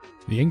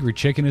The Angry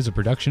Chicken is a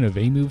production of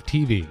Amove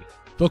TV.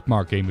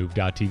 Bookmark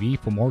amove.tv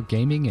for more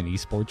gaming and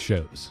esports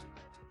shows.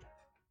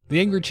 The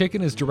Angry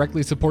Chicken is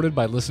directly supported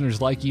by listeners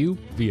like you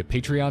via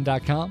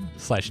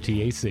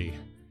patreon.com/TAC.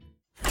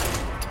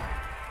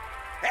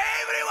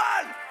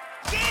 Everyone,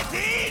 get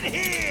in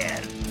here!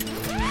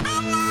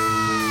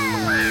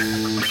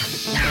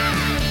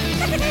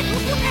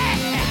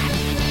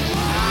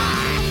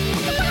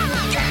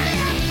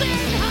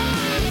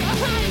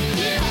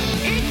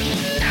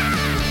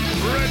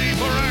 Ready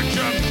for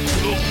action!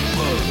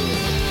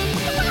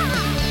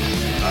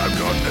 I've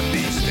got the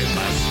beast in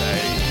my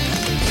sight.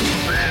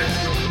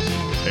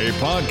 A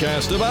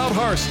podcast about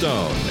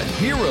Hearthstone,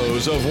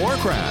 Heroes of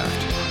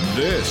Warcraft.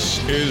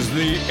 This is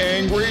The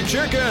Angry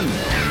Chicken.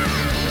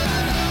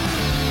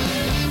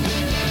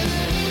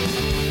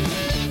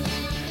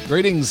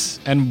 Greetings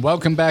and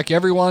welcome back,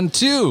 everyone,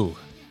 to,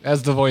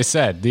 as the voice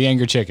said, The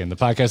Angry Chicken, the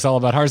podcast all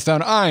about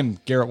Hearthstone. I'm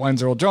Garrett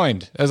Weinzerl,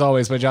 joined, as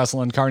always, by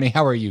Jocelyn Carney.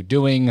 How are you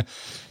doing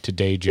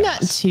today, Joce?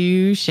 Not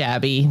too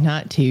shabby.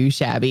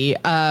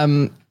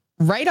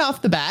 Right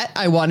off the bat,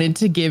 I wanted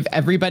to give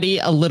everybody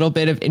a little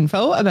bit of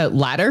info about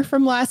ladder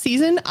from last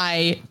season.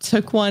 I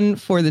took one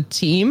for the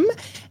team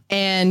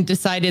and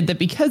decided that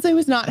because I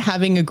was not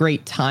having a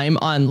great time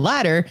on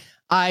ladder,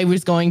 I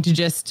was going to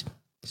just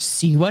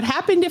see what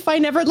happened if I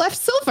never left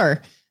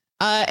silver.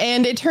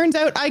 And it turns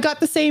out I got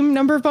the same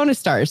number of bonus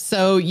stars.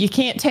 So you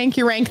can't tank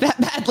your rank that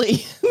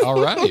badly.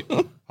 All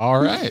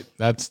right.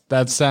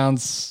 That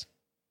sounds...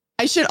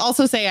 I should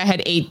also say I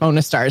had 8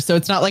 bonus stars, so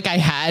it's not like I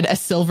had a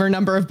silver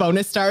number of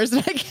bonus stars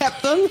and I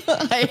kept them.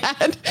 I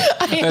had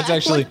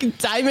like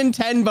diamond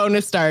 10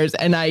 bonus stars,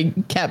 and I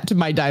kept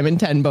my diamond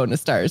 10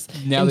 bonus stars.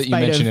 Now that you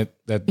mention it,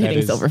 that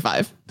is silver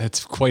 5.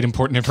 That's quite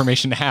important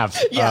information to have.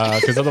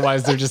 Because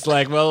otherwise they're just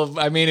like, well,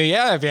 I mean,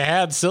 yeah, if you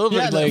had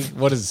silver,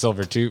 what is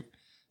silver? 2?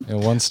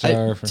 1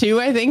 star?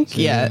 2, I think.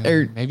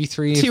 Or maybe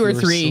 3. 2 or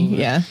 3.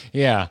 Silver.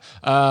 Yeah.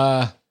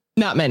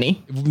 Not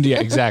many.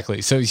 Yeah,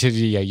 exactly. So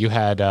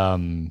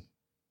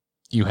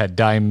you had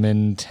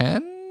diamond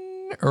 10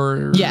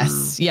 or?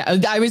 Yes. Yeah.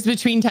 I was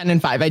between 10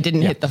 and 5. I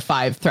didn't hit the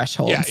 5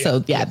 threshold. So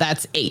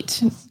that's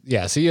 8.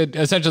 Yeah. So you had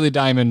essentially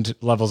diamond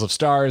levels of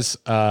stars,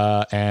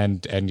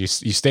 and you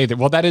stayed there.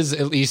 Well, that is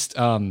at least,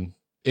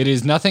 it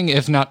is nothing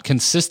if not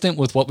consistent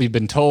with what we've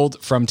been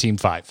told from Team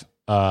 5.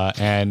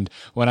 And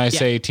when I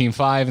say Team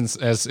 5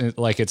 as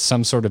like it's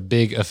some sort of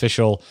big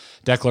official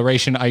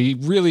declaration, I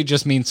really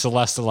just mean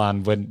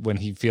Celestalon when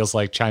he feels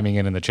like chiming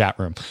in the chat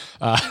room.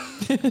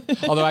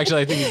 Although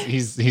actually I think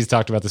he's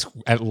talked about this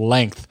at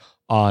length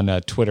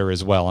on Twitter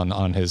as well,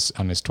 on his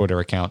Twitter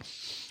account.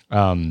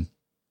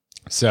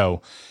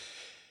 So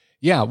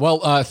yeah,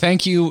 well,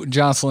 thank you,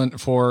 Jocelyn,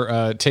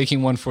 for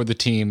taking one for the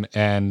team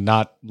and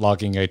not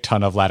logging a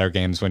ton of ladder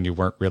games when you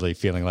weren't really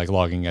feeling like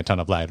logging a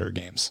ton of ladder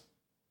games.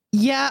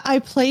 Yeah, I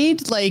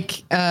played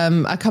like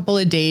a couple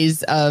of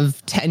days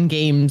of 10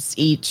 games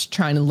each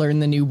trying to learn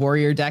the new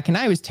warrior deck, and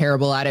I was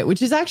terrible at it,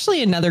 which is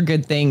actually another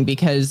good thing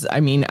because, I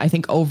mean, I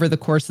think over the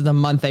course of the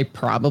month, I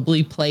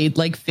probably played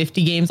like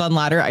 50 games on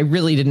ladder. I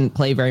really didn't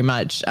play very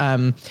much.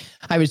 I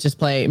was just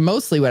playing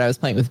mostly what I was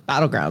playing with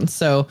Battlegrounds.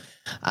 So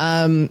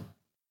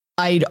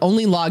I'd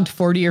only logged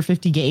 40 or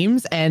 50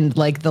 games, and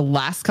like the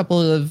last couple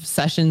of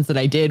sessions that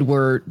I did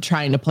were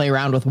trying to play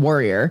around with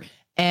warrior.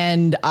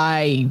 And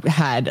I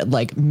had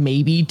like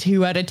maybe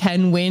 2 out of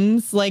 10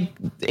 wins like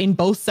in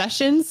both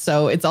sessions.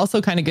 So it's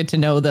also kind of good to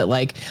know that,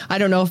 like, I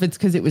don't know if it's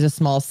because it was a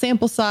small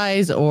sample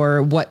size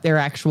or what their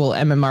actual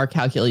MMR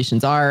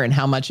calculations are and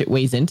how much it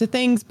weighs into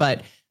things.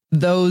 But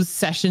those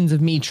sessions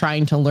of me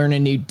trying to learn a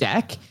new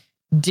deck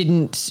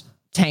didn't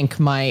tank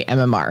my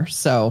MMR.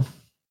 So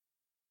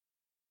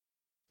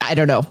I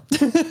don't know.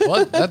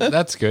 Well,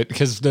 that's good,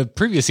 because the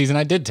previous season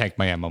I did tank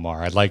my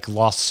MMR. I like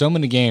lost so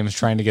many games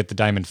trying to get the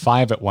Diamond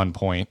 5 at one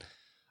point,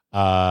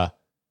 and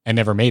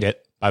never made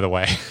it, by the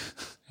way.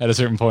 At a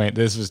certain point,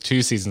 this was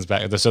 2 seasons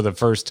back. So it was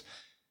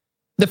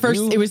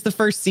the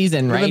first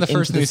season, right? In the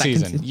first new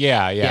season.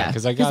 Yeah.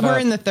 Because we're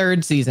in the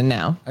 3rd season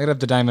now. I got up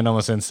to Diamond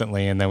almost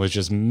instantly, and then was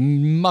just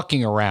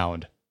mucking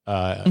around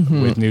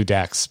with new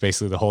decks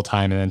basically the whole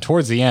time. And then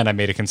towards the end, I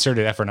made a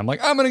concerted effort. And I'm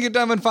like, I'm going to get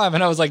Diamond 5.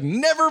 And I was like,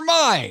 never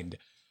mind.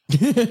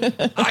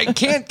 I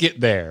can't get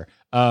there.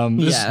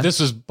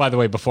 This was, by the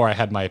way, before I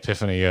had my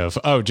epiphany of,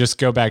 just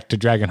go back to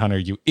Dragon Hunter,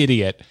 you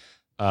idiot.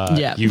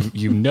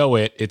 You know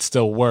it. It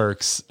still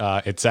works.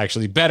 It's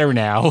actually better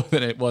now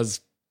than it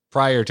was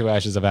prior to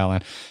Ashes of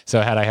Outland.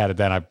 So had I had it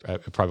then, I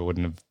probably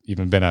wouldn't have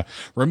even been a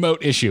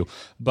remote issue.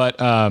 But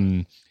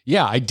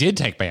I did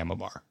tank my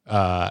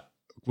MMR,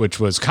 which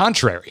was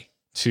contrary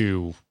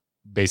to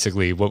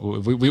basically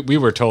what we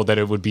were told that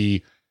it would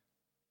be.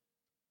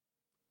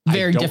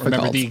 Very difficult. I don't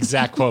remember the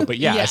exact quote, but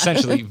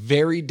essentially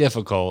very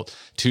difficult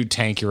to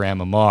tank your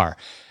MMR.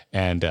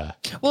 And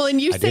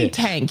and you say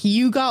tank,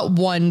 you got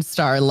 1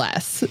 star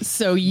less,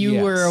 so you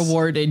were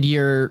awarded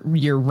your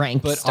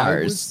ranked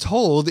stars. I was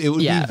told it would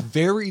be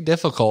very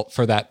difficult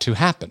for that to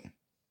happen.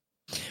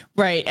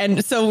 Right.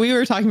 And so we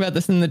were talking about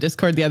this in the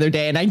Discord the other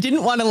day, and I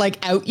didn't want to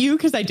like out you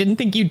because I didn't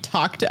think you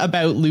talked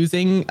about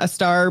losing a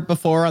star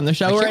before on the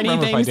show or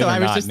anything. So I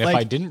was just like, if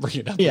I didn't bring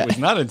it up, it was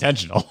not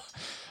intentional.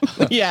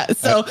 Yeah.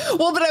 So,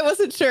 but I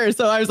wasn't sure.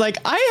 So I was like,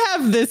 I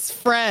have this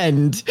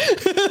friend.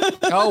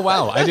 Oh,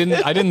 wow. I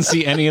didn't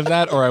see any of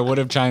that, or I would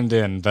have chimed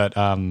in, but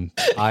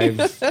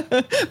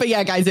but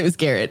yeah, guys, it was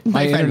Garrett.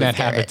 My internet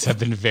habits have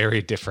been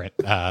very different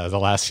the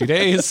last few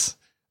days.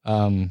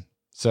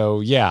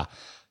 So yeah,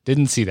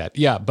 didn't see that.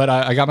 Yeah. But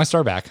I got my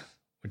star back,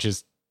 which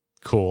is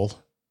cool.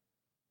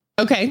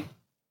 Okay.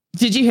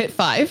 Did you hit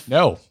 5?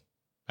 No,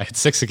 I hit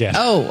 6 again.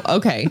 Oh,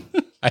 okay.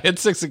 I hit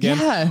 6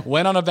 again,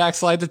 went on a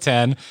backslide to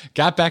 10,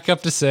 got back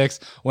up to 6,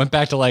 went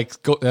back to like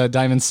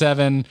diamond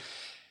 7.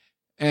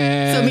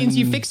 And so it means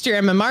you fixed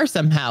your MMR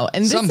somehow.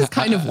 And this is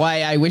kind of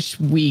why I wish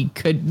we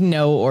could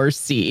know or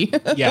see.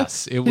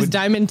 Yes, it would. would.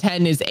 Diamond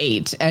 10 is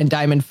 8 and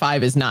diamond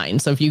 5 is 9.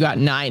 So if you got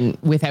 9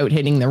 without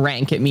hitting the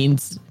rank, it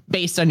means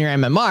based on your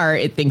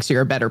MMR, it thinks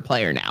you're a better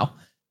player now.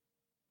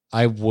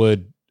 I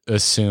would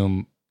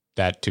assume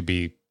that to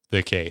be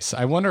the case.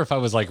 I wonder if I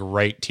was like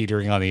right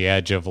teetering on the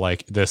edge of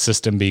like the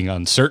system being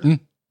uncertain.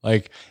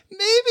 Like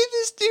maybe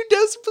this dude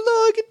does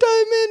belong a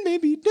diamond,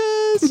 maybe he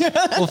does.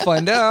 We'll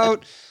find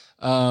out.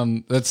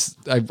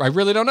 I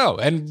really don't know,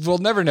 and we'll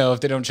never know if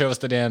they don't show us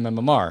the damn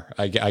MMR.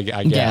 I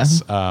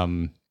guess.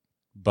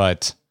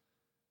 But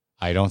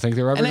I don't think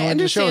they're ever going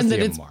to show us the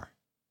MMR.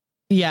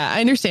 Yeah,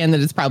 I understand that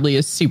it's probably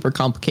a super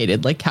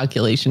complicated like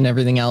calculation and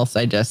everything else.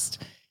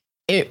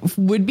 It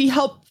would be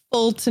helpful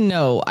to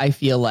know, I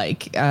feel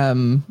like.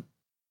 And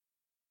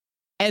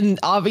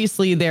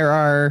obviously there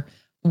are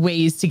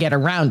ways to get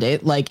around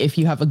it. Like if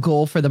you have a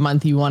goal for the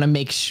month, you want to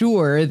make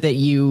sure that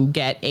you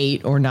get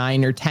 8 or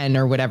 9 or 10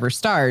 or whatever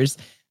stars,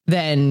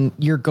 then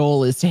your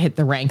goal is to hit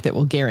the rank that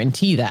will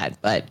guarantee that.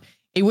 But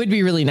it would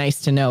be really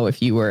nice to know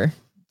if you were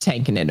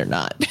tanking it or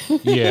not.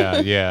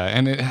 Yeah.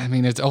 And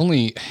it's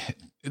only,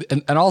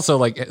 and also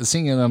like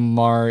seeing an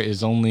MMR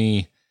is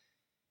only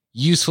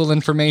useful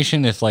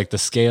information if like the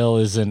scale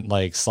isn't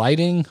like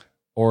sliding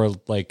or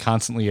like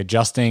constantly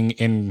adjusting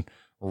in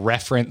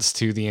reference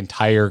to the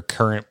entire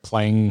current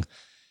player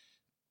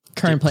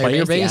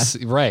base.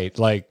 Yeah. Right.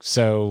 Like,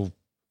 so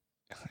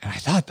I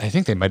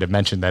think they might've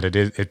mentioned that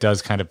it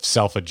does kind of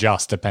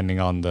self-adjust depending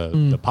on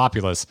the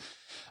populace.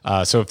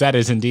 So if that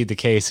is indeed the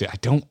case, I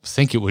don't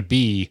think it would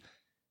be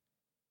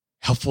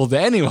helpful to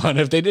anyone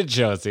if they did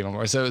show us the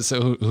MMR.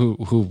 So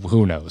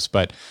who knows,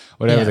 but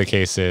whatever the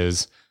case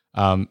is,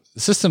 the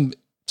system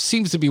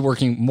seems to be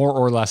working more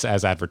or less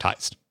as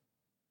advertised.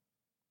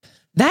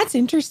 That's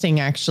interesting,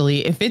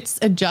 actually. If it's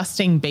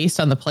adjusting based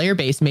on the player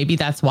base, maybe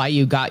that's why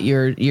you got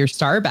your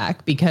star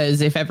back.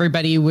 Because if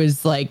everybody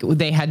was like,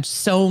 they had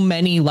so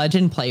many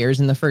legend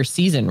players in the first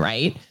season,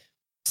 right?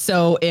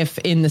 So if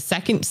in the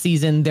second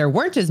season there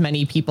weren't as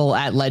many people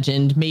at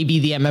legend, maybe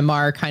the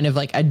MMR kind of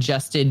like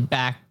adjusted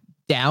back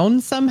down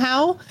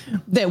somehow.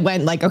 That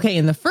went like, okay,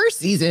 in the first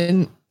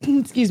season,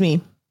 excuse me,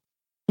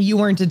 you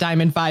weren't a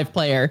diamond 5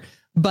 player,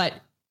 but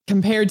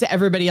compared to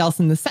everybody else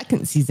in the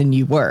second season,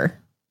 you were.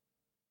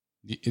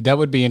 That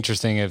would be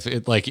interesting if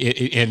it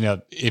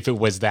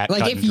was that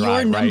like cut if and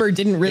dry, your number right?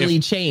 didn't really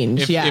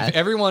change. If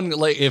everyone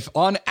if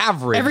on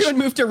average everyone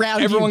moved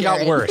around, everyone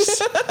got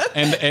worse,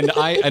 and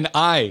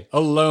I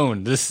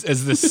alone, this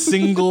as the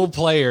single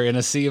player in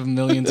a sea of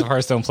millions of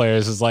Hearthstone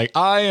players, is like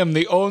I am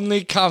the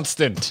only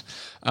constant.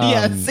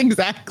 Yes,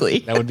 exactly.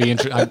 That would be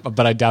interesting,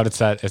 but I doubt it's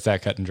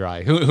that cut and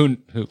dry. Who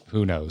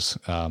knows?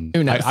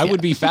 Who knows? I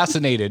would be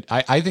fascinated.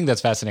 I think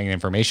that's fascinating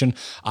information.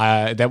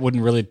 That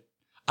wouldn't really.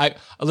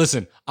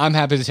 Listen, I'm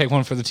happy to take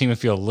one for the team and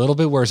feel a little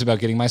bit worse about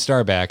getting my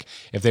star back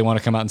if they want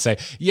to come out and say,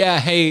 yeah,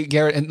 hey,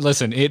 Garrett, and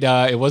listen,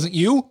 it wasn't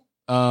you.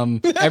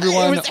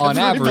 Everyone on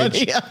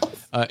average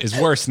is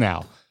worse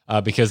now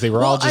because they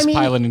were all just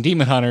piloting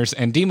demon hunters,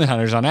 and demon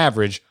hunters on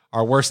average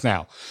are worse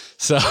now.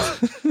 So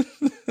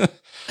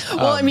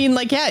well,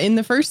 in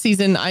the first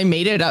season, I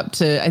made it up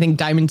to, I think,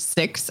 diamond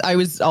 6. I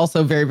was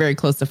also very, very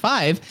close to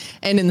 5.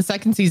 And in the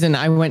second season,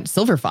 I went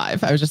silver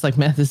 5. I was just like,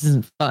 man, this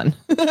isn't fun.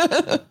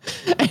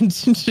 And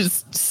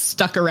just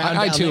stuck around.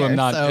 I too am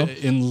not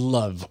in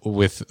love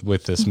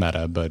with this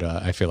meta, but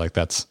I feel like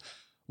that's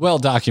well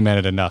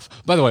documented enough.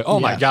 By the way, oh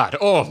my God.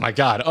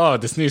 Oh,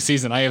 this new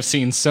season, I have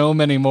seen so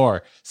many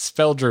more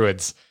spell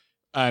druids.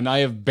 And I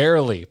have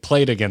barely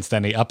played against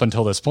any up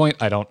until this point.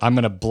 I'm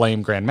going to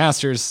blame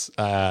Grandmasters,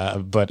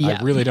 but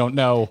I really don't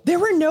know. There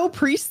were no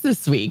priests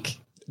this week.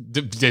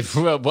 Then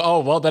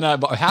how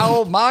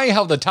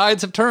the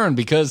tides have turned,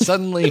 because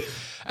suddenly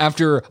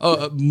after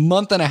a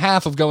month and a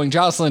half of going,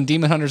 Jocelyn,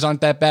 demon hunters aren't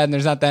that bad and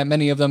there's not that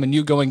many of them, and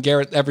you going,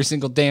 Garrett, every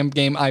single damn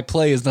game I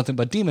play is nothing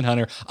but demon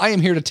hunter. I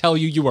am here to tell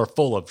you are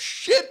full of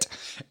shit.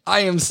 I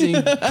am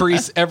seeing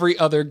priests every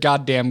other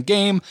goddamn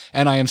game,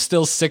 and I am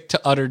still sick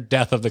to utter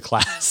death of the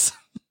class.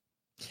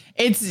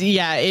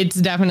 It's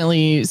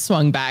definitely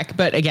swung back.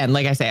 But again,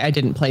 like I say, I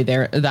didn't play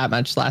there that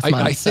much last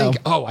month. I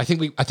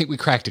think we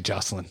cracked it,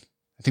 Jocelyn.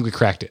 I think we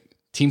cracked it.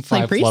 Team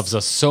 5 loves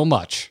us so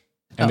much,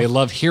 and they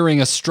love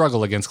hearing us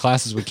struggle against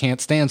classes we can't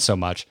stand so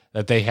much,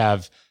 that they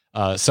have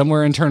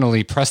somewhere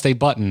internally pressed a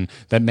button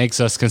that makes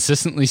us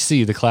consistently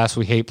see the class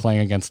we hate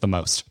playing against the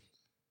most.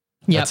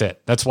 Yep. That's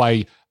it. That's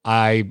why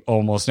I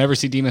almost never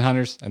see demon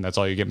hunters, and that's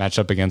all you get matched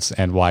up against,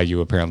 and why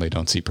you apparently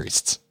don't see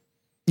priests.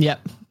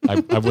 Yep. I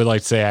would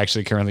like to say I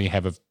actually currently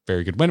have a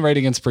very good win rate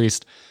against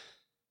priest.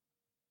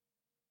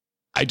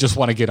 I just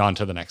want to get on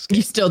to the next game.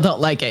 You still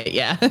don't like it,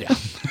 yeah.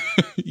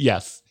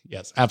 Yes,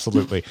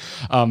 absolutely.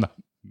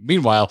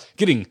 Meanwhile,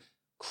 getting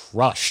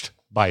crushed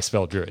by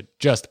Spell Druid.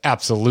 Just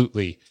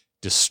absolutely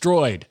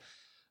destroyed.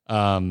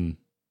 Knew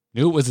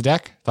it was a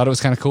deck. Thought it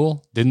was kind of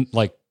cool. Didn't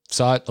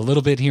saw it a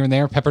little bit here and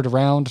there, peppered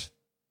around.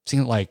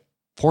 Seen it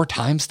 4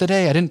 times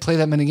today. I didn't play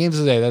that many games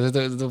today.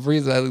 The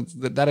reason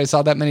that I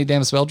saw that many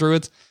damn Spell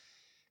Druids,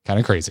 kind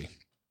of crazy.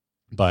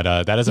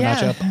 But that is a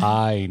matchup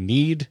I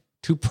need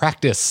to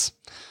practice.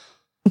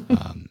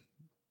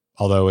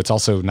 Although it's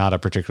also not a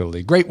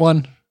particularly great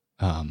one.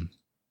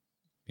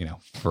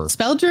 For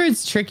Spell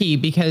Druid's tricky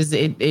because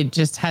it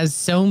just has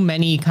so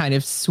many kind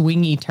of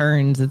swingy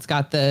turns. It's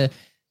got the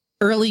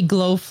early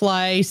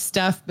Glowfly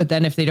stuff, but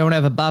then if they don't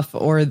have a buff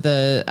or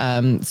the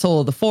Soul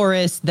of the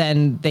Forest,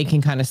 then they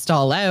can kind of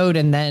stall out.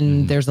 And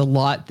then there's a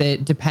lot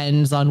that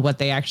depends on what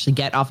they actually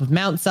get off of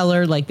Mount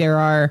Seller.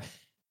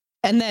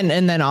 And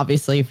then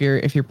obviously if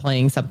you're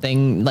playing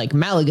something like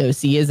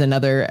Malagos is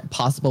another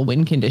possible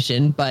win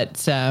condition. But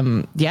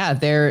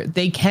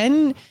they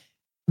can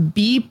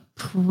be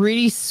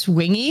pretty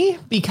swingy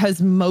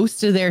because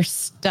most of their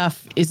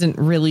stuff isn't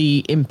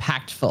really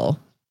impactful.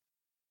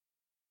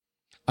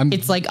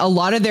 It's a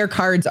lot of their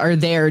cards are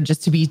there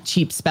just to be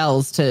cheap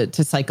spells to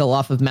cycle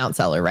off of Mount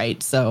Seller,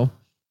 right? So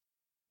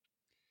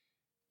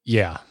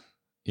yeah.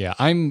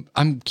 I'm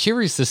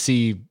curious to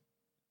see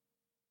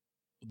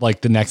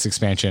the next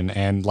expansion,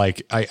 and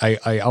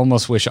I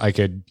almost wish I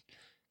could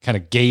kind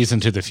of gaze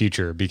into the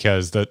future,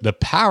 because the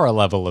power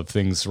level of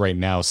things right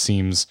now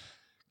seems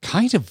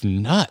kind of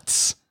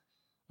nuts.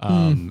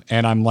 And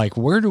I'm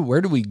where do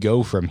we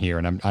go from here?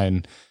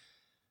 And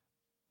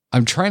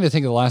I'm trying to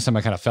think of the last time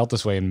I kind of felt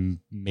this way, and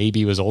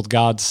maybe it was Old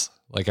Gods.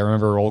 I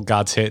remember Old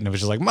Gods hit, and it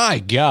was just my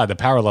God, the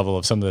power level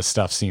of some of this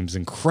stuff seems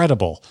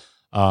incredible.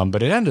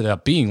 But it ended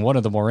up being one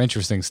of the more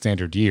interesting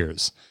standard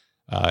years.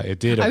 It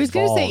did. I was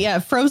going to say,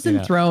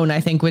 Frozen Throne, I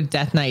think with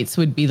Death Knights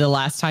would be the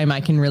last time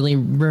I can really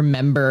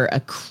remember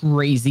a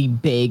crazy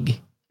big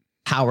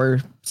power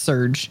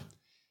surge.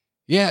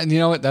 Yeah. And you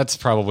know what? That's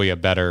probably a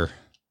better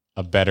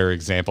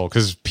example,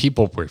 because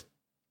people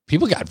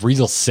got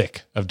real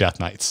sick of Death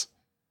Knights.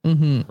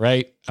 Mm-hmm.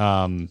 Right.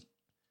 And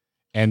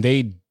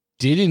they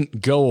didn't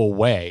go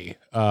away.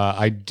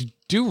 I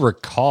do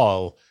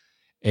recall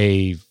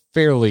a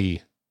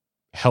fairly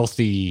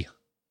healthy,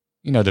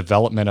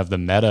 development of the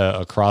meta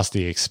across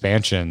the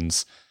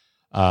expansions.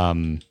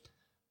 But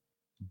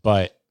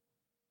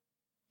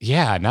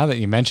yeah, now that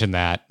you mentioned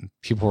that,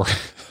 people were,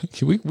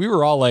 we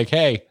were all like,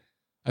 hey,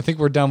 I think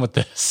we're done with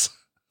this.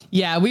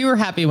 Yeah, we were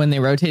happy when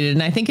they rotated.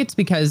 And I think it's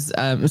because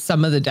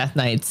some of the Death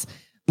Knights,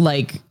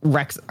 like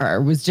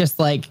Rexar, was just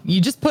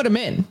you just put him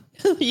in,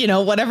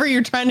 whatever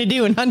you're trying to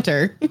do in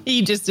Hunter,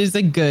 he just is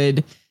a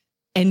good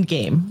end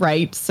game,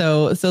 right?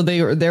 So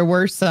there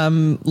were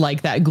some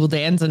like that.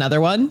 Gul'dan's another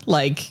one.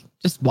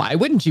 Just why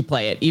wouldn't you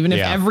play it? Even if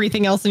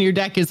everything else in your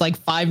deck is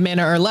 5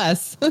 mana or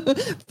less,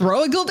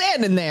 throw a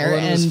Gul'dan in there.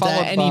 And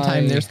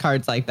anytime there's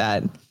cards like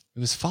that. It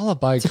was followed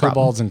by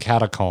Kobolds and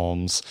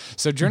Catacombs.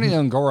 So Journey to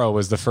Un'Goro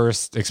was the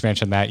first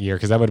expansion that year,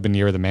 because that would have been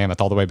Year of the Mammoth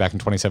all the way back in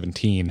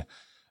 2017.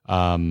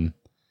 And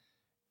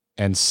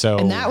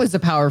that was a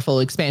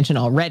powerful expansion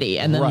already.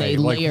 And then they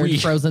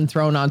layered Frozen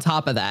Throne on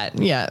top of that.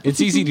 Yeah.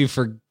 It's easy to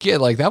forget.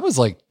 That was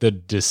the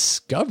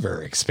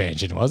Discover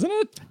expansion, wasn't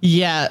it?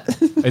 Yeah.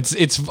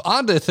 It's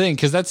odd to think,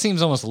 because that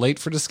seems almost late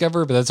for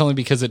Discover, but that's only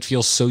because it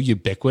feels so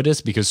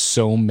ubiquitous, because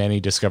so many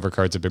Discover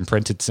cards have been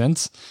printed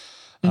since.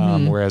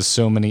 Whereas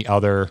so many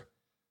other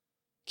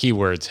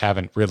keywords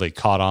haven't really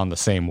caught on the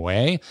same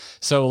way.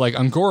 So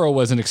Un'Goro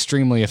was an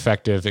extremely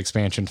effective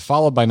expansion,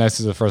 followed by Knights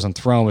of the Frozen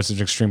Throne, which is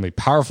an extremely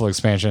powerful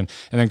expansion.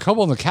 And then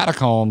Kobolds and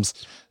Catacombs,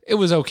 it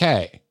was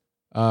okay.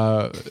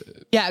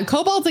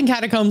 Kobolds and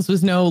Catacombs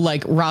was no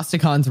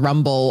Rosticon's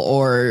Rumble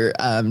or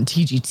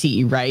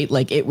TGT, right?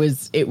 It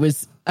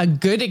was a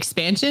good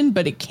expansion,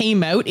 but it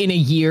came out in a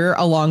year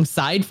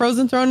alongside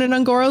Frozen Throne and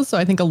Un'Goro. So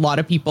I think a lot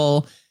of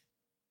people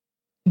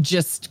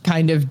just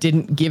kind of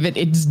didn't give it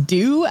its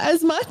due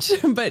as much,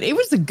 but it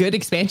was a good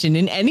expansion.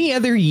 In any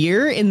other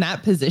year in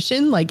that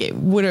position,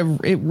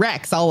 it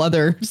wrecks all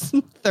other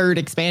third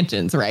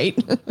expansions, right?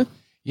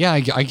 Yeah,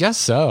 I guess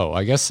so.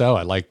 I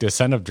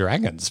Descent of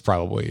Dragons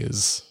probably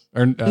is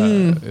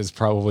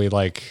probably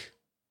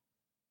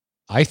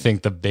I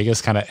think the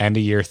biggest kind of end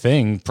of year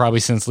thing probably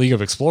since League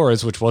of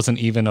Explorers, which wasn't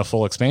even a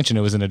full expansion.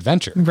 It was an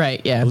adventure.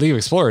 Right. Yeah. League of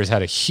Explorers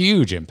had a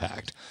huge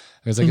impact.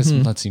 Because I guess,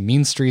 let's see,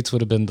 Mean Streets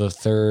would have been the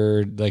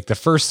third, the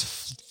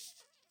first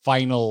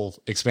final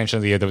expansion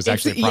of the year that was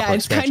actually a proper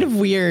expansion. Kind of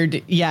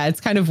weird. Yeah,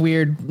 it's kind of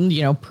weird,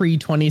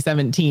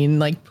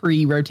 pre-2017,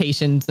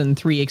 pre-rotations and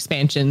 3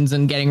 expansions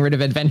and getting rid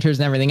of adventures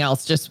and everything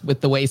else, just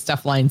with the way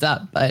stuff lines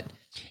up. But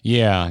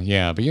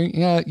Yeah, but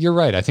you're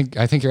right. I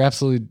think you're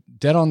absolutely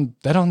dead on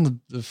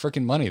the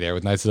freaking money there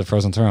with Knights of the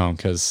Frozen Throne,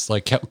 because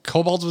like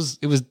Kobolds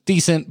was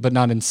decent, but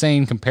not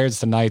insane compared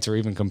to Knights or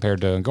even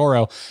compared to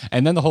Ngoro.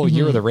 And then the whole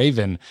Year of the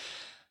Raven,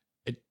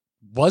 it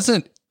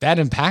wasn't that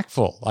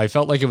impactful. I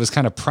felt like it was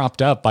kind of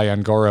propped up by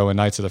Ngoro and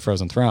Knights of the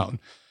Frozen Throne.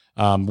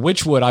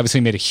 Witchwood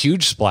obviously made a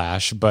huge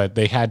splash, but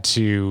they had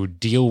to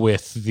deal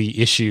with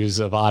the issues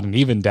of odd and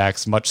even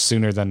decks much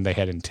sooner than they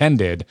had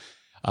intended.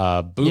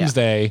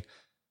 Boomsday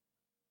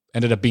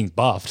ended up being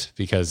buffed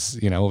because,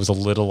 it was a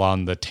little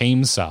on the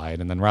tame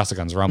side, and then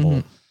Rasagon's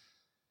Rumble.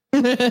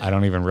 I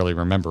don't even really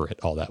remember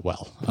it all that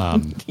well.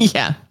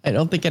 Yeah, I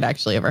don't think it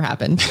actually ever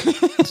happened.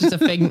 It's just a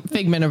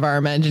figment of our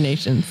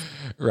imaginations.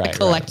 Right. A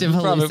collective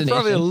hallucination.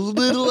 Probably a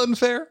little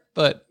unfair,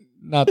 but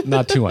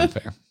not too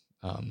unfair.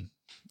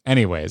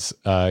 Anyways,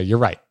 you're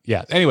right.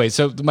 Yeah. Anyway,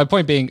 so my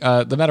point being,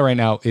 the meta right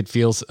now, it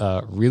feels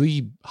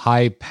really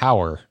high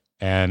power,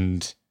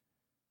 and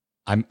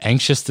I'm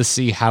anxious to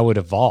see how it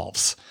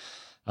evolves,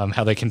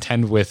 how they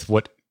contend with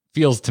what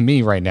feels to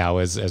me right now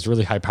as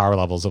really high power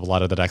levels of a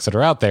lot of the decks that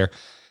are out there.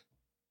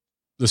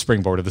 The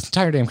springboard of this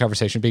entire damn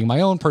conversation being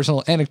my own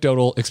personal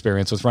anecdotal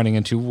experience with running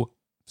into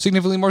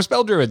significantly more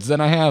spell druids than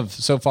I have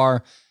so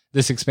far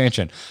this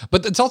expansion.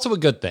 But it's also a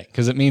good thing,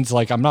 because it means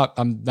like I'm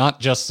not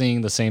just seeing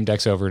the same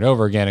decks over and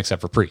over again,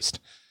 except for Priest.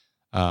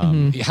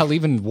 How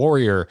even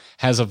Warrior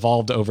has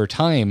evolved over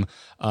time.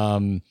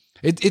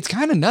 It's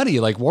kind of nutty,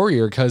 like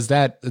Warrior, because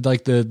that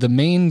like the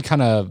main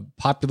kind of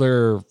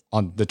popular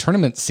on the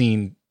tournament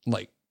scene,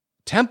 like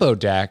tempo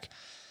deck,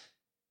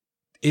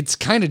 it's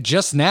kind of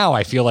just now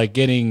I feel like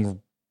getting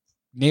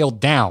nailed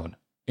down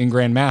in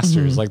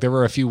Grandmasters. Like there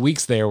were a few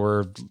weeks there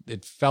where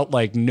it felt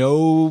like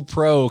no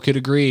pro could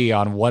agree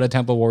on what a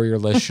Tempo Warrior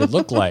list should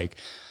look like.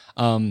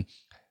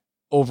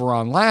 Over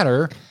on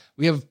ladder,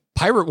 we have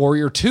Pirate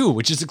Warrior 2,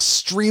 which is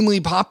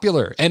extremely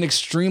popular and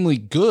extremely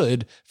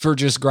good for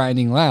just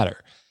grinding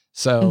ladder.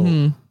 So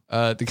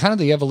the kind of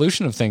the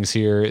evolution of things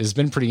here has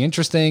been pretty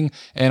interesting,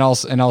 and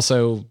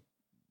also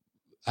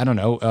I don't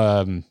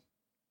know,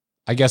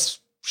 I guess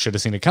should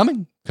have seen it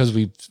coming, because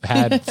we've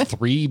had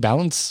 3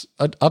 balance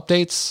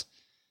updates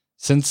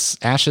since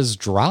Ashes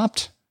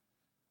dropped,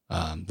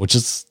 which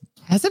is...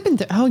 Has it been...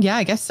 oh, yeah,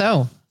 I guess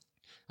so.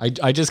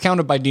 I just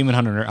counted by Demon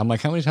Hunter. I'm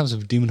like, how many times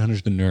have Demon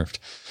Hunters been nerfed?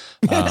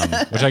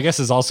 Which I guess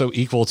is also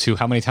equal to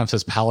how many times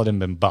has Paladin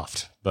been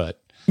buffed.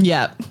 But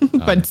yeah,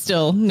 but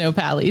still no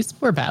pallies.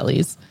 Poor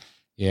pallies.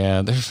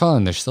 Yeah, they're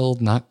fun. They're still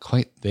not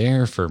quite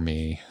there for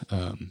me.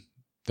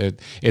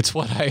 It's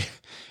what I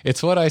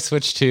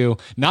switched to.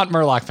 Not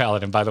Murloc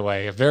Paladin, by the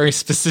way.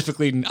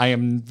 I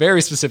am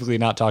very specifically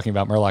not talking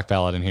about Murloc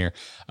Paladin here.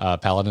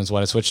 Paladin is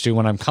what I switched to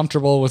when I'm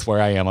comfortable with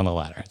where I am on the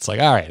ladder. It's like,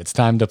 all right, it's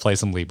time to play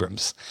some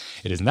Librams.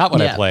 It is not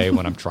what I play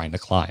when I'm trying to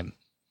climb.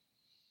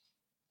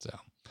 So,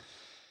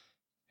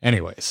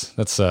 anyways,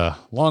 that's a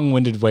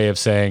long-winded way of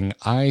saying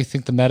I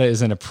think the meta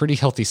is in a pretty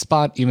healthy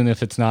spot, even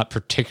if it's not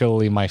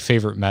particularly my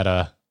favorite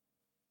meta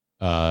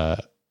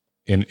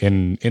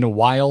in a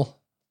while.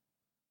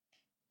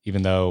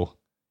 Even though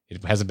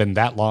it hasn't been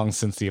that long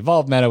since the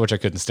Evolve meta, which I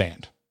couldn't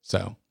stand.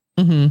 So,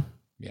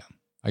 yeah,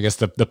 I guess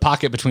the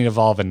pocket between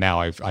Evolve and now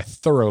I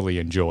thoroughly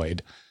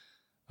enjoyed.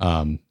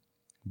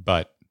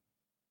 But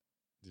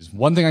there's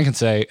one thing I can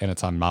say, and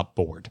it's I'm not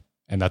bored.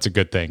 And that's a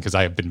good thing, because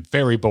I have been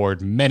very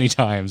bored many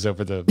times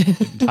over the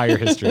entire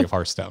history of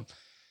Hearthstone.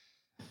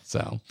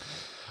 So,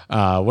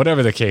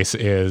 whatever the case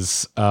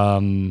is,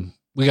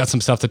 we got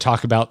some stuff to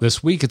talk about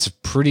this week. It's a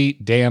pretty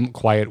damn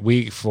quiet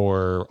week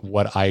for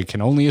what I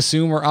can only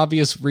assume are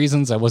obvious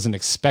reasons. I wasn't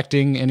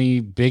expecting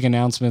any big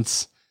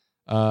announcements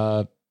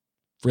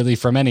really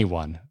from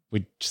anyone.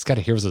 We just got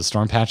a Heroes of the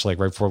Storm patch like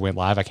right before we went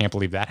live. I can't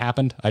believe that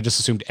happened. I just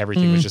assumed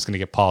everything was just going to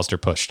get paused or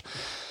pushed.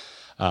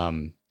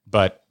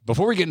 But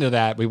before we get into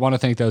that, we want to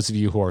thank those of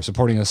you who are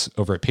supporting us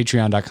over at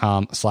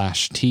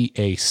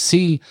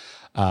patreon.com/TAC.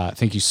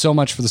 Thank you so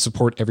much for the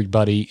support,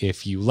 everybody.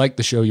 If you like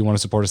the show, you want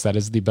to support us, that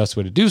is the best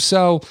way to do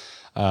so.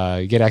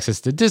 You get access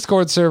to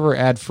Discord server,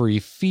 ad-free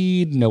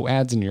feed, no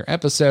ads in your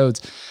episodes,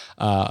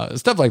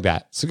 stuff like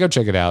that. So go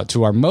check it out.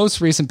 To our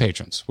most recent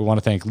patrons, we want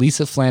to thank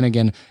Lisa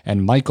Flanagan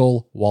and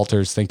Michael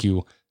Walters. Thank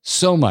you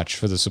so much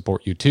for the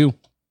support, you too.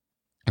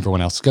 Everyone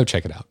else, go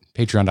check it out.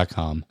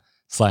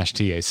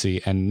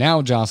 Patreon.com/TAC. And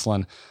now,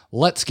 Jocelyn,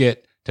 let's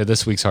get to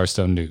this week's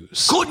Hearthstone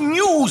news. Good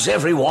news,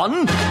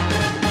 everyone!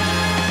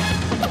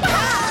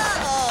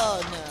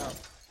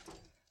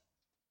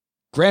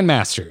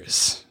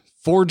 Grandmasters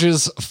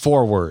forges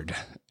forward,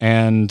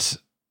 and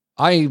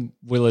I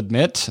will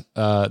admit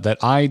that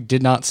I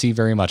did not see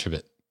very much of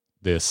it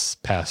this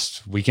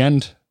past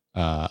weekend.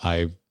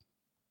 I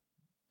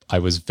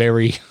was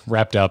very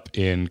wrapped up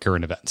in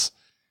current events.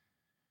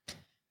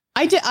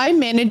 I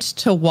managed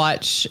to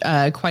watch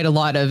quite a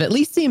lot of at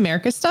least the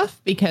America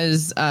stuff,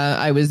 because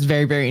I was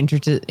very, very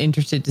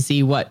interested to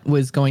see what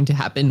was going to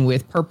happen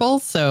with Purple.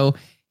 So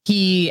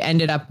he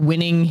ended up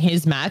winning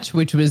his match,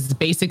 which was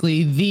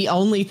basically the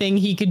only thing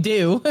he could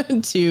do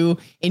to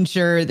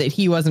ensure that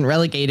he wasn't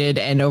relegated.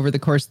 And over the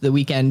course of the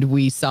weekend,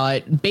 we saw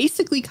it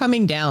basically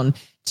coming down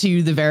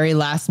to the very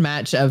last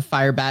match of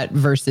Firebat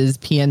versus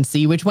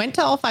PNC, which went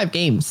to all 5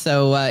 games.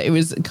 So it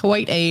was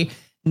quite a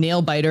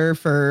nail biter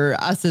for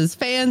us as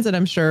fans, and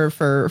I'm sure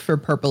for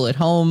Purple at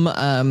home.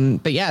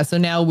 But yeah, so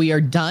now we are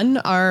done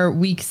our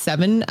week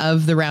 7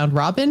 of the round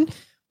robin,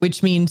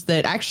 which means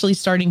that actually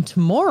starting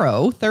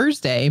tomorrow,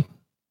 Thursday,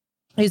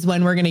 is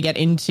when we're going to get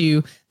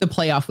into the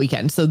playoff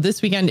weekend. So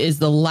this weekend is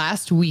the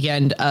last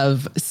weekend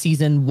of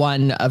season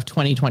 1 of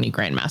 2020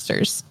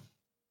 Grandmasters.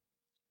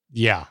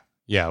 Yeah,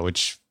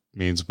 which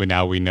means we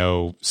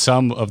know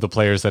some of the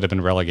players that have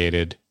been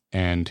relegated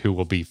and who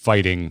will be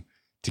fighting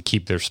to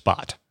keep their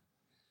spot.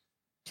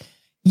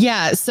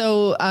 Yeah,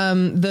 so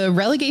the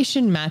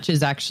relegation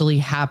matches actually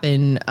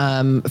happen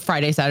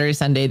Friday, Saturday,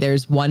 Sunday.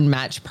 There's 1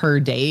 match per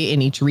day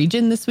in each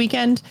region this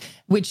weekend,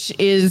 which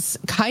is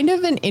kind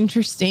of an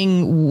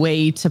interesting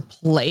way to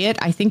play it.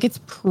 I think it's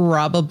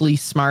probably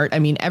smart. I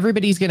mean,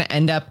 everybody's going to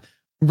end up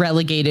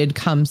relegated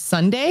come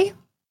Sunday,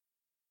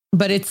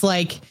 but it's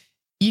like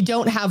you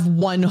don't have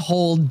one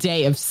whole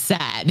day of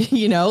sad,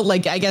 you know?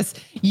 Like, I guess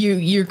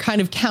you're kind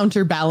of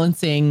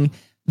counterbalancing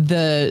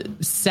the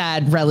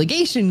sad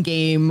relegation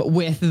game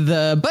with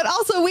but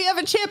also we have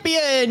a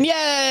champion,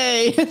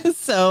 yay.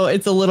 So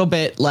it's a little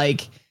bit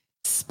like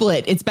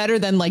split. It's better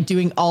than like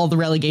doing all the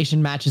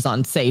relegation matches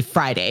on, say,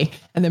 Friday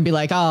and then be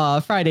like,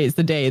 Friday is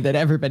the day that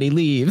everybody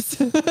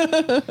leaves.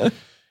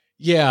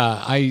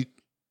 Yeah, I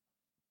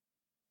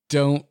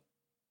don't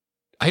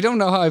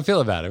know how I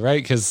feel about it,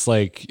 right? Because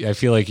like I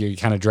feel like you're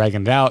kind of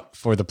dragging it out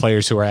for the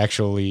players who are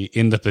actually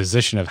in the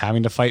position of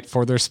having to fight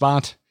for their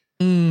spot.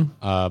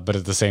 But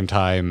at the same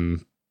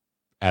time,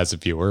 as a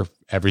viewer,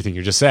 everything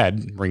you just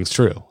said rings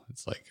true.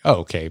 It's like,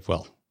 okay,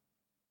 well,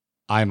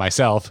 I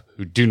myself,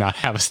 who do not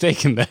have a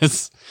stake in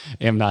this,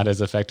 am not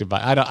as affected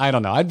by. I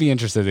don't know. I'd be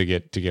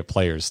interested to get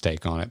players'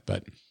 take on it,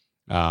 but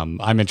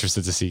I'm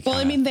interested to see. Well,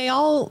 I mean, they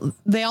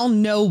all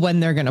know when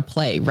they're going to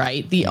play,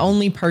 right? The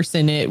only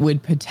person it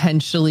would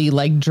potentially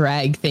like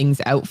drag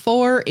things out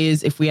for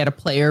is if we had a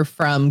player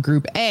from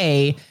Group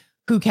A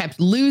who kept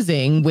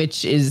losing,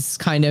 which is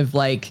kind of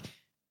like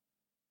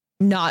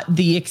not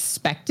the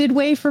expected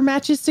way for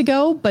matches to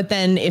go. But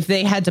then if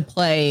they had to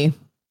play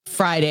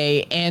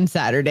Friday and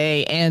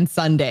Saturday and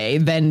Sunday,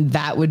 then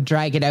that would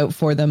drag it out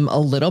for them a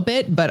little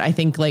bit. But I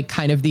think like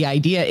kind of the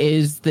idea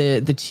is the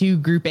 2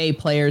 Group A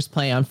players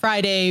play on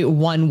Friday,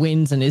 1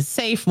 wins and is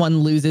safe, 1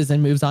 loses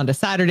and moves on to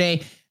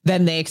Saturday.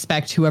 Then they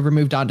expect whoever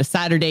moved on to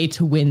Saturday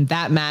to win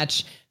that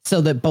match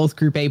so that both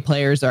Group A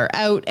players are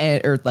out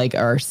or like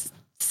are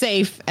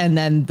safe, and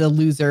then the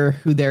loser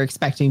who they're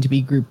expecting to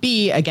be Group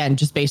B, again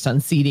just based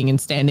on seeding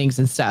and standings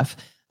and stuff,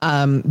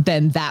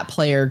 then that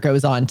player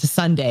goes on to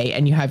Sunday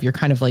and you have your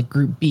kind of like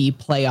Group B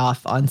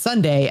playoff on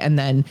Sunday, and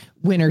then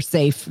winner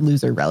safe,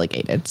 loser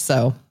relegated.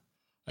 So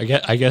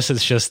I guess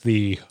it's just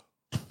the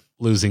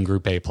losing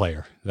Group A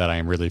player that I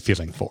am really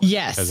feeling for.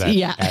 Yes,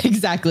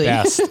 exactly.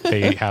 Yes,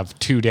 they have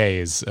 2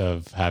 days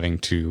of having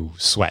to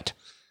sweat.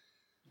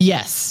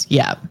 Yes.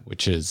 Yeah.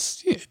 Which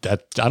is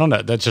that, I don't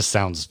know. That just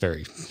sounds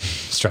very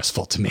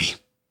stressful to me.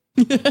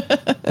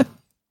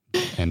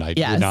 And I would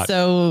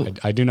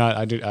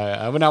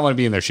not want to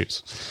be in their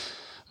shoes.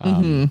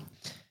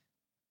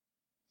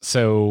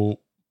 So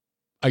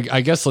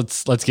I guess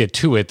let's get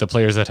to it. The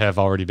players that have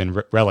already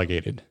been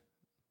relegated.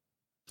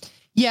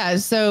 Yeah.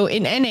 So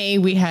in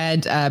NA, we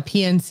had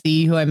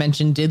PNC, who I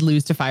mentioned did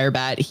lose to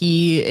Firebat.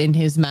 He, in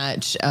his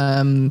match,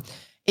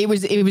 it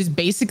was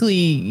basically,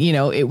 you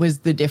know, it was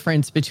the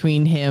difference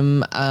between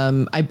him,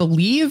 I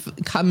believe,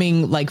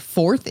 coming like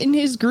 4th in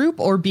his group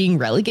or being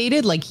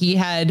relegated. Like he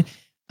had,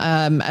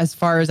 as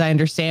far as I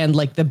understand,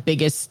 like the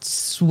biggest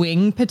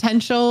swing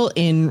potential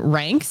in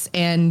ranks,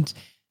 and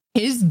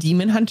his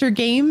Demon Hunter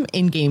game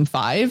in game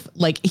 5,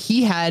 like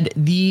he had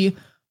the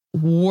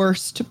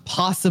worst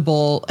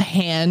possible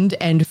hand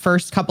and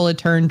first couple of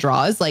turn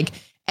draws. Like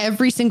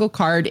every single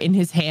card in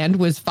his hand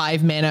was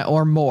 5 mana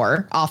or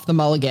more off the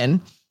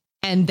mulligan.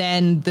 And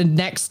then the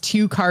next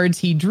 2 cards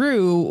he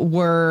drew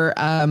were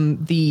I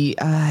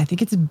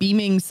think it's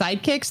Beaming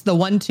Sidekicks, the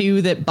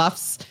 1/2 that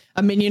buffs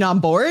a minion on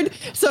board.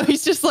 So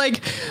he's just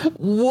like,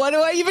 what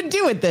do I even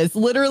do with this?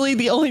 Literally,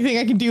 the only thing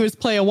I can do is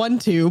play a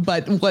 1/2,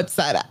 but what's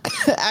that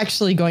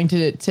actually going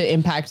to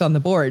impact on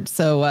the board?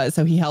 So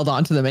he held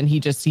on to them, and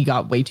he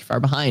got way too far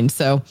behind.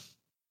 So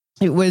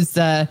it was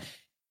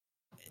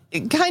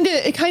kind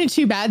of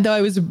too bad, though.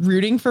 I was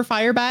rooting for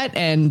Firebat,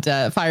 and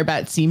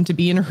Firebat seemed to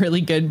be in a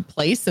really good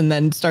place, and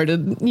then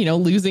started, you know,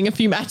 losing a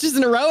few matches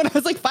in a row. And I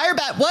was like,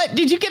 Firebat, what?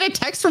 Did you get a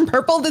text from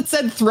Purple that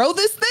said throw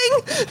this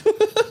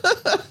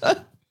thing?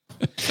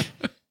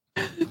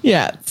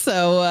 Yeah.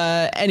 So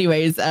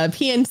anyways,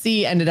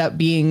 PNC ended up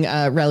being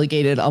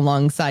relegated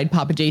alongside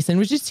Papa Jason,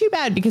 which is too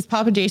bad because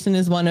Papa Jason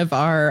is one of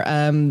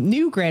our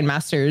new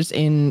Grandmasters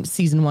in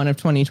season 1 of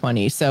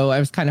 2020. So I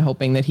was kind of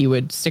hoping that he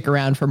would stick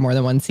around for more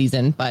than one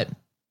season, but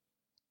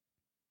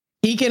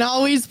He can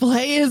always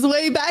play his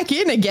way back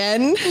in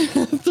again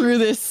through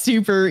this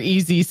super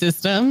easy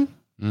system.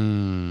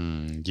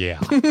 Yeah.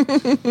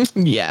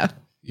 Yeah.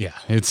 Yeah.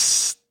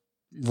 It's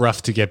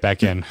rough to get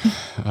back in.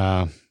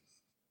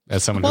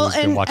 As someone who's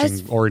been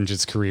watching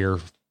Orange's career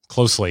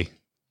closely.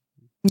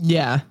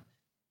 Yeah.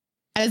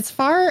 As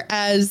far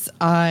as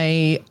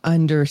I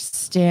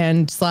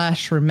understand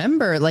 /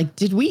 remember, like,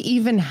 did we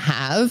even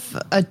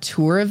have a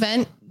tour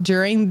event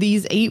during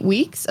these 8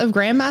 weeks of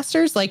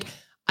Grandmasters? Like,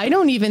 I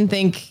don't even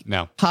think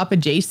Papa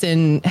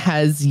Jason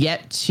has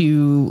yet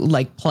to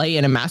like play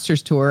in a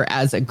Masters tour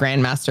as a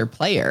Grandmaster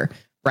player,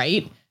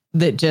 right?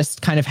 That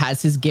just kind of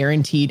has his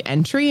guaranteed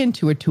entry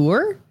into a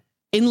tour.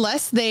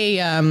 Unless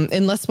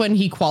when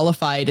he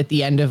qualified at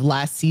the end of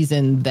last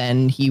season,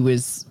 then he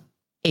was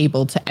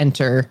able to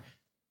enter.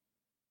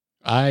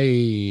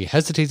 I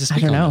hesitate to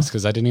speak on this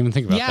because I didn't even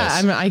think about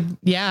this.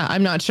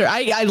 I'm not sure.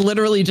 I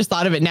literally just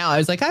thought of it now. I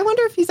was like, I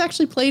wonder if he's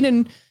actually played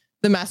in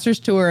the Masters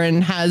Tour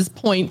and has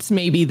points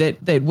maybe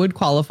that would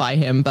qualify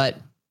him. But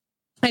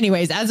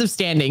anyways, as of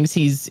standings,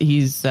 he's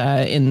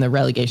in the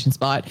relegation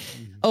spot.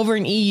 Over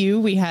in EU,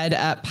 we had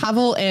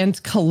Pavel and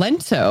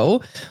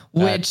Kalento,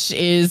 which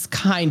is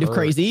kind of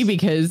crazy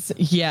because,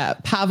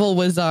 Pavel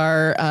was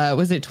our,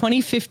 was it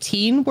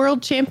 2015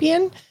 world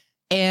champion?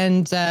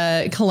 And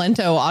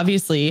Kalento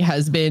obviously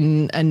has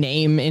been a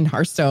name in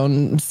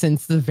Hearthstone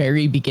since the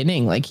very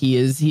beginning. Like he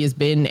has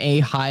been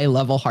a high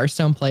level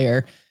Hearthstone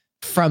player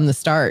from the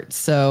start.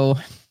 So,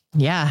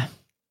 yeah,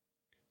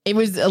 it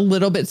was a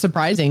little bit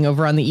surprising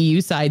over on the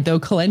EU side, though.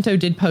 Kalento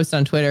did post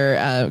on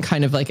Twitter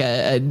kind of like not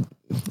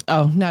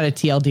a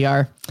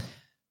TLDR,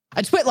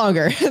 a twit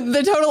longer,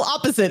 the total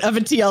opposite of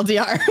a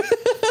TLDR.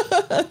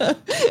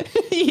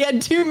 He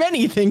had too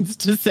many things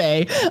to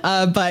say,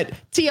 but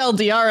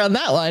TLDR on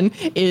that one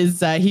is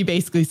he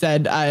basically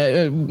said,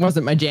 it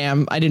wasn't my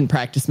jam. I didn't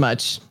practice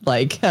much.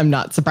 Like, I'm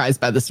not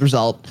surprised by this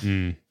result.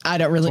 I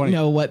don't really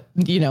know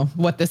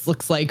what this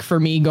looks like for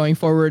me going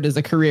forward as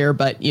a career,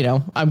 but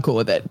I'm cool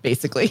with it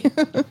basically.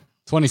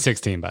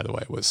 2016, by the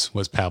way, was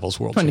Pavel's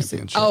world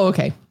championship. Oh,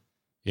 okay.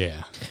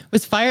 Yeah.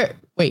 Was Firebat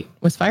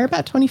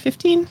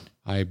 2015?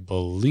 I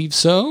believe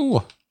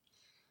so.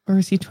 Or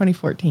was he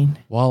 2014?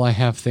 While I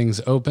have things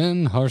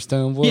open,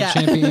 Hearthstone World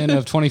Champion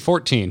of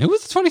 2014. Who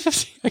was the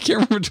 2015? I can't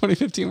remember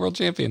 2015 World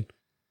Champion.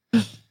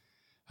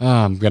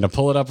 I'm going to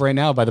pull it up right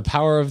now by the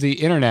power of the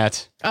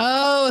internet.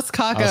 Oh, it's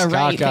Kaka.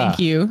 Right. Thank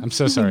you. I'm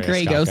so sorry.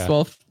 Grey Ghost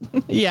Wolf.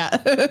 Yeah.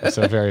 I'm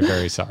so very,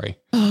 very sorry.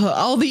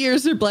 All the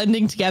years are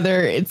blending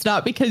together. It's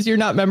not because you're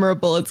not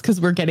memorable. It's because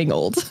we're getting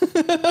old.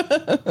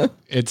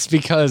 It's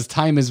because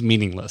time is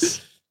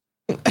meaningless.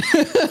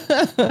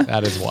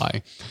 That is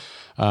why.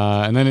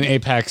 And then in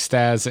Apex,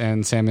 Staz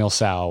and Samuel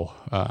Sao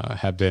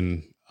have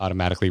been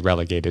automatically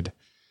relegated.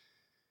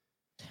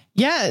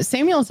 Yeah,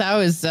 Samuel Sao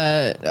is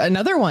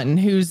another one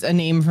who's a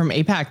name from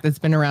APAC that's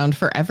been around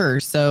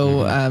forever.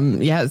 So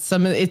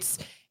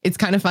it's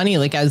kind of funny.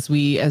 Like as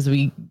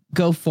we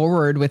go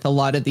forward with a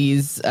lot of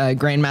these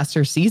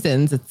Grandmaster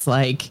seasons, it's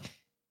like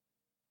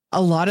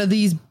a lot of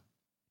these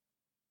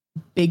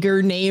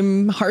bigger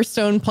name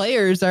Hearthstone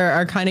players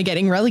are kind of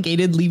getting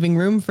relegated, leaving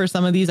room for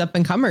some of these up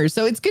and comers.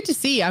 So it's good to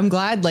see. I'm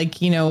glad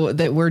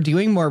that we're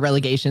doing more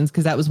relegations,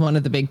 because that was one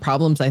of the big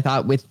problems I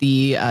thought with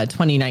the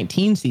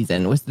 2019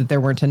 season, was that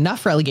there weren't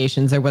enough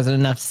relegations. There wasn't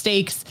enough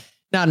stakes,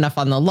 not enough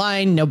on the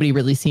line. Nobody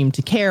really seemed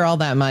to care all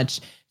that much.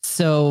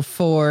 So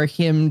for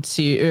him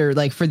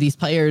for these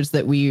players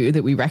that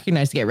we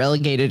recognize to get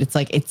relegated, it's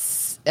like,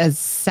 it's a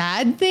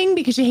sad thing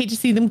because you hate to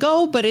see them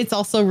go, but it's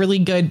also really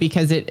good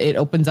because it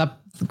opens up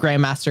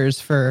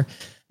Grandmasters for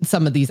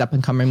some of these up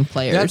and coming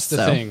players. That's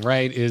the thing,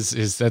 right?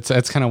 Is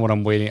that's kind of what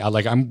I'm waiting.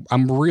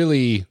 I'm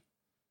really.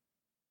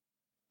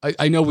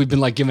 I know we've been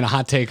like giving a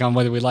hot take on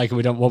whether we like it,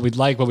 what we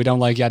don't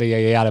like, yada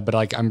yada yada. But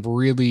like, I'm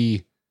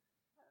really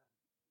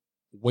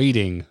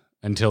waiting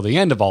until the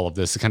end of all of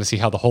this to kind of see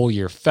how the whole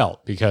year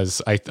felt,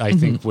 because I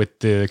think with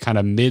the kind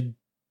of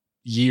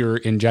mid-year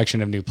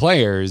injection of new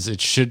players,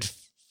 it should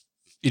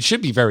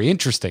be very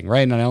interesting,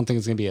 right? And I don't think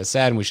it's going to be as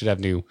sad, and we should have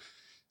new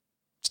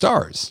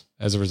stars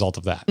as a result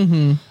of that.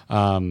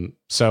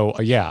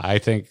 I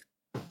think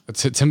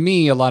to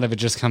me, a lot of it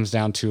just comes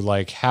down to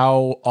like,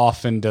 how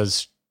often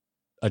does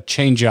a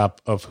change up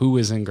of who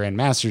is in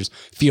Grandmasters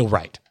feel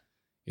right?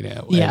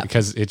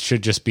 Because it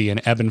should just be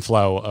an ebb and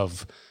flow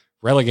of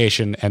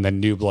relegation and then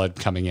new blood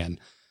coming in.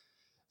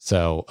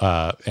 So,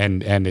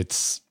 and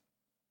it's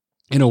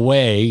in a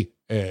way,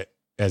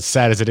 as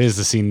sad as it is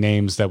to see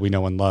names that we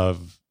know and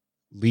love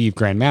leave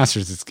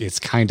Grandmasters, it's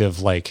kind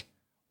of like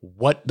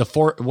what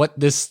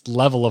this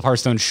level of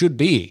Hearthstone should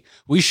be.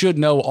 We should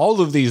know all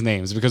of these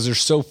names because they're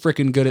so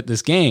freaking good at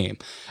this game.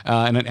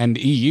 And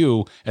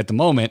EU at the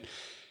moment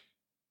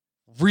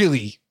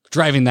really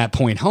driving that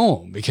point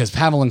home, because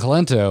Pavel and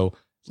Kalento,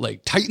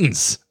 like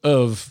titans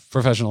of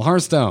professional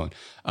Hearthstone.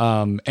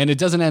 And it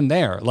doesn't end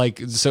there.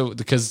 Like, so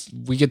because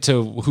we get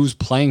to who's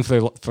playing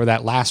for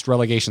that last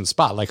relegation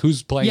spot, like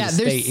who's playing to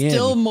stay in. There's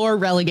still more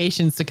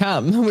relegations to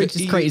come, which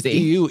is crazy.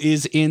 EU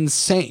is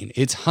insane.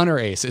 It's Hunter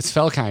Ace, it's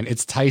Felkind,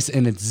 it's Tice,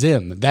 and it's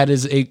Zim. That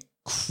is a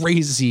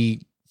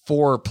crazy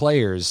 4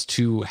 players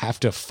to have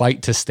to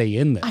fight to stay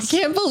in this. I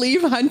can't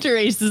believe Hunter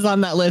Ace is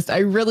on that list. I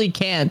really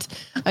can't.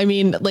 I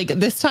mean, like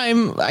this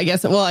time,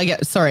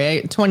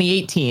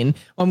 2018,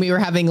 when we were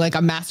having like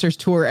a Masters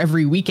tour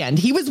every weekend,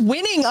 he was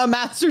winning a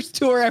Masters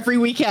tour every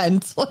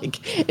weekend. Like,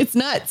 it's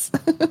nuts.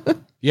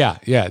 Yeah.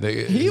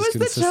 He was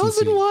the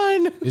chosen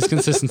one. His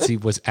consistency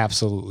was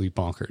absolutely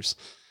bonkers.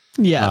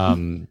 Yeah.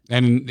 And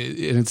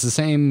it's the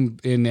same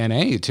in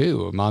NA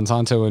too.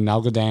 Monsanto and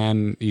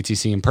Nalgadan,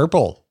 ETC and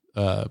Purple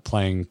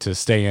playing to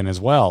stay in as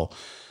well.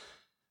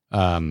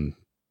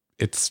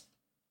 It's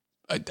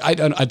I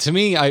don't to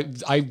me, I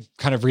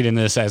kind of read in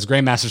this as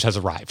Grandmasters has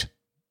arrived.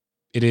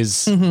 It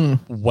is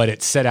what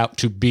it set out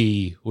to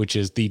be, which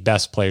is the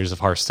best players of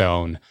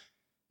Hearthstone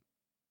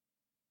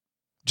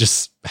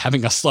just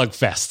having a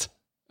slugfest.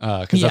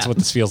 Because that's what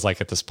this feels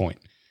like at this point.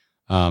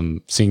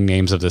 Seeing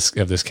names of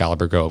this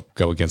caliber go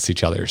against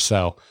each other.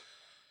 So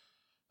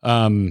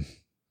boy,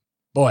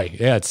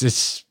 yeah,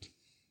 it's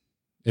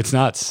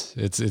nuts.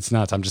 It's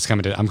nuts. I'm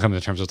coming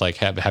to terms with like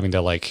having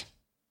to like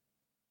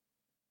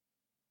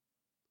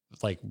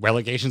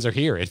relegations are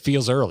here. It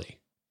feels early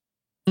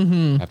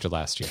after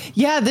last year.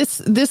 Yeah,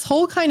 this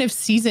whole kind of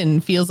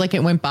season feels like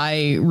it went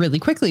by really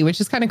quickly,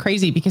 which is kind of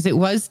crazy because it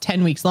was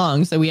 10 weeks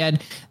long. So we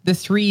had the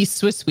 3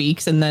 Swiss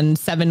weeks and then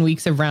 7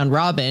 weeks of round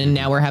robin.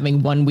 Now we're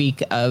having 1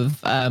 week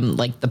of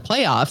like the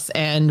playoffs.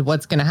 And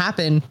what's going to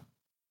happen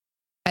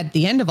at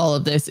the end of all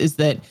of this is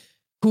that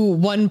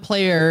one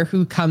player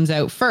who comes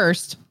out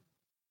first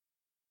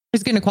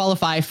is going to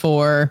qualify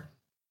for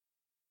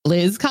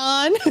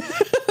BlizzCon,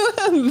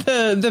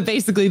 the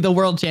basically the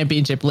world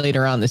championship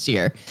later on this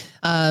year.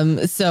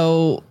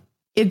 So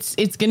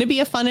it's going to be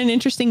a fun and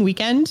interesting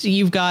weekend.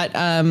 You've got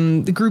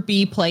the Group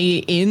E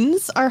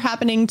play-ins are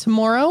happening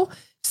tomorrow.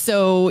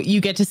 So you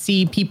get to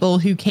see people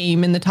who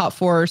came in the top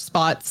 4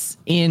 spots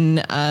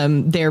in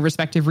their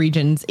respective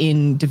regions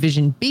in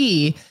Division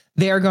B.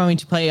 They're going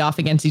to play off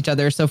against each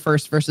other. So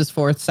first versus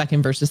fourth,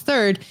 second versus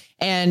third.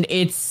 And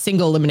it's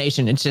single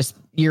elimination. It's just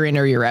you're in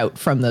or you're out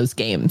from those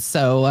games.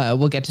 So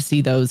we'll get to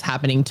see those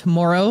happening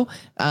tomorrow.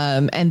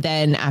 And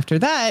then after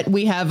that,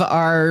 we have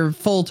our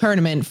full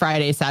tournament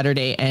Friday,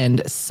 Saturday,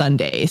 and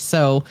Sunday.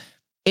 So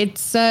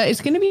it's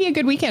going to be a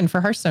good weekend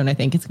for Hearthstone. I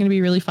think it's going to be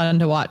really fun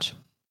to watch.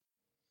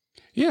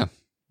 Yeah.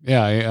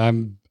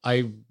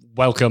 I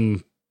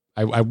welcome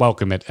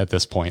it at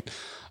this point.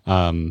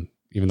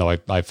 Even though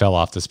I fell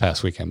off this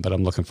past weekend, but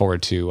I'm looking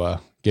forward to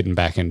getting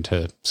back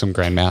into some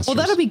Grandmasters. Well,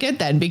 that'll be good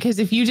then, because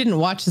if you didn't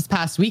watch this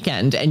past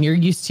weekend and you're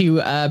used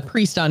to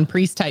priest on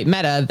priest type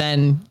meta,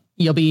 then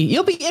you'll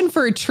be in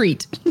for a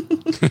treat.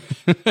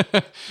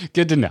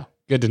 Good to know.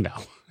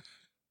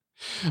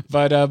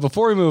 But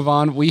before we move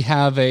on, we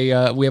have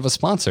a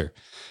sponsor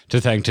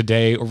to thank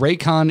today.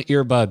 Raycon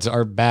earbuds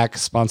are back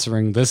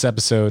sponsoring this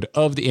episode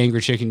of The Angry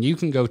Chicken. You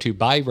can go to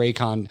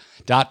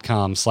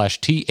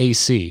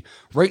buyraycon.com/TAC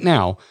right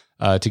now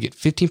to get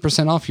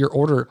 15% off your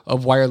order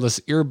of wireless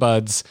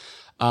earbuds.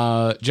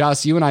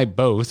 Joss, you and I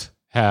both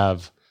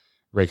have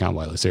Raycon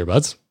wireless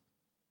earbuds.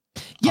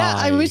 Yeah,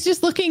 I was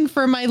just looking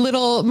for my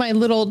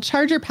little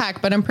charger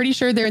pack, but I'm pretty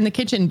sure they're in the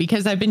kitchen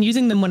because I've been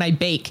using them when I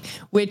bake,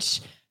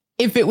 which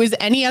if it was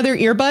any other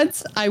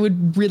earbuds, I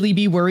would really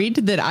be worried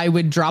that I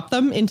would drop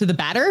them into the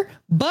batter,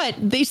 but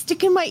they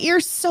stick in my ear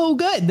so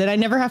good that I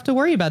never have to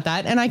worry about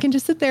that. And I can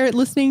just sit there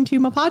listening to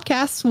my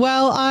podcasts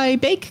while I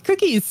bake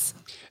cookies.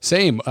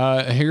 Same.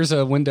 Here's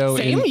a window.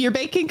 You're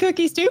baking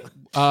cookies too?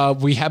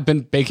 We have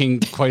been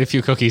baking quite a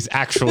few cookies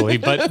actually,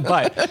 but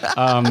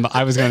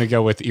I was going to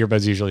go with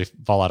earbuds usually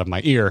fall out of my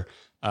ear.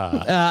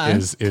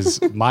 Is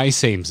my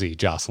same Z,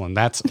 Jocelyn.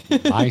 That's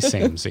my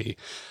same Z.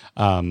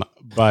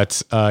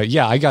 But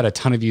I got a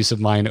ton of use of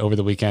mine over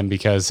the weekend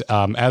because,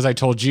 as I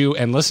told you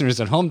and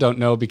listeners at home don't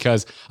know,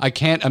 because I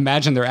can't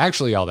imagine they're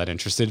actually all that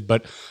interested,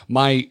 but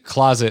my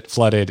closet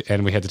flooded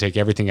and we had to take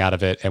everything out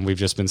of it. And we've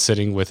just been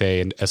sitting with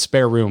a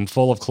spare room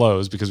full of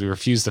clothes because we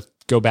refused to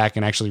go back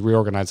and actually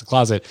reorganize the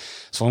closet.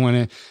 So I went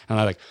in and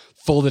I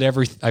folded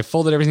everything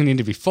that needed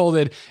to be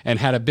folded and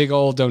had a big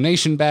old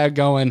donation bag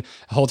going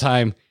the whole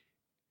time.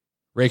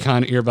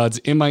 Raycon earbuds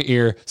in my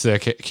ear so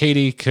that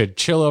Katie could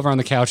chill over on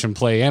the couch and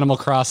play Animal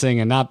Crossing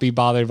and not be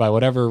bothered by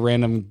whatever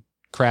random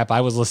crap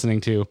I was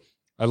listening to.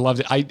 I loved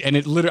it.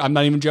 I'm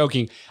not even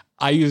joking.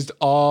 I used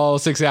all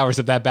 6 hours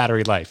of that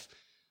battery life.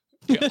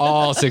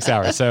 All 6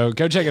 hours. So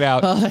go check it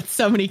out. Oh, that's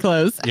so many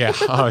clothes. Yeah.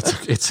 Oh,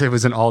 it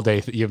was an all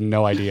day. You have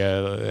no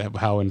idea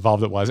how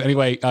involved it was.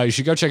 Anyway, you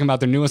should go check them out.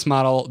 Their newest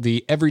model,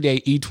 the Everyday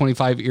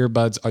E25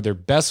 earbuds, are their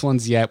best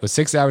ones yet with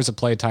 6 hours of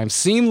playtime,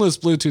 seamless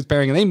Bluetooth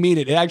pairing, and they mean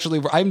it.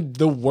 I'm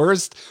the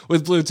worst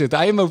with Bluetooth.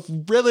 I am a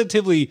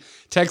relatively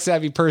tech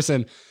savvy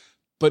person,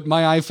 but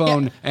my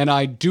iPhone and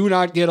I do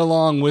not get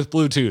along with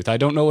Bluetooth. I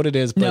don't know what it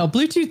is. But, no,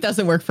 Bluetooth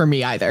doesn't work for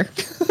me either.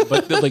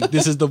 But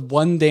this is the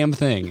one damn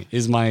thing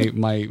is my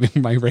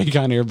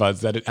Raycon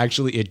earbuds that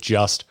it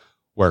just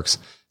works.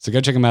 So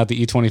go check them out.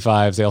 The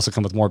E25s. They also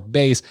come with more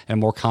bass and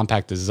more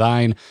compact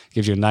design. It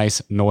gives you a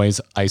nice noise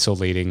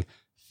isolating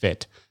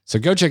fit. So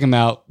go check them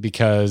out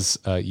because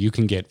you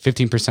can get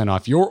 15%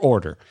 off your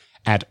order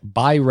at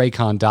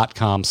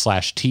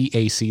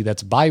buyraycon.com/TAC.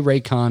 That's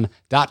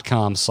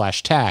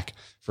buyraycon.com/TAC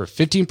for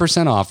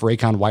 15% off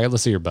Raycon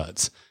wireless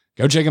earbuds.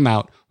 Go check them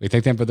out. We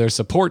thank them for their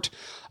support.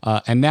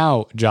 And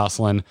now,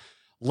 Jocelyn,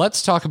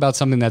 let's talk about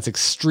something that's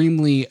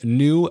extremely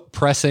new,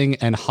 pressing,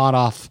 and hot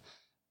off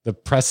the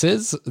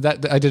presses.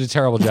 That I did a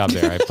terrible job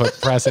there. I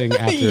put pressing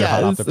after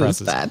hot off the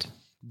presses. Bad.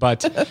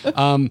 But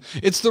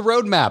it's the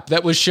roadmap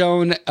that was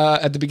shown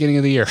at the beginning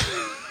of the year.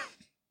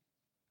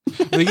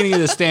 The beginning of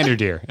the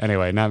standard year.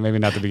 Anyway, maybe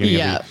not the beginning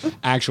of the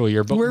actual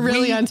year. But we're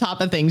really on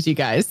top of things, you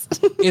guys.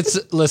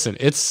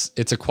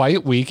 It's a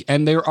quiet week,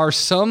 and there are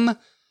some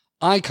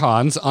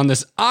icons on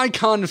this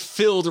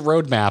icon-filled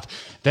roadmap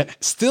that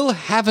still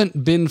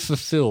haven't been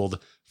fulfilled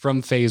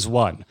from phase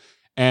 1.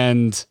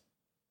 And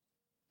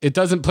it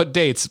doesn't put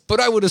dates, but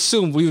I would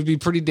assume we would be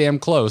pretty damn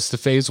close to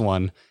phase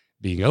 1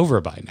 being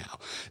over by now.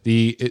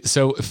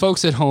 So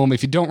folks at home,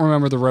 if you don't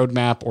remember the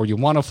roadmap or you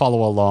want to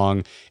follow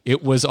along,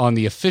 it was on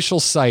the official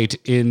site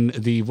in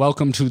the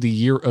Welcome to the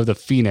Year of the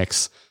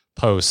Phoenix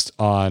post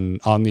on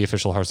the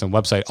official Hearthstone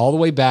website all the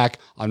way back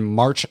on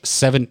March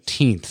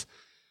 17th,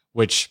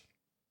 which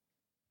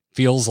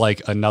feels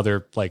like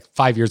another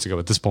 5 years ago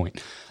at this point.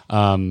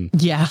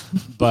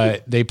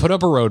 But they put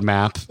up a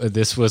roadmap.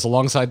 This was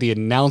alongside the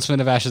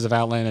announcement of Ashes of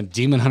Outland and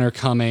Demon Hunter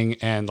coming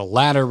and the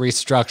ladder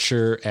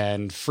restructure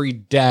and free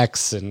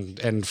decks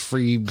and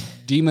free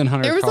Demon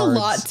Hunter cards. There was a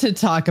lot to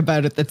talk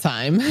about at the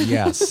time.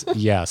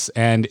 Yes.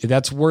 And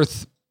that's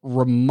worth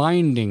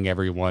reminding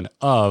everyone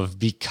of,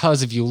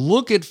 because if you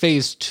look at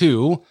phase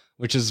 2,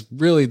 which is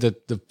really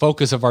the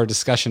focus of our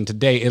discussion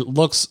today, it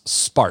looks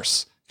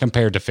sparse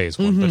compared to phase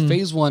 1. But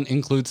phase 1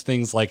 includes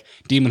things like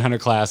Demon Hunter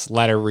class,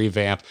 ladder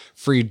revamp,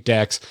 free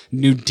decks,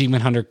 new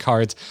Demon Hunter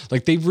cards.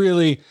 They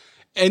really,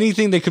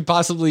 anything they could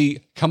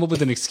possibly come up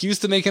with an excuse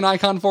to make an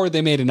icon for,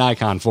 they made an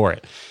icon for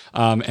it.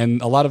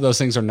 And a lot of those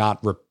things are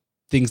not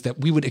things that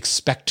we would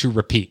expect to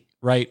repeat,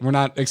 right? We're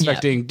not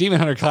expecting Demon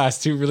Hunter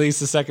class to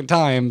release a second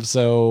time.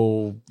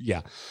 So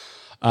yeah.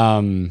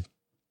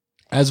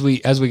 As we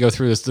go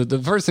through this,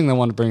 the first thing I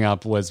wanted to bring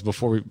up was,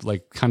 before we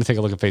kind of take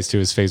a look at phase 2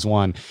 is phase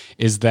 1,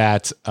 is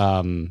that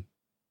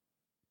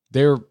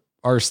there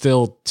are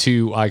still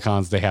 2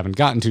 icons they haven't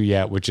gotten to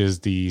yet, which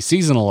is the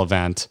seasonal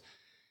event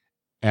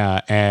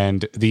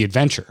and the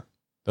adventure.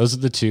 Those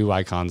are the 2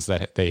 icons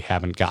that they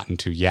haven't gotten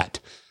to yet.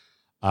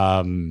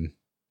 And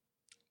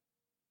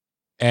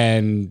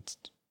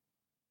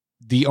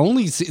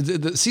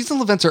the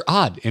seasonal events are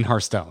odd in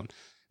Hearthstone.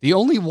 The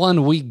only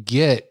one we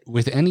get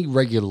with any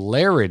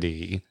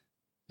regularity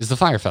is the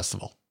Fire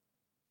Festival.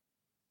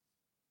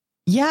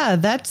 Yeah,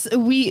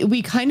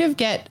 we kind of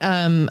get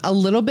a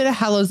little bit of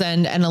Hallow's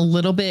End and a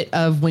little bit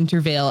of Winter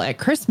Veil at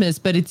Christmas,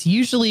 but it's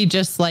usually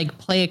just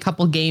play a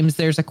couple games,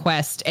 there's a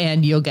quest,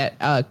 and you'll get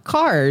a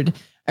card,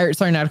 or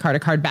sorry, not a card, a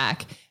card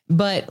back.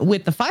 But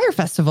with the Fire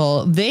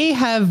Festival, they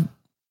have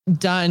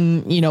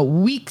done,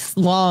 weeks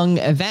long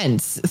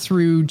events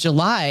through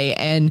July.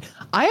 And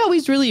I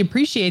always really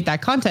appreciate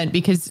that content,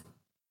 because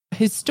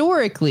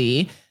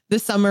historically the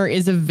summer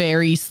is a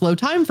very slow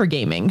time for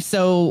gaming.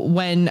 So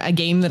when a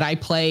game that I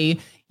play,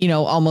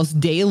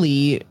 almost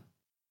daily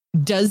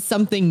does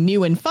something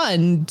new and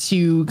fun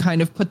to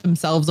kind of put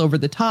themselves over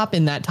the top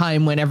in that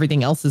time when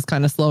everything else is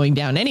kind of slowing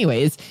down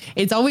anyways,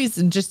 it's always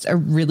just a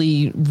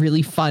really,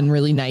 really fun,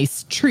 really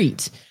nice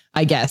treat,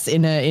 I guess,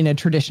 in a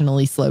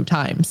traditionally slow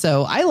time.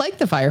 So I like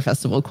the Fire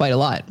Festival quite a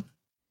lot.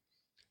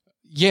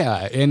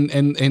 Yeah, and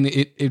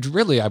it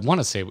really, I want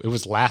to say it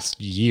was last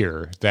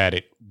year that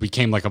it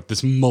became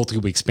this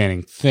multi-week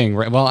spanning thing,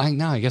 right? Well,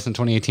 I guess in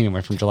 2018 it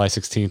went from July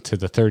 16th to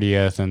the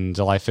 30th and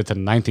July 5th to the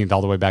 19th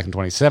all the way back in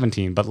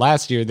 2017. But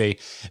last year they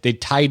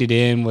tied it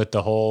in with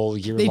the whole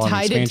year-long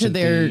expansion. They tied it to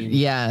their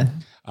theme.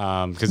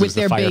 Because with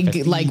their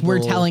big we're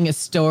telling a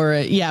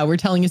story. Yeah, we're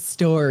telling a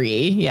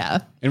story. Yeah.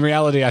 In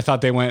reality, I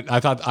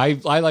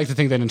like to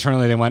think that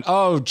internally they went,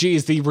 oh,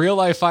 geez, the real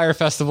life Fire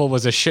Festival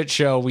was a shit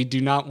show. We do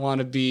not want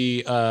to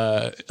be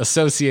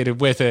associated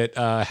with it.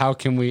 How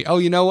can we? Oh,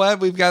 you know what?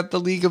 We've got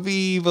the League of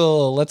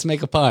Evil. Let's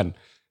make a pun.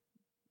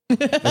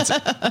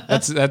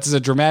 That's a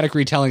dramatic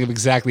retelling of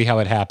exactly how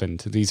it happened.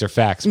 These are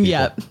facts.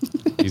 Yeah.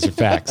 These are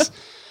facts.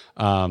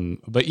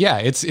 But yeah,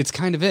 it's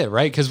kind of it,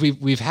 right? Because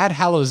we've had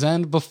Hallow's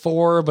End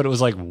before, but it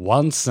was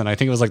once, and I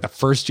think it was the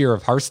first year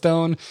of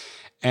Hearthstone.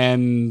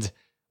 And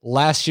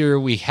last year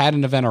we had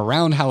an event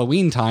around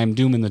Halloween time,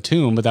 Doom in the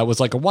Tomb, but that was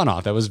a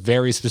one-off. That was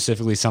very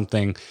specifically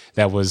something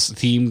that was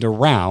themed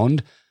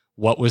around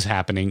what was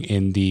happening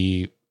in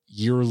the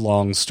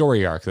year-long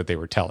story arc that they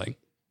were telling.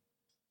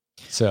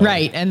 So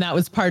right, and that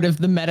was part of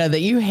the meta that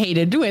you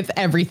hated with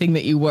everything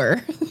that you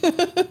were.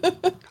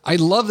 I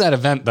love that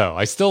event, though.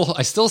 I still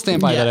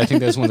stand by that. I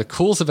think that's one of the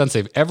coolest events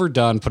they've ever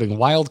done. Putting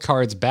wild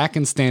cards back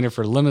in standard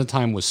for a limited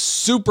time was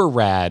super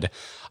rad.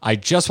 I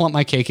just want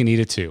my cake and eat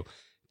it too.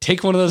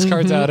 Take one of those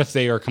cards out if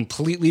they are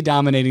completely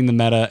dominating the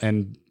meta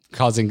and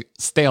causing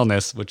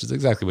staleness, which is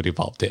exactly what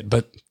Evolve did.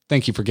 But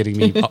thank you for getting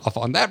me off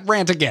on that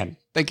rant again.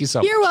 Thank you so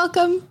much. You're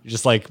welcome. You're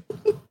just like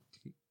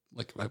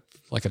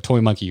a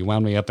toy monkey. You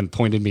wound me up and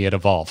pointed me at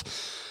Evolve.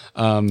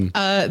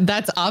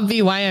 That's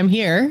obvi why I'm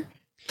here.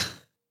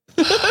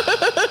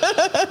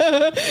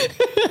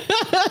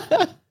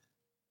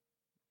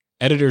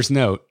 Editor's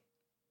note.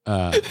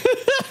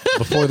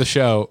 Before the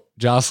show,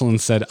 Jocelyn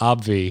said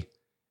obvi,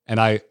 and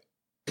I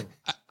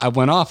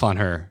went off on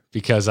her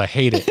because I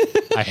hate it.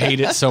 I hate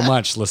it so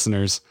much,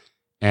 listeners.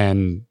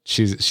 And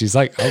she's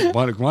like, oh,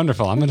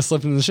 wonderful. I'm going to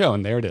slip into the show.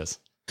 And there it is.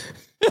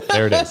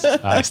 There it is.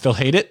 I still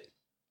hate it.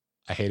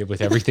 I hate it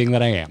with everything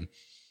that I am.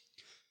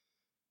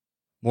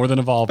 More than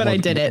evolve. But I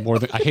did it.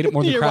 I hate it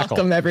more than You're crackle.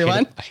 welcome,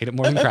 everyone. I hate it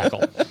more than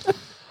crackle.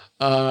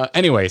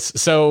 Anyways,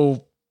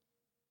 so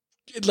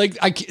like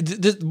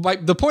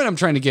the point I'm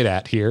trying to get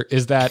at here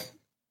is that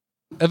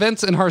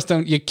events in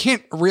Hearthstone, you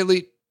can't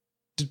really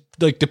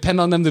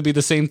depend on them to be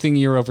the same thing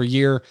year over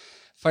year.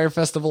 Fire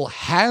Festival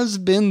has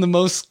been the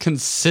most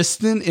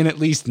consistent in at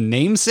least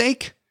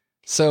namesake.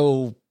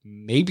 So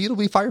maybe it'll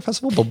be Fire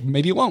Festival, but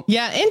maybe it won't.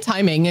 Yeah, in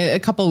timing, a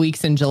couple of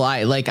weeks in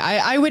July. Like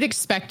I would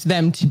expect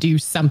them to do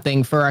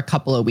something for a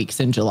couple of weeks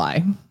in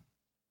July.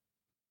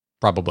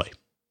 Probably,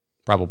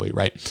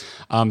 right.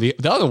 The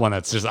other one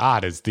that's just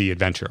odd is the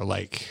adventure.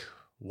 Like,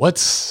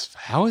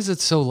 how is it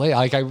so late?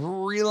 Like, I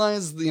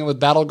realize, with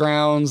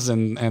Battlegrounds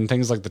and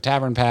things like the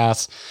Tavern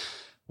Pass,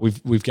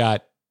 we've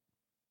got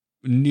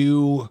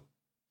new,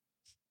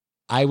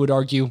 I would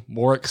argue,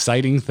 more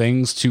exciting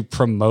things to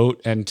promote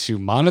and to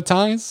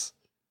monetize.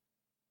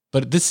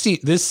 But this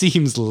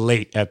seems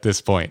late at this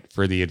point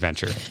for the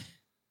adventure.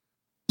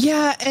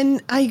 Yeah,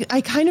 and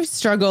I kind of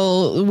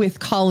struggle with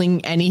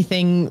calling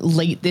anything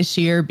late this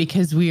year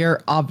because we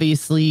are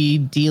obviously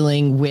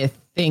dealing with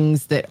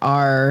things that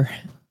are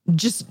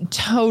just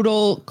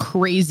total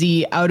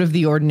crazy, out of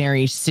the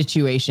ordinary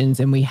situations.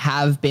 And we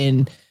have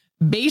been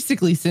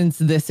basically since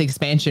this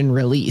expansion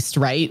released,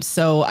 right?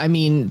 So, I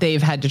mean,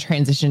 they've had to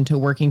transition to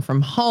working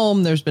from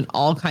home. There's been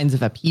all kinds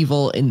of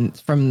upheaval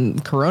from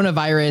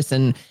coronavirus.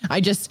 And I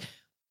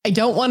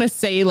don't want to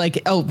say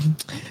like, oh,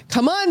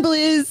 come on,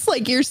 Blizz,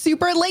 like you're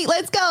super late.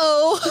 Let's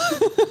go.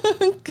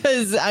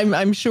 Because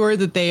I'm sure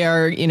that they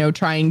are,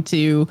 trying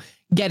to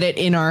get it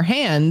in our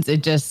hands.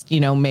 It just,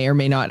 may or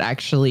may not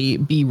actually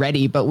be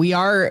ready. But we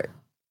are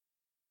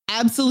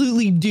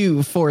absolutely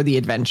due for the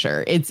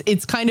adventure.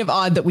 It's kind of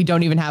odd that we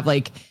don't even have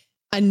like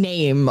a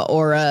name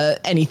or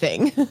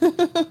anything.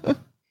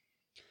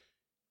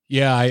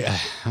 Yeah, I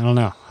don't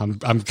know.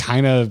 I'm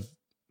kind of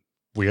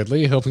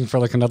weirdly hoping for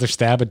like another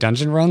stab at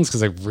dungeon runs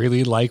because I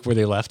really like where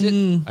they left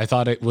it. I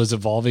thought it was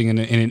evolving in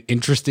an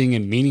interesting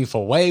and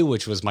meaningful way,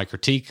 which was my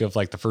critique of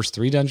like the first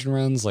 3 dungeon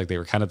runs. Like they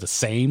were kind of the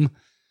same.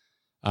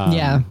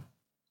 Yeah.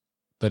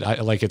 But I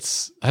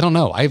don't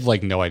know. I have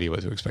like no idea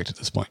what to expect at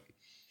this point.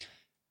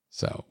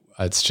 So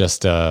it's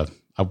just, that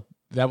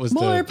was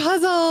more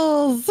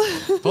puzzles.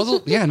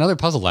 Yeah. Another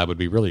puzzle lab would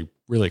be really,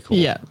 really cool.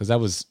 Yeah. Because that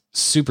was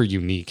super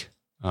unique.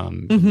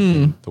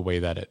 In the way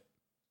that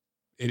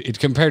it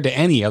compared to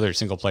any other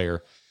single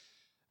player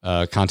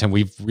content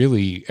we've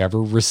really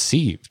ever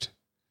received.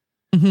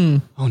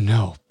 Oh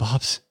no,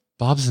 Bob's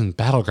in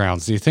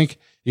Battlegrounds. Do you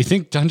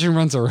think dungeon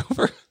runs are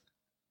over?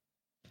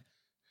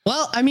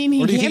 Well, I mean,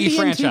 he can't be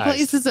in 2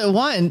 places at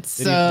once.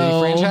 Did he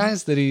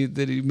franchise? Did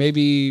he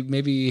maybe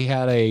he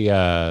had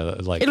a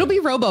like? It'll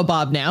be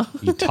RoboBob now.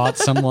 He taught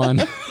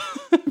someone.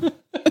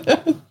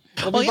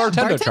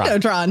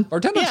 Bartendotron.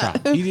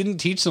 Yeah. He didn't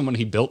teach someone.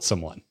 He built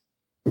someone.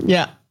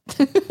 Yeah.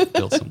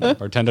 Built someone.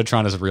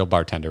 Bartendotron is a real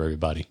bartender,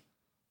 everybody.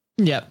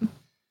 Yep.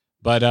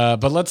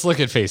 But let's look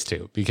at phase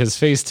 2 because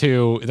phase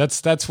 2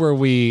 that's where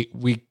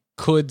we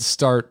could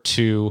start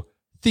to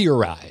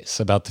theorize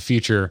about the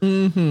future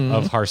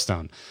of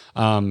Hearthstone.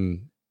 But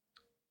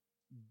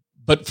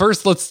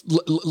first, let's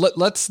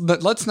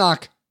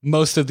knock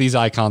most of these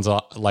icons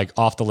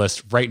off the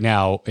list right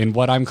now in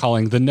what I'm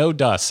calling the no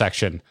duh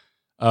section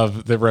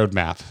of the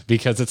roadmap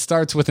because it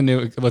starts with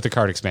a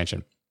card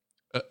expansion.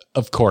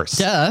 Of course.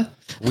 Duh.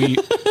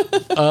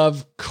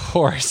 Of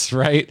course,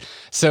 right?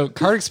 So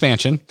card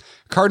expansion,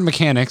 card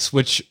mechanics,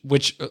 which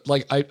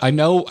like I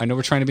know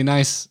we're trying to be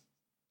nice.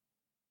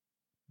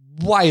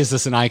 Why is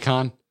this an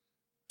icon?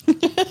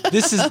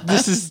 This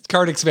is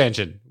card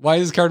expansion. Why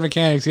does card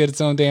mechanics get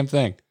its own damn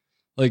thing?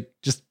 Like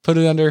just put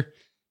it under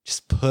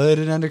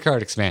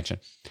card expansion.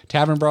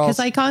 Tavern Brawls. Because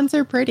icons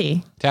are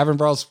pretty. Tavern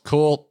Brawls,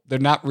 cool. They're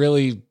not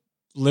really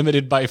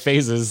limited by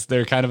phases.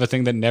 They're kind of a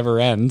thing that never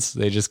ends.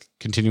 They just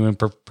continue in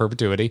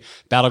perpetuity.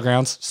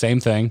 Battlegrounds,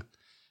 same thing.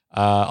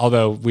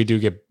 Although we do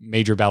get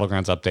major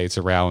Battlegrounds updates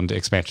around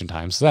expansion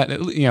time. So that,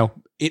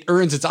 it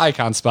earns its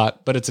icon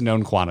spot, but it's a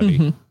known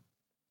quantity.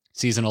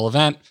 Seasonal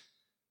event,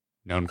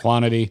 known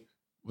quantity.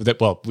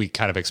 We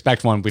kind of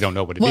expect one. We don't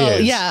know what it is.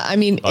 Well, yeah, I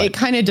mean, it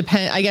kind of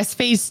depends. I guess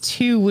phase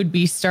 2 would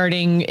be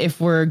starting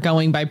if we're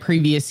going by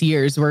previous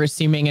years. We're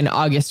assuming an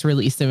August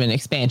release of an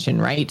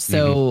expansion, right?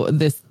 So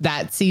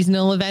that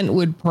seasonal event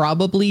would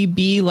probably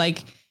be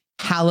like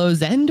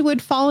Hallow's End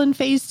would fall in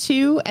phase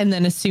 2. And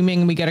then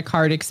assuming we get a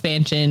card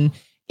expansion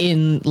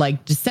in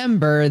like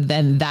December,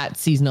 then that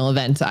seasonal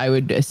event I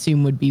would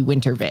assume would be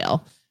Winter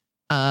Veil.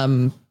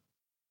 I'm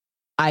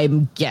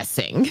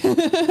guessing.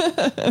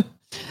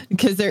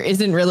 because there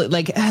isn't really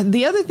like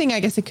the other thing. I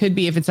guess it could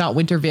be if it's not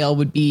Wintervale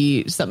would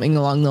be something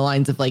along the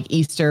lines of like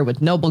Easter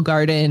with Noble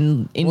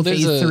Garden in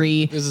phase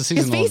 3. There's a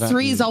seasonal phase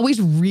 3 is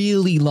always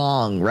really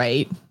long,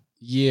 right?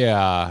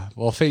 Yeah.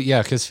 Well,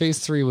 because phase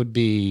 3 would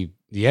be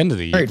the end of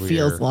the year. Or it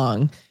feels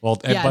long. Well,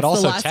 yeah, but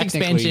also the last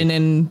expansion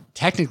and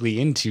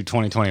technically into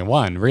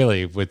 2021,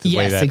 really, with the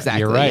way that exactly,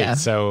 you're right. Yeah.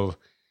 So,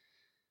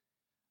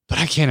 but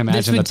I can't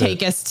imagine this would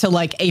take us to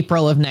like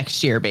April of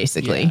next year,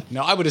 basically. Yeah.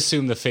 No, I would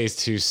assume the phase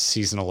 2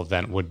 seasonal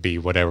event would be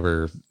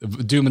whatever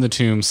Doom in the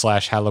Tomb /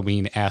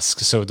 Halloween-esque.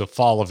 So the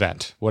fall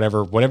event,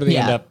 whatever they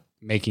end up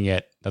making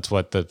it, that's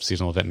what the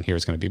seasonal event in here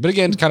is going to be. But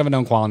again, kind of a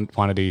known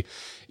quantity.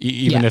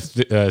 Even if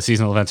the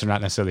seasonal events are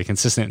not necessarily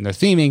consistent in their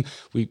theming,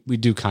 we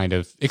do kind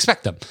of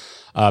expect them.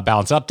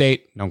 Balance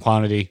update, known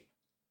quantity.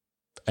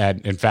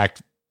 And in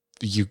fact,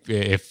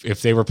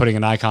 if they were putting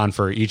an icon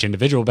for each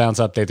individual balance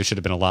update, there should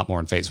have been a lot more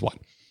in phase 1.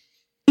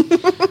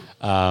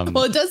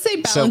 Well, it does say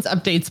balance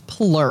updates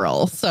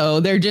plural. So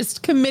they're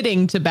just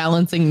committing to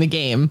balancing the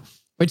game,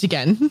 which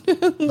again,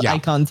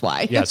 icons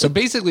why. Yeah. So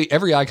basically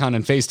every icon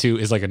in phase 2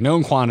 is like a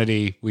known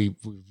quantity.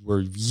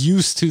 We're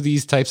used to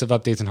these types of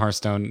updates in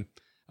Hearthstone.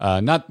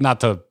 Not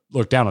to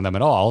look down on them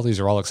at all. These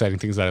are all exciting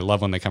things that I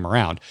love when they come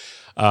around.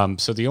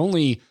 So the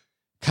only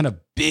kind of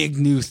big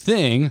new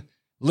thing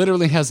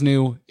literally has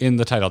new in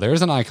the title. There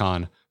is an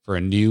icon for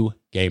a new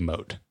game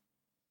mode.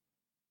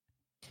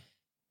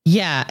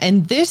 Yeah.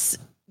 And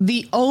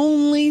the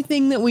only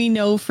thing that we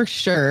know for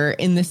sure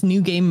in this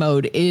new game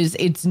mode is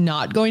it's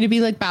not going to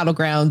be like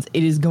Battlegrounds.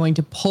 It is going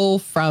to pull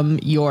from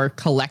your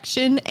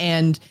collection.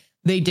 And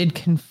they did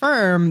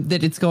confirm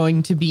that it's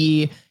going to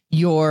be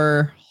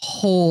your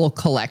whole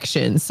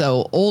collection.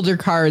 So older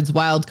cards,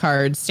 wild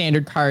cards,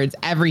 standard cards,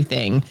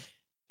 everything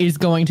is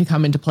going to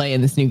come into play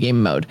in this new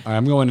game mode.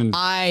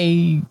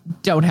 I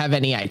don't have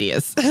any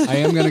ideas. I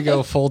am going to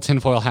go full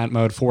tinfoil hat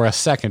mode for a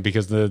second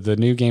because the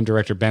new game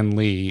director, Ben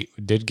Lee,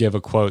 did give a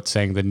quote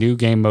saying the new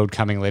game mode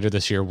coming later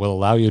this year will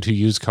allow you to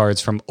use cards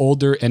from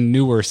older and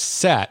newer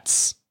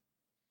sets.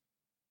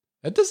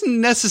 That doesn't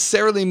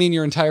necessarily mean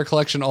your entire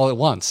collection all at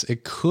once.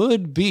 It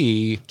could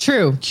be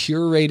true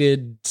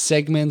curated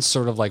segments,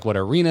 sort of like what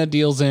Arena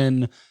deals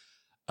in.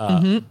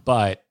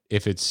 But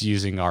if it's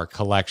using our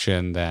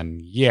collection, then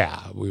yeah,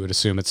 we would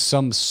assume it's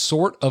some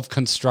sort of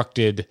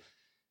constructed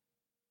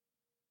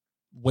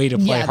way to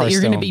play Hearthstone,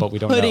 you're going to be but we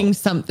don't know. Putting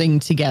something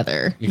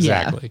together.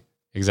 Exactly.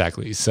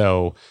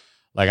 So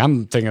like,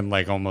 I'm thinking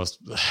like almost,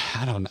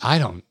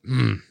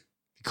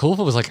 cool if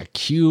it was like a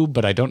cube,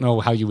 but I don't know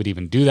how you would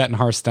even do that in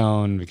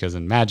Hearthstone because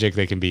in Magic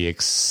they can be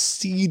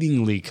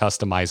exceedingly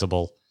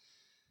customizable.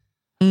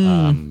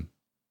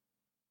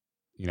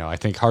 I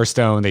think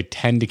Hearthstone, they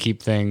tend to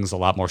keep things a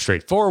lot more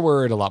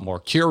straightforward, a lot more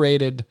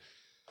curated.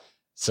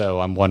 So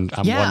I'm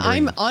wondering.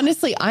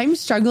 I'm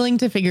struggling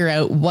to figure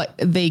out what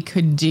they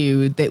could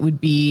do that would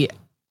be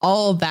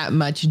all that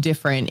much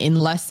different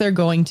unless they're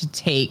going to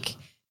take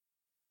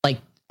like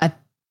a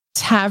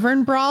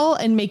tavern brawl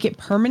and make it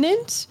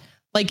permanent.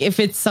 Like if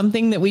it's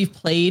something that we've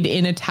played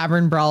in a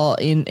tavern brawl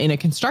in a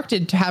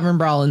constructed tavern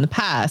brawl in the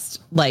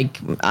past,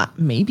 like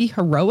maybe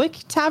heroic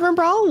tavern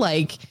brawl,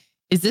 like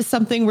is this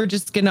something we're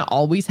just going to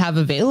always have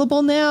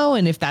available now?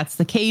 And if that's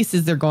the case,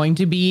 is there going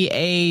to be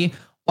a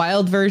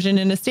wild version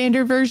and a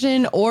standard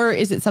version? Or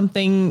is it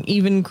something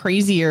even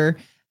crazier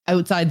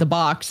outside the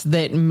box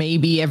that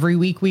maybe every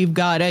week we've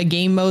got a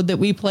game mode that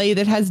we play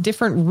that has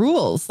different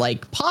rules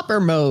like popper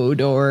mode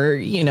or,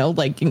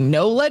 like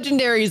no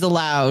legendaries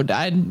allowed?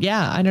 I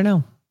don't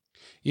know.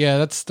 Yeah,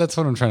 that's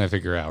what I'm trying to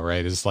figure out,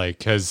 right? Is like,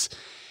 because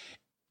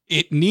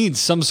it needs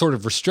some sort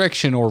of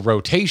restriction or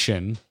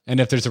rotation.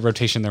 And if there's a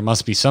rotation, there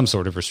must be some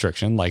sort of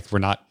restriction. Like we're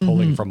not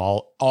pulling from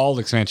all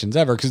expansions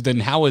ever. Because then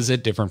how is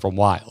it different from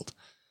Wild?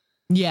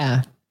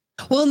 Yeah.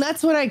 Well, and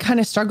that's what I kind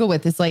of struggle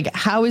with. It's like,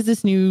 how is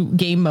this new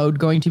game mode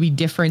going to be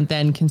different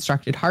than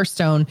constructed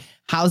Hearthstone?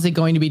 How's it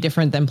going to be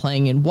different than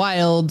playing in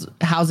Wild?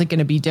 How's it going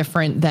to be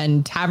different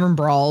than Tavern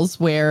Brawls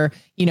where,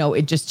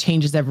 it just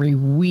changes every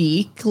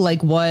week?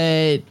 Like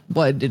what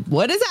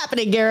is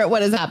happening, Garrett?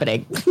 What is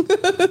happening?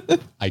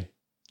 I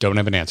don't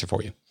have an answer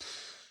for you.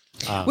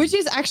 Which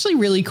is actually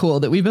really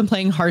cool that we've been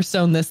playing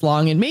Hearthstone this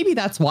long. And maybe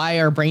that's why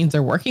our brains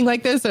are working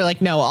like this. They're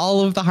like, no,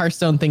 all of the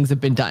Hearthstone things have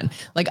been done.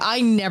 Like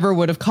I never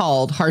would have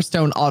called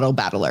Hearthstone Auto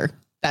Battler.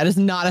 That is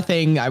not a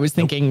thing I was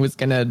thinking was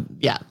going to.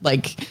 Yeah.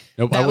 Like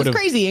that was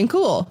crazy and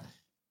cool.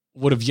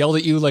 Would have yelled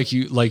at you like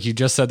you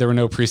just said there were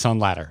no priests on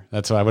ladder.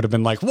 That's why I would have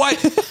been like, what?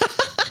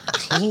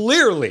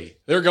 Clearly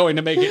they're going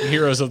to make it in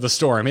Heroes of the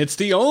Storm. It's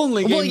the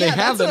only game they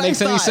have that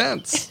makes any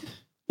sense.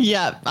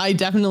 Yeah, I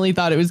definitely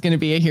thought it was going to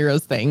be a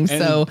Heroes thing.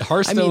 And so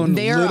Hearthstone,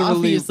 they are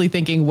obviously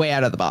thinking way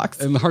out of the box.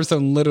 And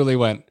Hearthstone literally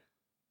went,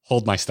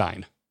 hold my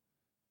Stein.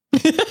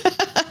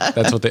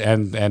 That's what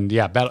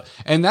battle.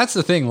 And that's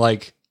the thing.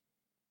 Like,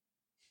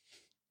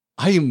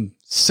 I am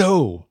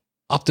so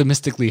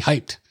optimistically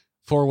hyped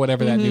for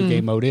whatever that new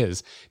game mode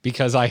is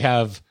because I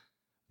have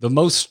the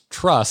most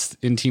trust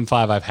in Team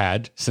 5 I've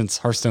had since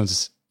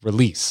Hearthstone's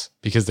release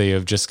because they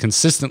have just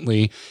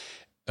consistently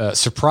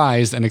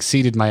surprised and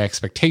exceeded my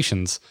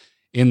expectations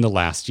in the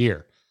last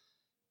year.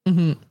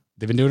 Mm-hmm.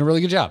 They've been doing a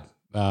really good job.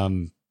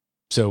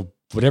 So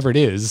whatever it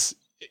is,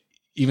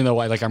 even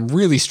though I'm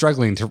really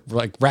struggling to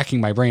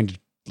racking my brain to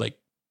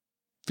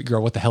figure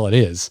out what the hell it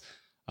is.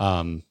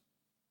 I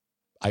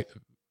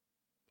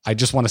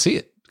just want to see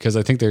it because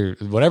I think they're,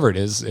 whatever it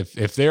is,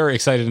 if they're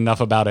excited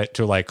enough about it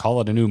to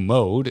call it a new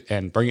mode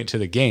and bring it to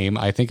the game,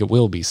 I think it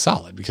will be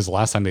solid because the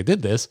last time they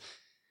did this,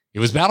 it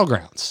was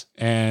Battlegrounds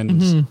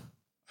and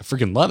I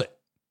freaking love it.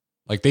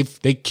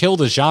 They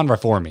killed a genre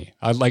for me.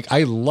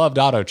 I loved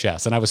auto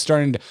chess and I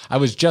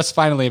was just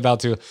finally about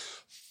to,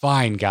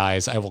 fine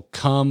guys, I will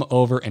come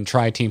over and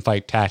try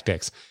Teamfight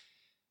Tactics.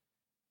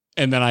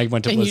 And then I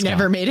went to BlizzCon. And you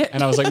never made it?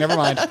 And I was like, never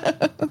mind.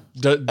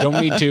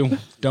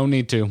 Don't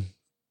need to.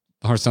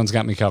 Hearthstone's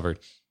got me covered.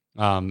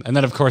 And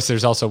then, of course,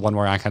 there's also one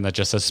more icon that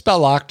just says spell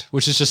locked,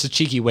 which is just a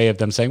cheeky way of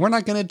them saying, we're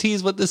not going to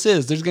tease what this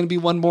is. There's going to be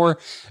one more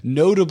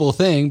notable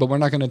thing, but we're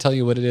not going to tell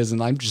you what it is.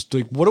 And I'm just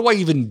like, what do I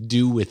even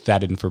do with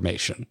that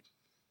information?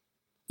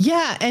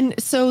 Yeah. And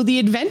so the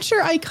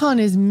adventure icon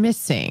is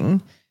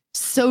missing.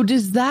 So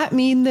does that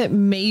mean that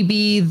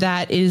maybe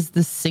that is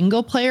the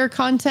single player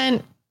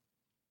content,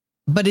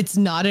 but it's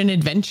not an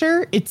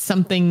adventure? It's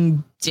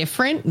something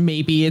different.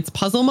 Maybe it's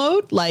puzzle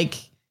mode.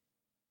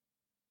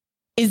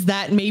 Is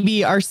that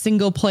maybe our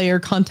single player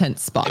content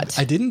spot?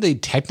 Didn't they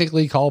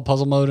technically call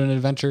puzzle mode an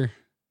adventure?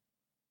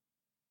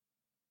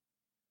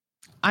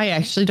 I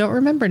actually don't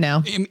remember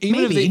now. Even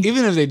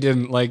if they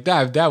didn't,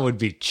 that would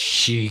be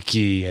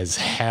cheeky as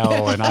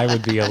hell. And I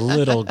would be a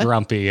little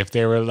grumpy if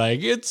they were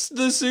like, it's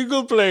the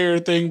single player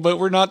thing, but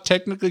we're not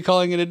technically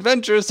calling it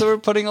adventure. So we're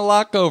putting a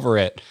lock over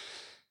it.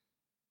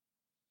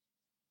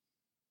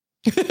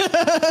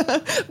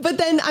 But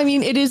then,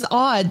 it is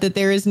odd that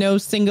there is no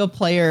single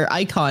player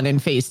icon in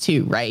phase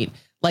 2, right?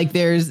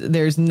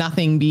 There's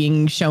nothing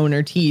being shown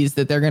or teased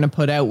that they're going to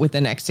put out with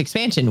the next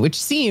expansion, which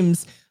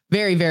seems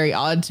very, very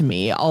odd to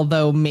me.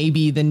 Although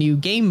maybe the new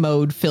game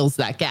mode fills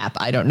that gap.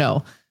 I don't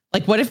know.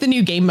 What if the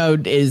new game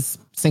mode is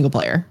single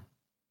player?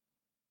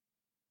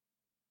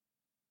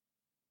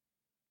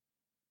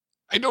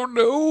 I don't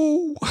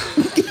know.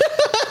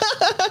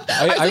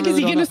 Is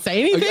he going to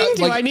say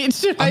anything?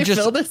 Should I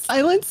fill the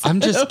silence? I'm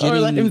just or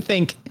let him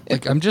think.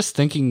 I'm just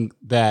thinking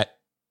that,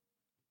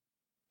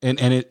 and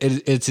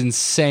it's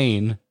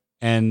insane.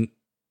 And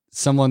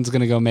someone's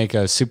going to go make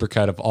a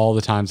supercut of all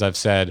the times I've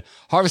said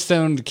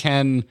Hearthstone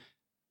can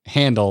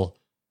handle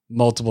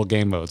multiple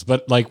game modes,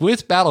 but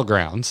with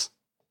Battlegrounds,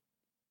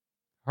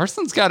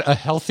 Hearthstone's got a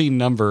healthy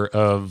number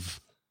of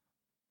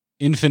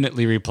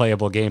infinitely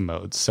replayable game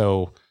modes.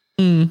 So,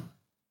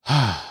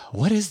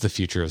 what is the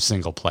future of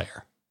single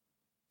player?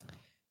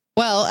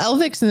 Well,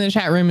 Elvix in the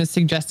chat room is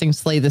suggesting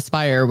Slay the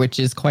Spire, which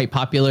is quite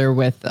popular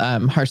with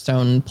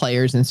Hearthstone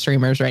players and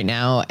streamers right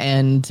now.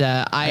 And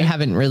I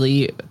haven't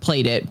really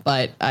played it,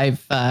 but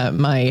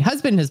my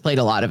husband has played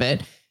a lot of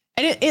it,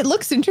 and it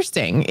looks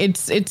interesting.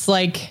 It's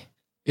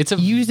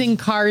using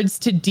cards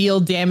to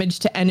deal damage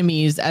to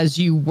enemies as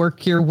you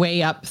work your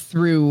way up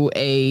through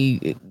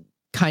a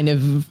kind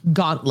of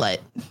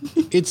gauntlet.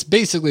 It's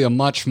basically a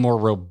much more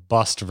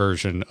robust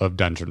version of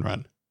Dungeon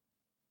Run.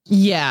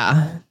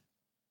 Yeah.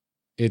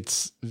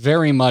 It's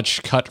very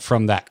much cut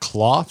from that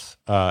cloth.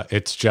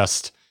 It's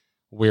just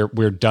where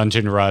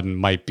Dungeon Run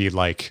might be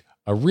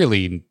a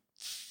really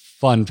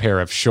fun pair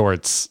of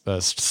shorts.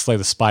 Slay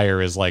the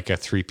Spire is like a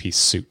 3-piece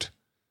suit.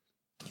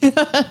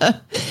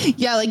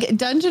 Yeah,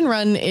 Dungeon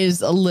Run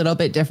is a little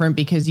bit different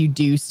because you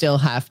do still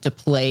have to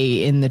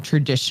play in the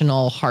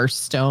traditional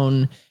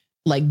Hearthstone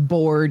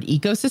board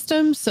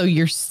ecosystem. So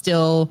you're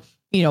still,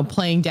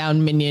 playing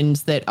down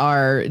minions that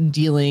are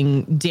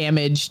dealing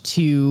damage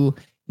to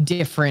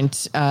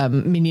different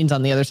minions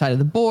on the other side of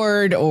the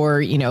board,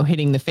 or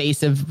hitting the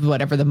face of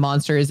whatever the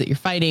monster is that you're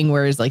fighting,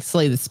 whereas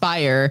Slay the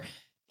Spire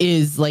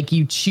is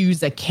you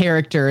choose a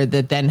character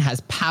that then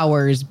has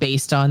powers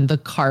based on the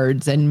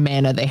cards and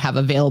mana they have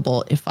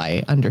available, if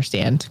I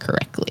understand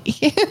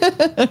correctly.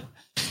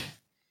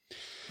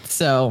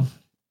 So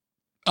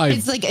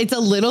it's a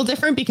little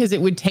different because it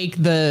would take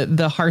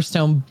the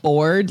Hearthstone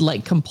board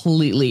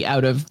completely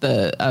out of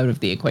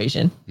the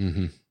equation.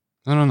 Mm-hmm.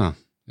 I don't know.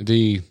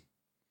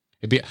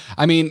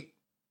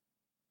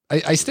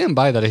 I stand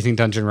by that. I think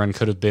Dungeon Run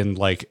could have been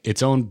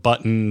its own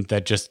button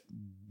that just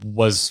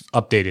was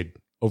updated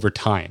over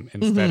time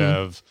instead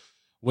of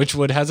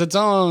Witchwood has its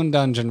own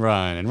Dungeon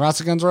Run and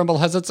Rossigan's Rumble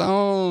has its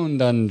own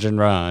Dungeon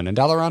Run and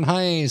Dalaran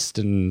Heist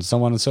and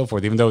so on and so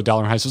forth, even though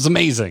Dalaran Heist was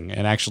amazing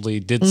and actually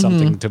did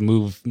something to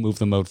move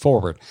the mode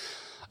forward.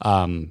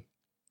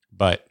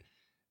 But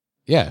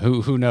yeah,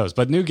 who knows?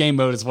 But new game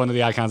mode is one of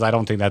the icons. I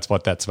don't think that's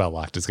what that spell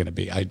locked is going to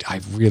be.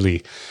 I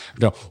really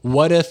don't.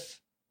 What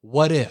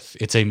if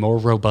it's a more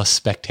robust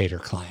spectator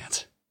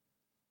client?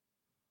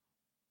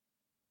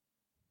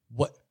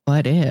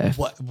 What if?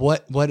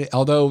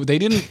 Although they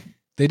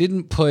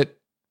didn't put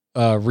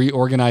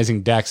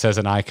reorganizing decks as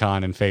an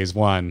icon in phase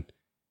 1,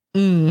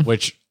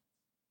 which,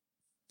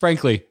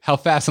 frankly, how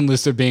fast and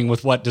loose they're being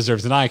with what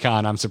deserves an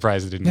icon, I'm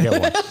surprised they didn't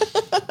get one.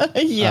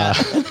 Yeah.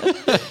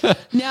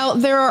 Now,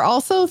 there are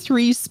also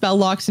 3 spell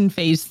locks in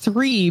phase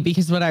 3,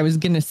 because what I was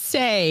going to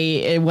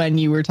say when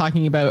you were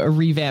talking about a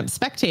revamped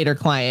spectator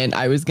client,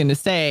 I was going to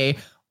say,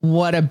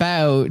 what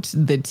about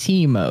the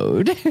T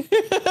mode?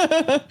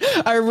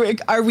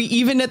 Are we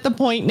even at the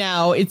point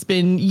now? It's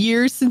been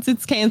years since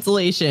its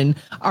cancellation.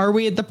 Are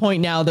we at the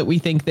point now that we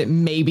think that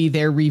maybe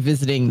they're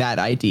revisiting that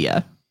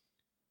idea?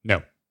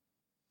 No.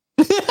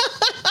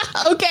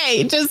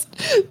 Okay, just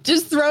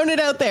throwing it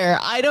out there.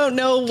 I don't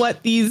know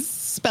what these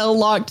spell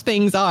locked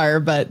things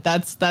are, but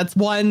that's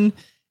one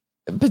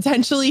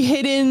potentially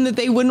hidden that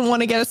they wouldn't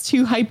want to get us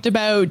too hyped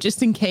about,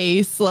 just in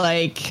case,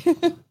 like,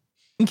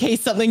 in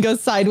case something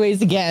goes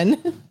sideways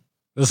again.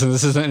 Listen,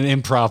 this isn't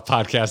an improv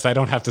podcast. I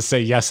don't have to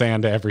say yes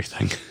and to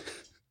everything.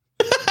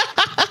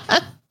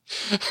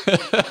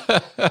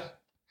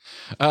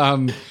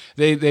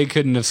 They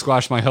couldn't have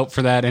squashed my hope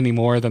for that any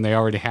more than they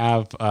already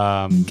have.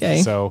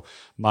 Okay. So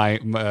my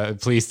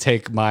please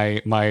take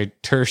my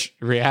terse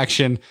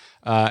reaction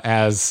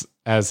as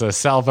a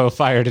salvo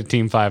fired at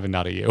Team 5 and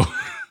not a you.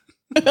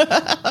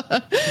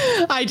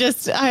 I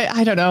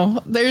don't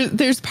know.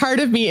 There's part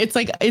of me. It's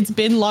like, it's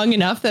been long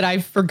enough that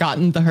I've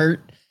forgotten the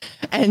hurt.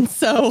 And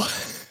so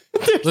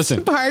there's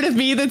a part of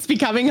me that's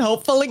becoming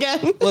hopeful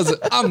again. Listen,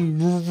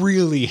 I'm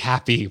really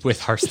happy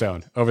with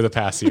Hearthstone over the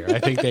past year. I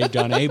think they've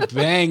done a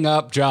bang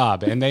up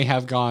job, and they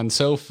have gone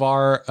so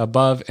far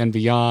above and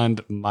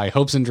beyond my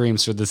hopes and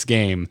dreams for this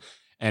game,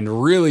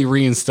 and really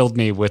reinstilled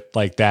me with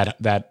like that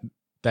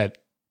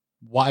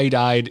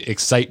wide-eyed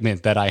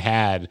excitement that I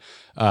had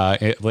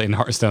in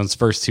Hearthstone's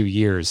first 2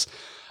 years.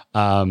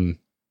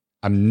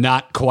 I'm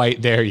not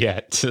quite there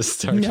yet to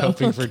start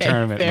hoping for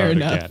tournament mode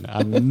again.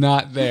 I'm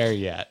not there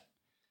yet.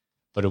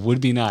 But it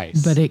would be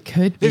nice. But it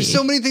could be. There's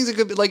so many things that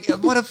could be like,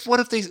 what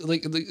if they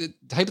like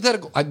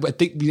hypothetical? I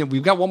think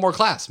we've got one more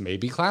class.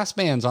 Maybe class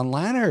bans on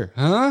ladder,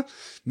 huh?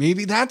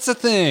 Maybe that's a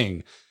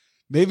thing.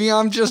 Maybe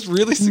I'm just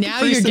really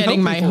now you're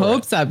getting my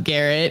hopes up,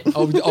 Garrett.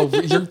 Oh,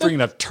 you're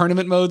bringing up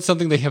tournament mode,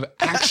 something they have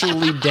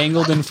actually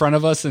dangled in front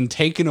of us and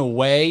taken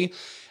away,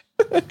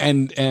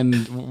 and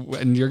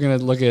you're gonna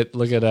look at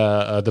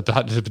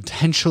the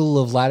potential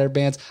of ladder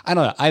bans. I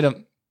don't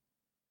know.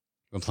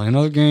 Been playing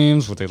other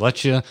games where they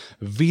let you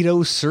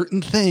veto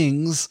certain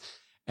things,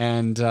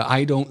 and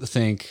I don't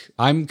think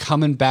I'm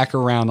coming back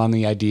around on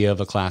the idea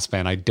of a class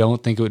ban. I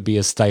don't think it would be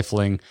as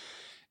stifling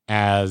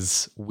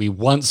as we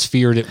once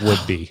feared it would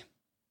be.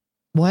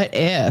 What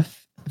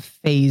if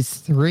phase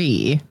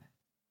 3,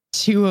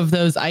 2 of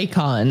those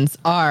icons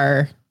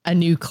are a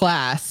new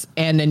class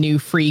and a new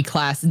free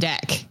class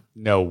deck?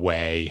 No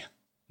way.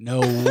 No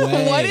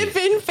way. What if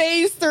in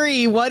phase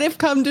 3, what if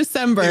come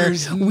December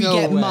we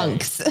get way.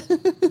 monks?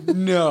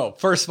 No.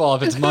 First of all,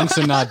 if it's monks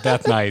and not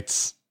death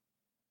knights,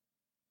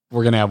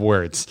 we're going to have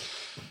words.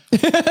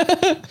 Not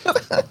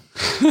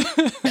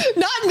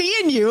me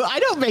and you. I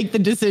don't make the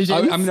decisions.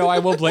 No, I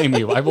will blame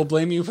you. I will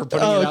blame you for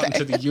putting it out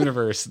into the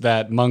universe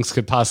that monks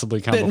could possibly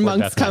come before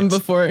monks death come knights.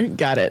 before.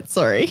 Got it.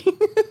 Sorry.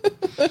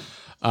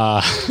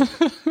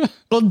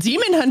 Well,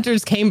 Demon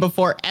Hunters came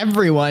before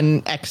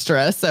everyone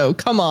extra, so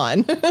come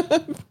on.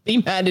 Be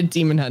mad at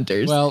Demon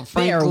Hunters. Well,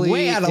 frankly, they are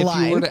way out of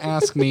line. If you were to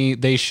ask me,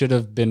 they should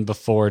have been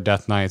before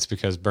Death Knights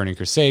because Burning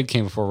Crusade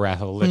came before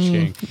Wrath of the Lich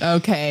King.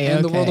 Okay,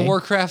 and the World of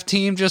Warcraft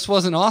team just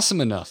wasn't awesome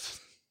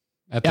enough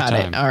at the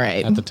time. All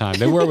right. At the time.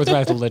 They were with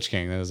Wrath of the Lich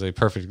King. That was a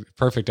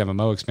perfect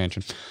MMO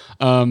expansion.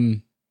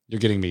 You're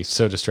getting me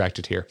so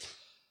distracted here.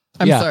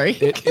 I'm sorry.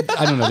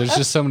 I don't know. There's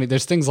just so many.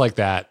 There's things like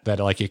that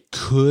like it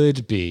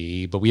could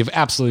be, but we have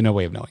absolutely no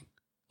way of knowing.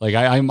 Like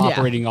I'm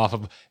operating off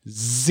of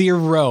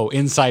zero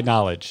inside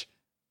knowledge.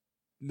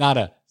 Not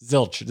a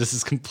zilch. This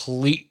is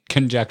complete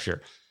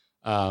conjecture.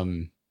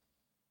 Who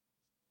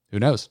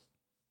knows?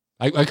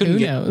 I couldn't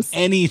get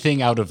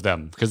anything out of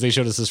them because they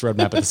showed us this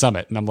roadmap at the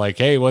summit. And I'm like,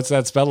 hey, what's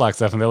that spell lock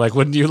stuff? And they're like,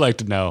 wouldn't you like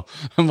to know?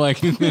 I'm like,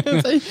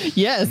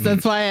 yes,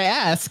 that's why I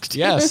asked.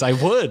 Yes, I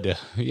would.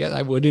 Yeah,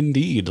 I would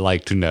indeed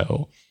like to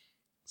know.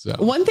 So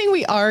one thing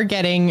we are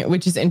getting,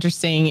 which is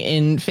interesting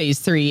in phase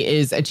 3,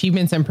 is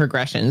achievements and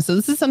progression. So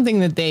this is something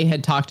that they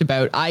had talked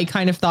about. I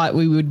kind of thought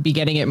we would be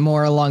getting it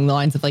more along the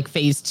lines of like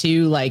phase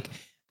 2, like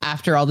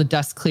after all the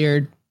dust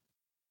cleared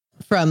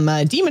from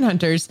Demon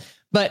Hunters.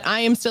 But I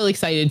am still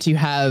excited to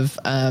have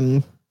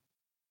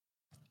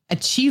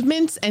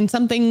achievements and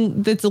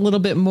something that's a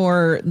little bit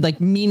more like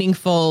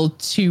meaningful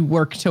to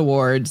work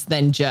towards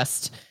than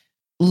just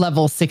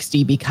level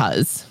 60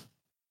 because.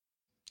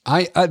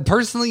 I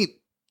personally,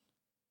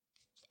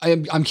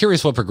 I'm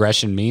curious what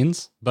progression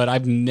means, but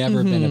I've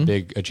never been a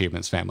big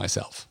achievements fan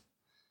myself.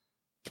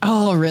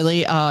 Oh,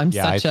 really? I'm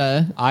such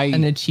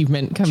an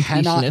achievement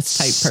completionist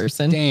type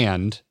person.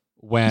 And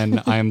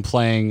when I'm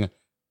playing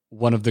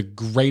one of the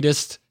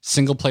greatest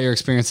single player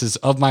experiences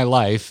of my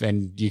life,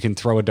 and you can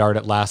throw a dart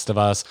at Last of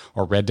Us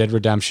or Red Dead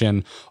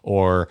Redemption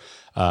or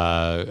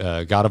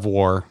God of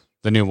War,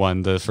 the new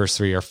one. The first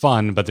 3 are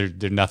fun, but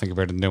they're nothing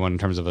compared to the new one in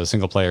terms of a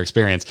single player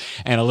experience.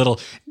 And a little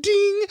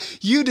ding,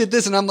 you did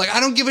this. And I'm like, I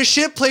don't give a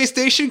shit,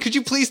 PlayStation. Could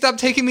you please stop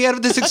taking me out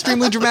of this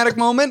extremely dramatic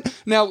moment?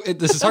 Now,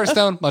 this is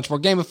Hearthstone, much more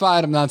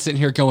gamified. I'm not sitting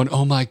here going,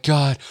 oh my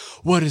God,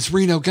 what is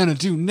Reno going to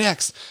do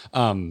next?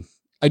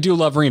 I do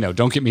love Reno,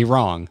 don't get me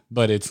wrong,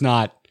 but it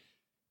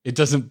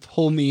doesn't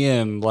pull me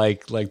in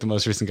like the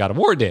most recent God of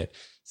War did.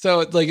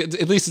 So like,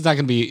 at least it's not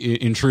going to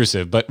be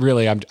intrusive, but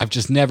really I've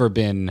just never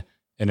been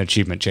an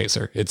achievement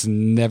chaser. It's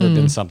never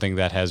been something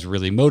that has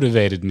really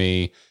motivated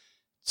me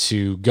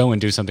to go and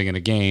do something in a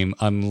game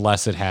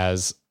unless it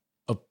has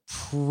a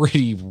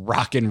pretty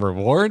rockin'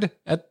 reward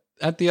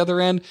at the other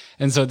end.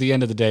 And so at the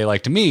end of the day,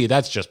 like to me,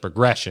 that's just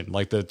progression.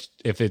 Like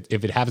if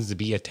it happens to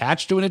be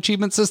attached to an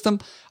achievement system,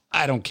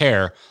 I don't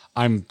care.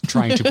 I'm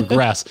trying to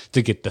progress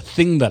to get the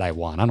thing that I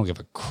want. I don't give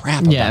a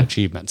crap about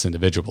achievements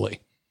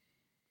individually.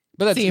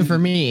 But that's, see, for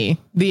me,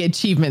 the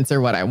achievements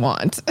are what I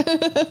want.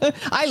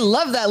 I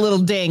love that little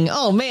ding.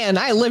 Oh man,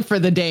 I live for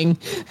the ding.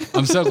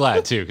 I'm so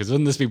glad too, because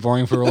wouldn't this be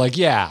boring if we were like,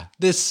 yeah,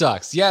 this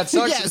sucks. Yeah, it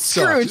sucks. Yeah, it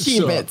screw sucks.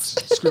 achievements.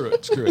 It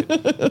sucks. Screw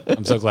it.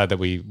 I'm so glad that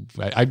we've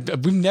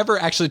never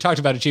actually talked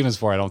about achievements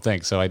before, I don't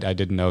think. So I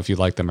didn't know if you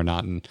like them or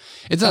not. And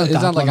it's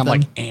not like I'm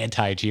like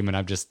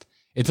anti-achievement.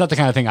 It's not the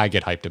kind of thing I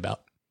get hyped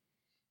about.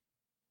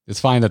 It's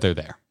fine that they're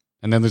there.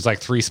 And then there's like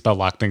 3 spell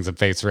lock things in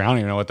Phase 3. I don't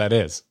even know what that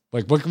is.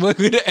 Like, what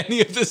could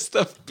any of this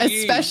stuff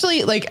be?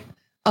 Especially like,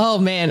 oh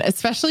man,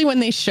 especially when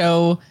they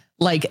show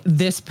like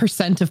this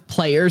 % of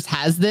players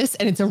has this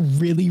and it's a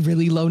really,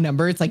 really low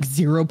number. It's like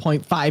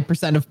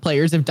 0.5% of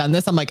players have done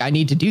this. I'm like, I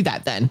need to do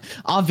that then.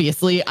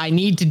 Obviously, I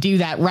need to do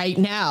that right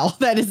now.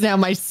 That is now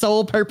my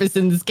sole purpose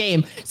in this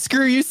game.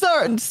 Screw you,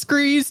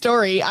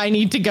 story. I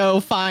need to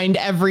go find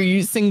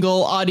every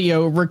single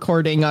audio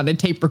recording on a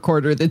tape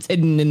recorder that's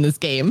hidden in this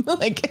game.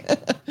 Like,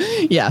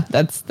 yeah,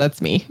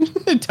 that's me.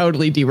 It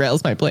totally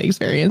derails my play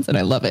experience and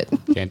I love it.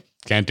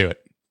 Can't do it.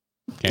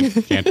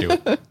 Can't do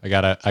it.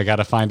 I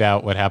gotta find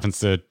out what happens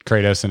to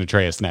Kratos and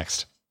Atreus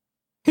next.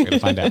 I gotta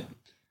find out.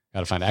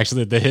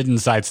 Actually, the hidden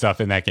side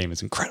stuff in that game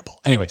is incredible.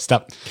 Anyway,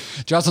 stop.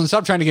 Jocelyn,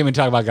 stop trying to get me to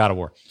talk about God of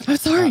War. I'm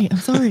sorry.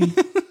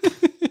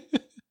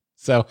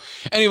 So,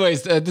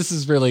 anyways, this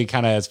is really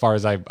kind of as far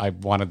as I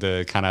wanted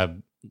to kind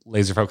of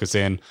laser focus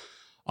in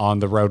on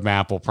the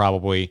roadmap. We'll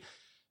probably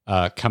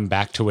come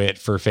back to it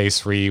for Phase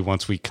 3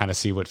 once we kind of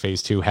see what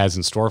Phase 2 has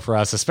in store for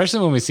us, especially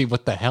when we see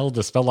what the hell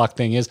the spell lock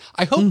thing is.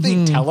 I hope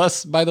they tell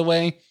us, by the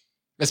way,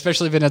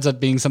 especially if it ends up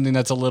being something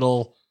that's a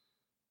little,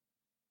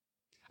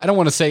 I don't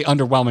want to say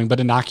underwhelming, but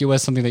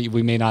innocuous, something that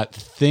we may not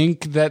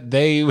think that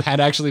they had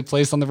actually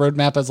placed on the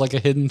roadmap as like a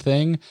hidden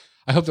thing.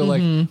 I hope they're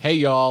like, hey,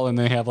 y'all, and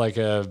they have like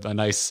a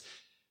nice,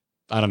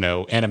 I don't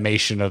know,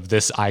 animation of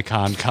this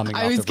icon coming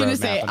off the roadmap. I was going to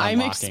say, I'm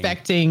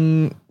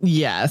expecting,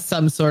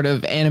 some sort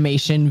of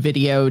animation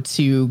video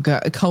to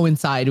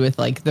coincide with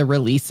like the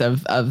release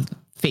of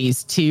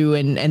Phase 2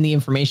 and the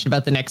information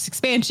about the next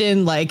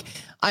expansion. Like,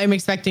 I'm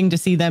expecting to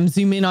see them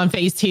zoom in on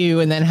Phase 2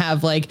 and then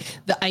have like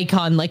the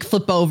icon like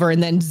flip over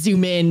and then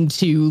zoom in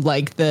to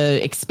like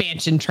the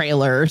expansion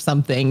trailer or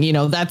something. You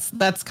know,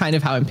 that's kind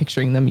of how I'm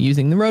picturing them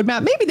using the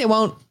roadmap. Maybe they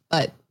won't,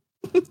 but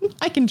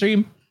I can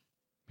dream.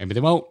 Maybe they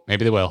won't.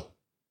 Maybe they will.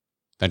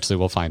 Eventually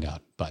we'll find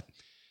out. But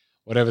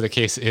whatever the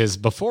case is,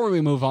 before we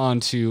move on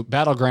to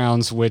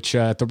Battlegrounds, which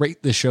at the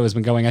rate this show has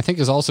been going, I think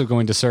is also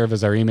going to serve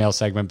as our email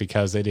segment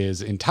because it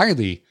is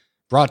entirely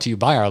brought to you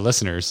by our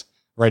listeners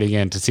writing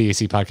in to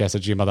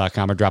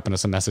cacpodcast@gmail.com or dropping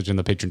us a message in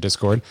the Patreon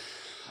Discord.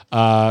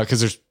 Because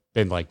there's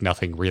been like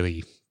nothing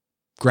really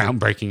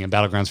groundbreaking in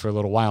Battlegrounds for a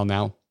little while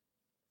now.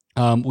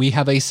 We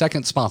have a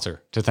second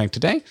sponsor to thank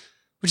today,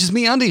 which is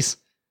MeUndies.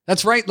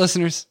 That's right,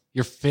 listeners.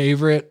 Your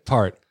favorite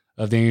part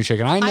of the Angry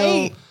Chicken.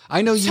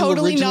 I know you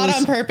totally not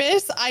on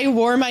purpose. I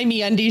wore my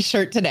MeUndies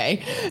shirt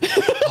today.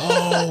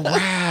 Oh,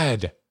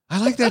 rad. I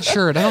like that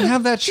shirt. I don't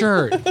have that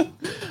shirt.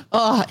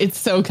 Oh, it's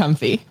so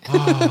comfy.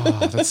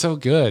 Oh, that's so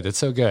good. That's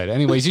so good.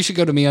 Anyways, you should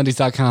go to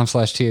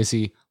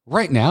MeUndies.com/TAC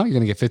right now. You're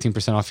going to get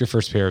 15% off your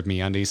first pair of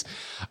MeUndies.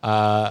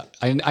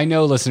 I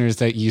know, listeners,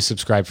 that you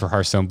subscribe for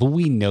Hearthstone, but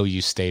we know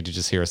you stay to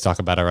just hear us talk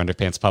about our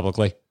underpants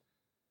publicly.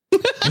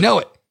 I know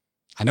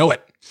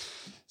it.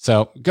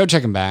 So go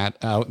check them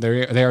out.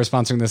 They are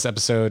sponsoring this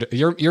episode.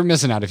 You're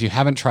missing out if you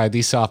haven't tried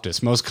the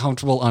softest, most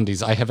comfortable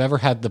undies I have ever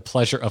had the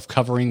pleasure of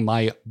covering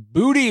my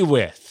booty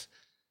with.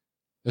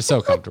 They're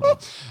so comfortable.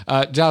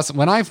 Joss,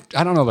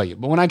 I don't know about you,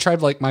 but when I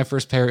tried like my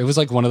first pair, it was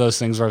like one of those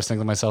things where I was thinking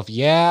to myself,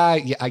 yeah,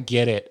 I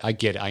get it.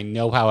 I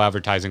know how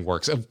advertising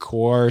works. Of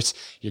course,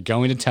 you're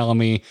going to tell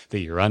me that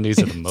your undies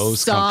are the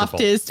most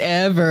softest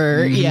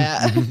ever. Mm-hmm,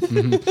 yeah.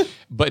 Mm-hmm.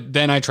 But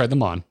then I tried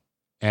them on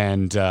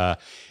and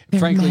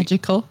frankly,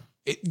 magical.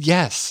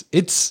 Yes,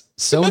 it's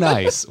so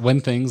nice when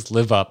things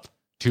live up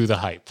to the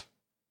hype.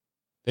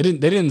 They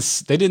didn't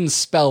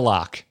spell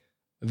lock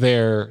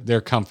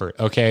their comfort.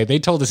 Okay, they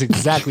told us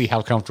exactly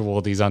how comfortable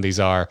these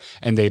undies are,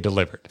 and they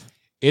delivered.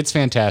 It's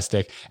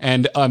fantastic,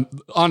 and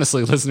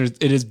honestly, listeners,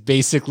 it has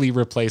basically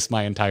replaced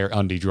my entire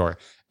undie drawer.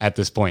 at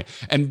this point.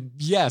 And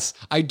yes,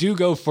 I do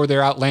go for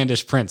their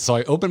outlandish prints. So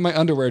I open my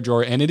underwear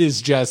drawer and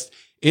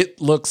it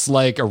looks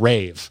like a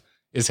rave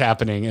is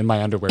happening in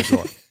my underwear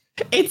drawer.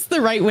 It's the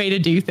right way to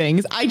do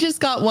things. I just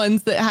got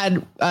ones that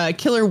had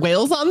killer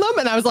whales on them,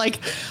 and I was like,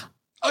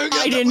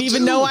 I didn't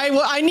even know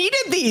I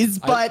needed these,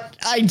 but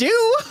I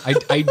do.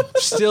 I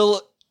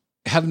still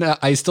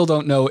I still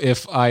don't know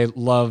if I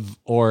love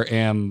or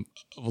am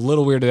a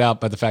little weirded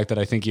out by the fact that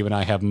I think you and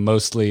I have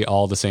mostly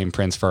all the same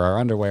prints for our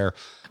underwear.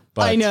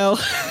 But I know.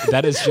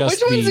 That is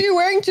just Which ones are you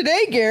wearing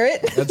today,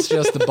 Garrett? That's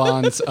just the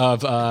bonds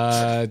of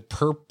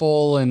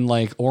purple and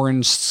like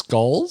orange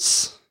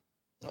skulls.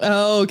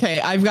 Oh,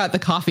 okay. I've got the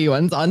coffee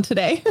ones on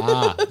today.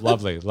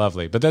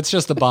 Lovely. But that's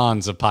just the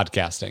bonds of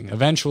podcasting.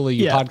 Eventually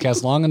you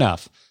podcast long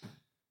enough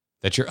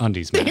that your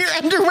undies match. Your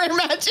underwear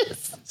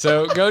matches.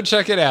 So go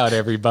check it out,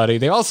 everybody.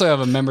 They also have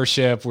a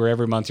membership where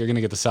every month you're going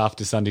to get the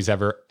softest undies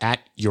ever at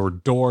your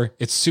door.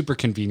 It's super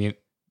convenient.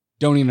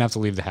 Don't even have to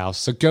leave the house.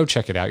 So go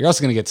check it out. You're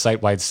also going to get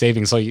site-wide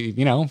savings. So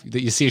you know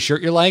that you see a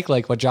shirt you like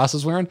what Joce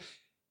is wearing,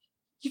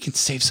 you can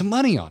save some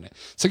money on it.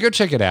 So go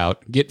check it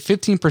out. Get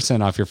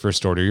 15% off your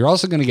first order. You're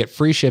also going to get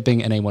free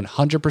shipping and a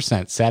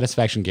 100%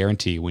 satisfaction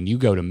guarantee when you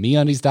go to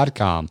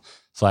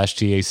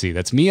meundies.com/TAC.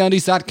 That's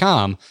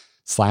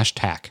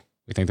meundies.com/TAC.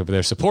 We thank them for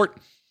their support.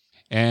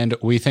 And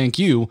we thank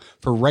you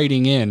for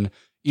writing in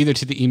either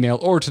to the email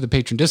or to the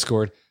patron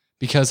Discord,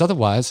 because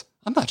otherwise,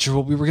 I'm not sure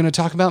what we were going to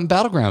talk about in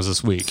Battlegrounds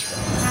this week.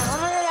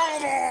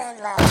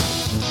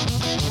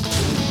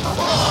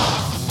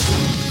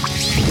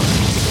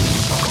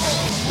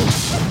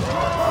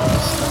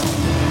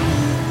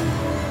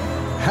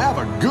 Have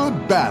a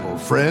good battle,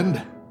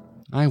 friend.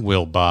 I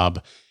will,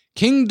 Bob.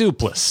 King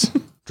Dupless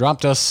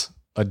dropped us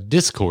a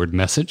Discord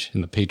message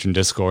in the patron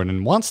Discord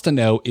and wants to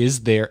know,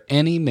 is there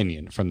any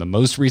minion from the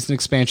most recent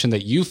expansion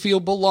that you feel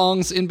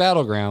belongs in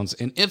Battlegrounds?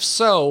 And if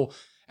so,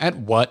 at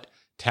what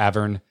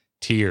tavern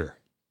tier?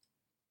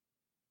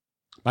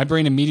 My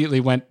brain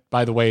immediately went,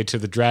 by the way, to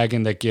the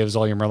dragon that gives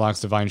all your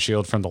Murlocs Divine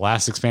Shield from the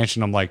last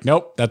expansion. I'm like,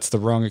 nope, that's the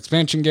wrong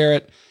expansion,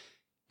 Garrett.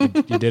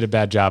 You did a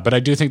bad job. But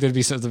I do think there'd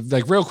be something,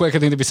 like real quick, I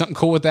think there'd be something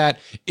cool with that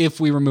if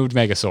we removed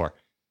Megasaur.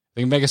 I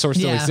think Megasaur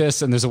still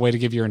exists, and there's a way to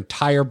give your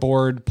entire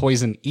board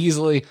poison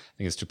easily. I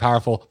think it's too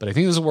powerful, but I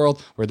think there's a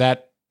world where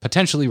that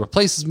potentially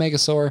replaces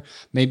Megasaur,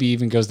 maybe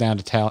even goes down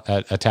to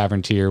a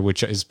tavern tier,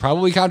 which is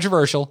probably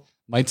controversial.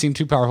 Might seem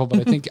too powerful, but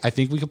I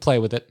think we could play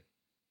with it.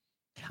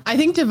 I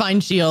think Divine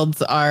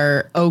Shields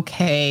are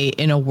okay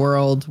in a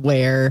world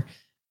where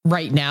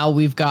right now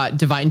we've got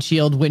Divine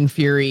Shield, Wind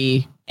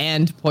Fury,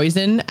 and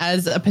Poison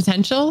as a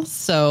potential.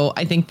 So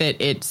I think that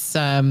it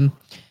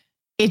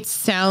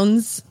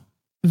sounds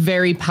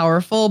very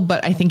powerful,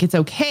 but I think it's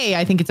okay.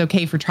 I think it's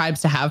okay for tribes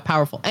to have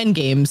powerful end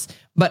games,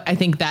 but I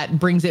think that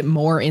brings it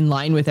more in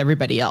line with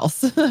everybody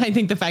else. I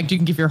think the fact you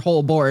can give your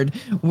whole board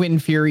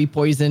Wind Fury,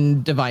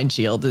 Poison, Divine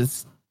Shield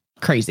is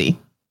crazy.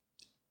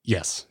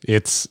 Yes,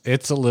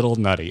 it's a little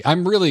nutty.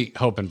 I'm really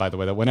hoping, by the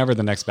way, that whenever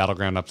the next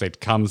Battleground update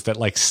comes, that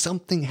like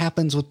something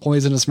happens with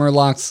Poisonous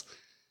Murlocs.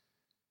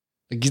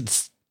 Like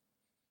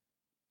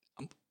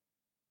I'm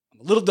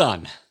a little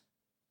done.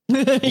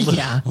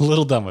 A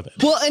little done with it.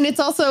 Well, and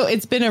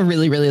it's been a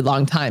really, really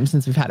long time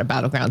since we've had a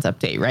Battlegrounds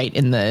update, right?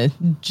 In the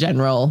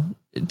general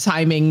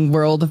timing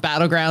world of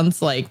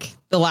Battlegrounds, like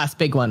the last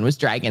big one was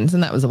Dragons,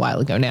 and that was a while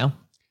ago now.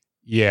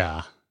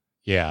 Yeah.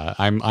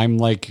 I'm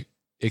like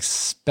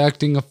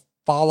expecting a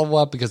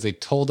follow-up because they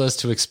told us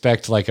to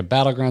expect like a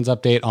Battlegrounds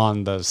update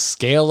on the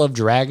scale of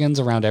dragons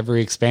around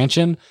every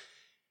expansion.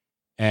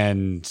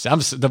 And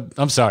I'm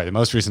sorry, the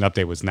most recent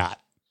update was not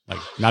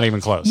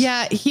even close.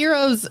 Yeah,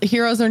 heroes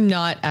are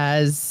not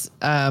as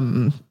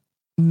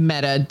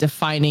meta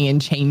defining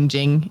and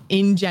changing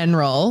in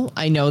general.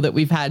 I know that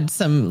we've had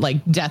some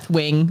like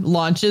Deathwing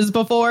launches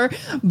before,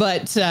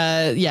 but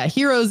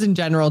heroes in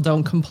general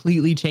don't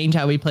completely change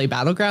how we play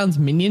Battlegrounds.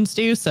 Minions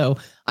do. So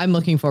I'm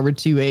looking forward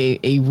to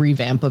a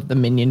revamp of the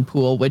minion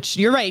pool, which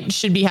you're right,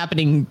 should be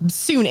happening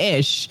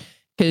soon-ish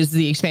because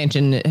the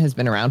expansion has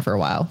been around for a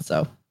while.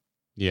 So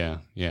yeah.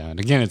 And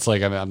again, it's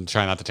like I'm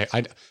trying not to take.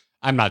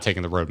 I'm not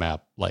taking the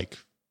roadmap like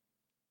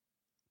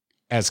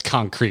as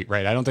concrete,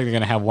 right? I don't think they're going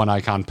to have one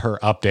icon per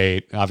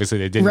update. Obviously,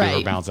 they didn't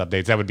do balance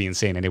updates. That would be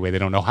insane anyway. They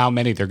don't know how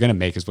many they're going to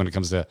make is when it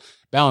comes to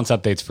balance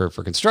updates for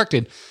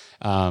constructed.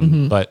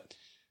 But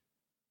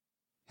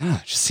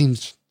it just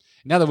seems,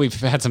 now that we've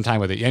had some time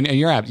with it, and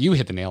you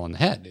hit the nail on the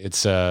head.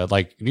 It's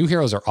like new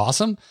heroes are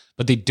awesome,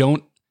 but they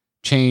don't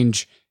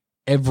change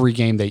every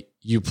game that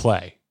you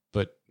play.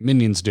 But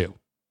minions do.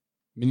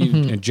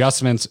 Minion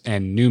adjustments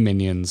and new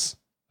minions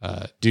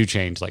do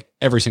change like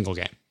every single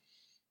game.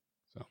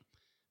 So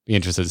be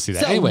interested to see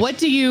that. So anyway, what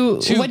do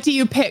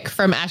you pick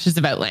from Ashes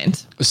of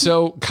Outland?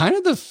 So kind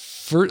of the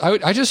first,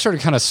 I just started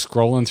kind of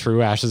scrolling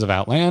through Ashes of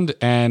Outland,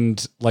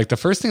 and like the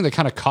first thing that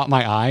kind of caught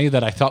my eye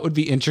that I thought would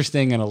be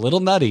interesting and a little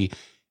nutty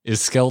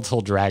is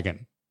Skeletal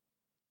Dragon.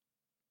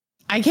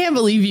 I can't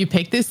believe you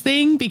picked this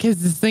thing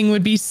because this thing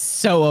would be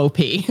so OP.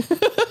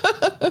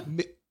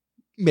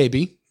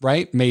 Maybe.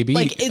 right? Maybe.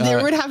 Like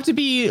there would have to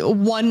be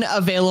one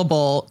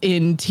available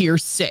in tier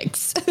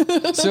 6.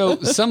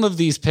 So some of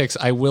these picks,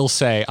 I will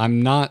say,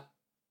 I'm not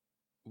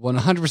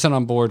 100%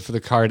 on board for the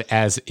card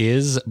as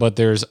is, but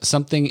there's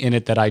something in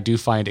it that I do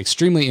find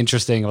extremely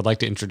interesting. I would like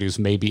to introduce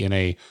maybe in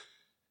a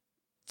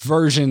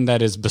version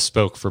that is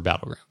bespoke for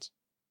Battlegrounds.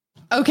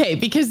 Okay,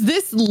 because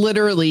this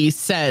literally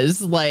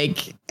says,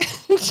 like,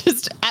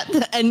 just at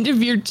the end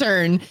of your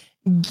turn,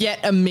 get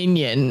a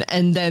minion,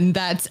 and then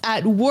that's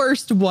at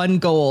worst 1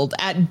 gold,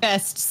 at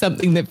best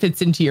something that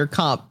fits into your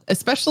comp,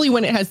 especially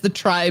when it has the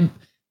tribe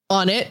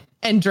on it.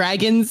 And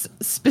dragons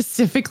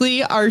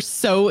specifically are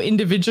so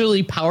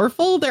individually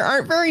powerful. There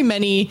aren't very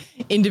many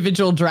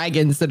individual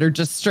dragons that are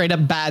just straight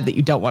up bad that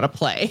you don't want to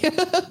play.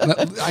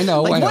 I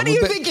know. Like, what are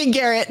you thinking,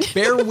 Garrett?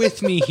 Bear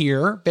with me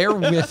here. Bear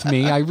with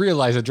me. I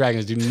realize that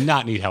dragons do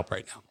not need help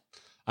right now.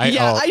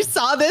 I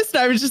saw this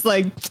and I was just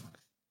like,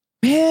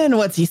 man,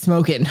 what's he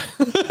smoking?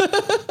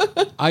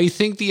 I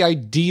think the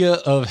idea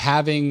of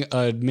having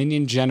a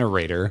minion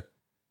generator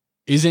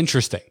is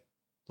interesting.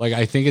 Like,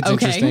 I think it's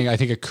interesting. I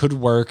think it could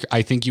work.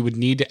 I think you would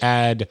need to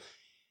add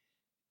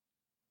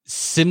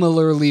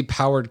similarly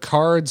powered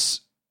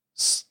cards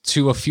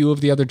to a few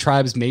of the other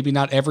tribes. Maybe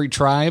not every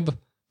tribe,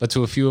 but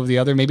to a few of the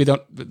other. Maybe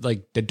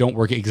that don't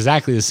work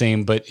exactly the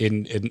same, but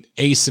in an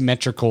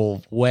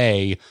asymmetrical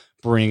way,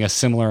 bring a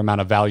similar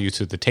amount of value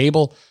to the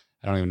table.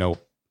 I don't even know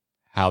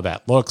how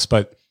that looks,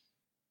 but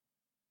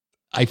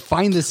I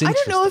find this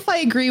interesting. I don't know if I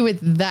agree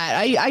with that.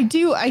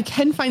 I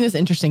can find this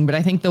interesting, but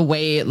I think the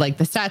way, like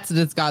the stats that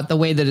it's got, the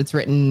way that it's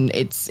written,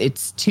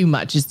 it's too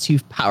much, it's too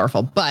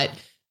powerful. But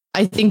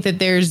I think that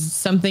there's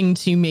something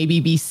to maybe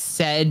be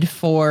said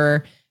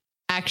for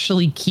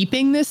actually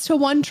keeping this to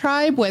one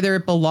tribe, whether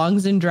it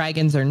belongs in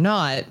dragons or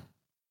not.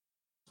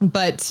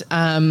 But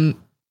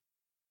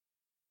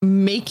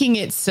making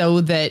it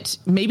so that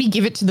maybe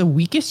give it to the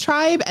weakest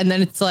tribe. And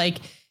then it's like,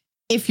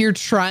 if you're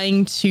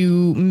trying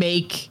to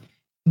make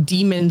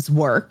demons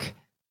work,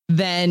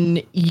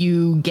 then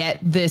you get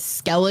this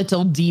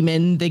skeletal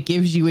demon that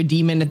gives you a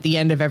demon at the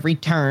end of every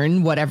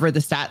turn, whatever the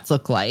stats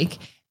look like.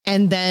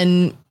 And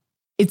then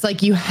it's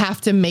like you have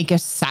to make a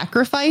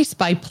sacrifice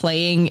by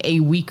playing a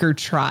weaker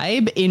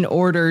tribe in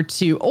order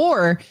to,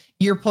 or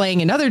you're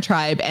playing another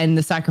tribe and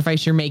the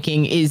sacrifice you're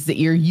making is that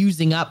you're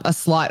using up a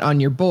slot on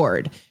your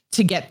board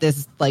to get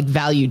this like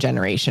value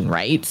generation,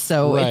 right?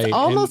 So it's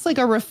almost like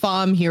a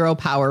Rafam hero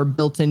power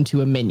built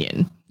into a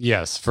minion.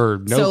 Yes,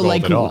 for no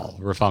gold at all.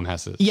 Rafam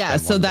has to. Yeah,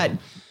 so that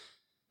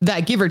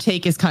give or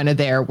take is kind of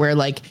there where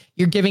like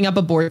you're giving up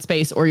a board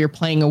space or you're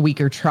playing a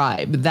weaker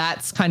tribe.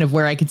 That's kind of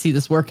where I could see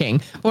this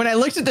working. But when I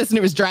looked at this and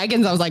it was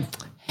dragons, I was like,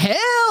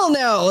 hell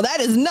no,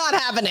 that is not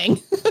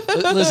happening.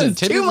 Listen,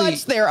 too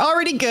much. They're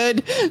already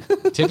good.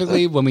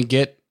 Typically, when we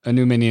get a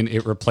new minion,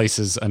 it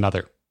replaces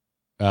another.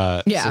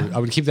 So I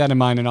would keep that in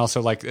mind. And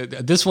also, like,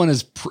 this one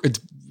is it's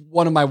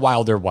one of my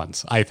wilder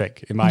ones, I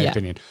think, in my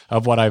opinion,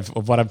 of what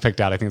I've picked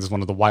out. I think this is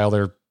one of the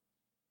wilder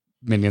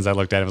minions I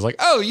looked at. I was like,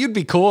 oh, you'd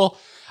be cool.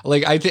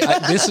 Like,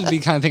 this would be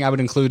the kind of thing I would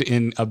include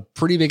in a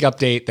pretty big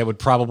update that would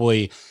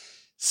probably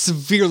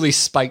severely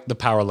spike the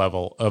power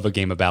level of a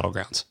game of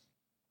Battlegrounds.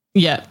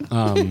 Yeah.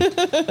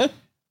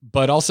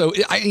 But also,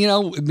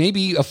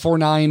 maybe a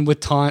 4/9 with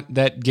taunt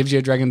that gives you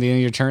a dragon at the end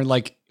of your turn.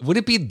 Like, would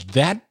it be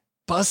that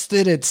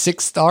busted at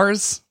 6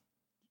 stars?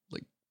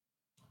 Like,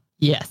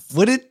 yes.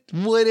 Would it?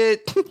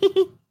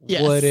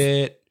 Yes. Would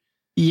it?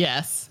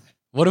 Yes.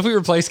 What if we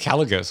replace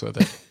Caligos with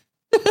it?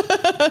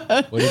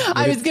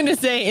 I was going to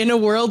say, in a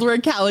world where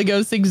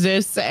Caligos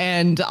exists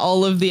and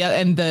all of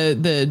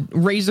the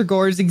Razor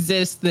Gores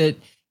exist that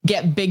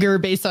get bigger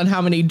based on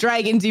how many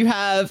dragons you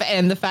have,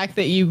 and the fact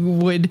that you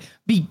would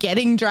be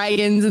getting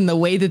dragons and the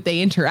way that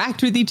they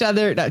interact with each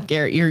other. No,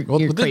 Garrett, you're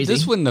crazy.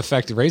 This wouldn't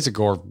affect Razor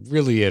Gore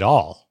really at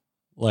all.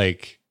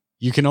 Like,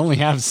 you can only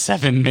have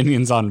 7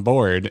 minions on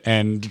board,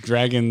 and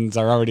dragons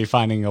are already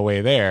finding a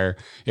way there.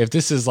 If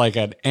this is like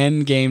an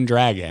end game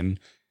dragon,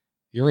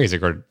 your Razor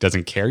Gore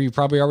doesn't care. You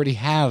probably already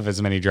have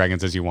as many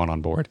dragons as you want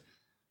on board.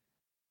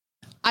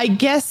 I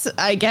guess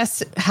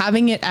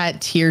having it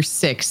at tier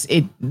 6,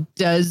 it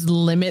does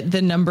limit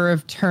the number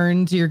of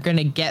turns you're going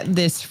to get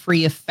this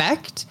free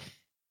effect.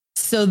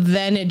 So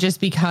then it just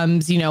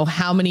becomes,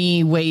 how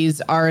many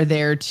ways are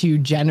there to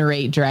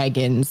generate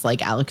dragons like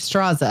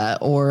Alexstrasza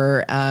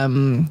or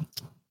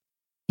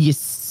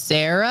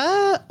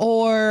Ysera,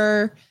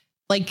 or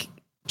like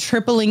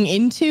tripling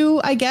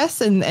into, I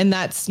guess. And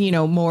that's,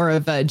 more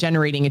of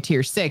generating a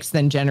tier 6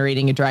 than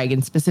generating a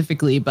dragon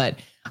specifically. But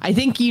I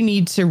think you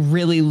need to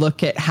really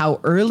look at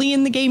how early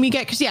in the game you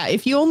get. Because,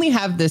 if you only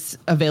have this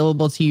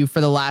available to you for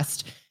the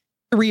last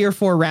 3 or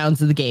 4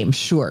 rounds of the game,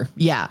 sure.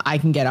 Yeah, I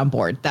can get on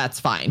board. That's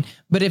fine.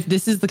 But if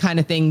this is the kind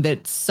of thing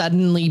that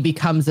suddenly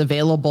becomes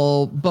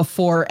available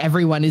before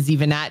everyone is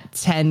even at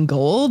 10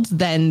 gold,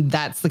 then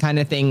that's the kind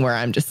of thing where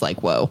I'm just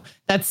like, whoa,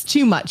 that's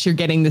too much. You're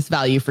getting this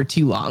value for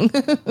too long.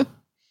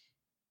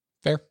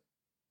 Fair.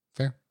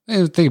 I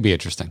think it'd be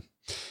interesting.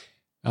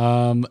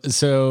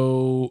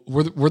 So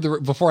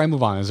before I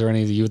move on, is there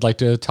any that you would like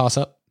to toss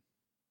up?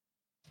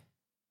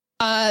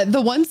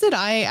 The ones that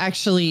I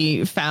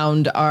actually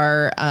found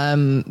are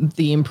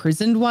the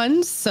imprisoned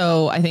ones.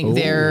 So I think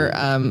they're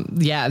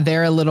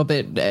a little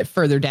bit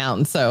further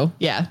down. So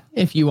yeah,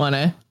 if you want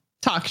to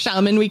talk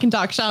shaman, we can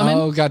talk shaman.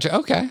 Oh, gotcha.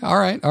 Okay. All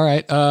right.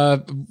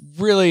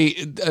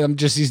 Really, I'm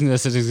just using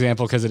this as an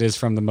example because it is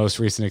from the most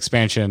recent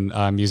expansion.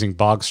 I'm using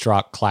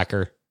Bogstrok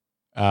Clacker.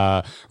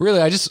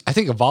 Really, I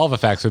think evolve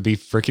effects would be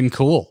freaking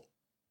cool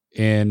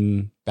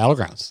in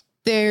Battlegrounds.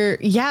 They're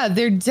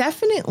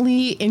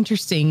definitely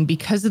interesting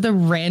because of the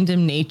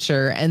random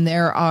nature, and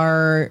there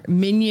are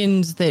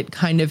minions that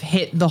kind of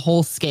hit the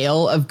whole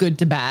scale of good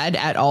to bad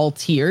at all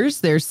tiers.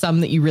 There's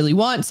some that you really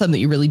want, some that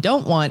you really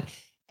don't want.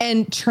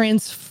 And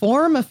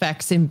transform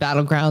effects in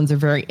Battlegrounds are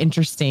very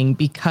interesting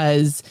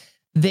because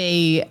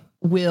they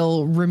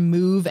will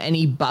remove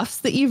any buffs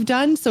that you've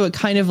done. So it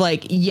kind of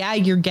like,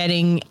 you're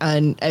getting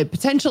a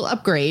potential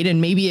upgrade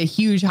and maybe a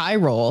huge high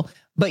roll,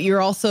 but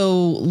you're also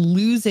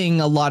losing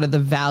a lot of the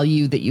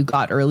value that you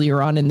got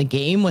earlier on in the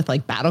game with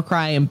like battle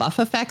cry and buff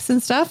effects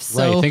and stuff.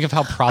 So right. Think of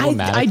how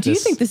problematic I do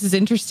think this is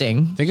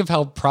interesting. Think of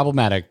how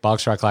problematic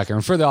Bogstrok Clacker,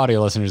 and for the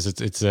audio listeners,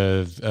 it's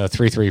a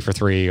 3/3 for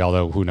 3,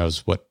 although who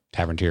knows what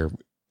tavern tier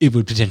it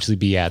would potentially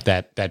be at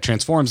that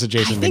transforms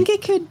adjacent. I think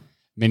it could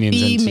minions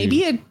be into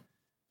maybe a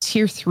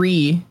tier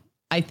 3.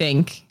 I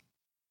think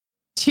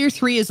tier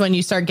 3 is when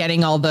you start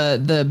getting all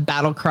the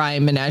battle cry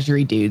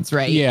menagerie dudes,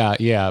 right?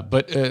 Yeah.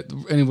 But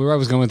anyway, where I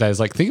was going with that is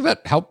like, think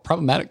about how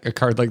problematic a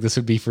card like this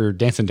would be for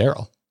Dancing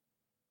Daryl.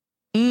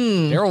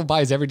 Daryl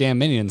buys every damn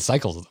minion and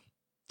cycles them.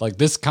 Like,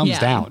 this comes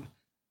down.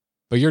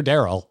 But you're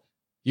Daryl.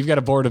 You've got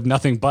a board of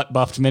nothing but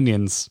buffed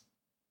minions.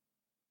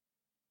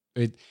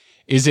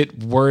 Is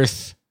it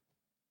worth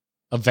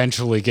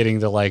eventually getting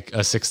to like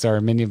a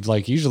 6-star minion?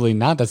 Like, usually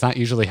not. That's not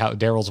usually how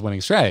Daryl's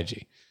winning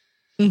strategy.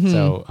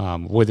 So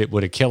would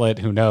it kill it?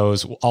 Who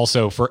knows?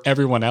 Also, for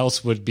everyone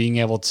else, would being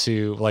able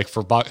to, like,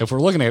 if we're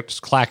looking at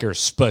Clacker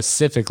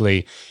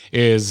specifically,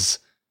 is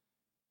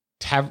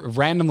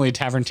randomly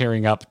tavern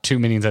tiering up 2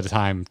 minions at a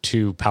time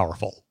too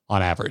powerful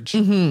on average?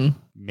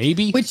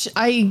 Maybe. Which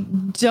I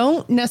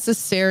don't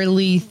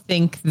necessarily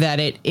think that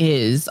it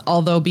is,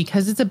 although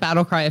because it's a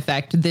battle cry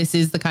effect, this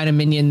is the kind of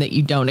minion that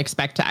you don't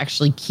expect to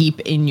actually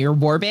keep in your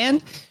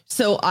warband.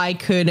 So I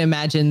could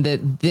imagine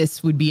that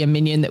this would be a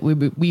minion that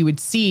we would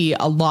see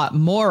a lot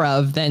more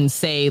of than,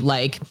 say,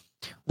 like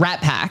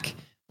Rat Pack,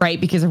 right?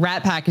 Because a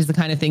Rat Pack is the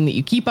kind of thing that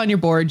you keep on your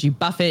board, you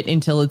buff it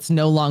until it's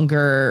no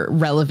longer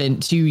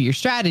relevant to your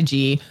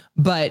strategy.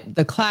 But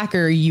the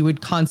Clacker, you would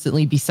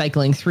constantly be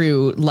cycling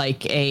through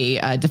like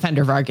a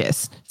Defender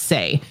Vargas,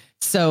 say.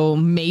 So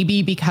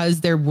maybe because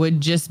there would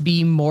just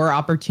be more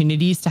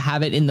opportunities to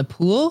have it in the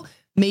pool,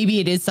 maybe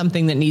it is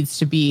something that needs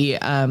to be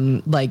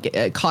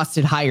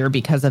costed higher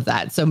because of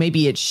that. So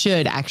maybe it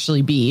should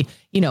actually be,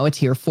 a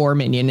tier 4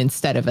 minion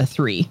instead of a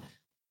 3,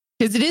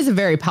 because it is a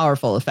very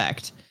powerful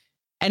effect.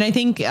 And I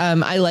think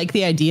I like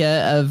the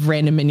idea of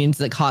random minions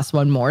that cost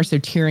 1 more. So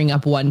tiering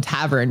up 1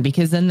 tavern,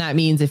 because then that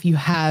means if you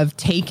have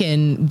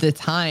taken the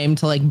time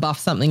to like buff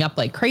something up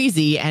like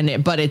crazy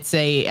but it's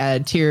a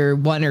tier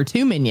 1 or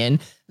 2 minion,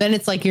 then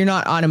it's like you're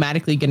not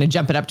automatically going to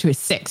jump it up to a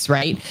 6,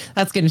 right?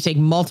 That's going to take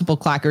multiple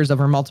clackers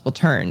over multiple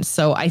turns.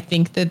 So I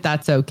think that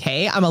that's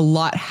okay. I'm a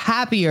lot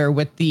happier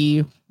with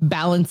the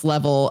balance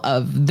level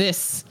of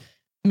this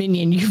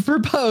minion you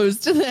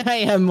proposed than I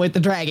am with the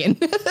dragon.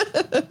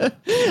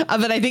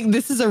 But I think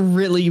this is a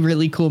really,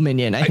 really cool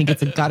minion. I think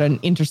it's got an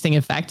interesting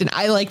effect, and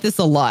I like this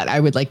a lot. I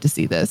would like to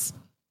see this,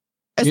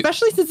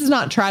 especially since it's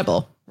not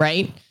tribal,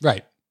 right?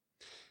 Right.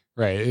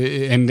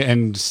 And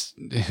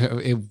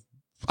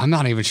I'm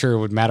not even sure it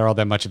would matter all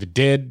that much if it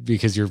did,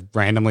 because you're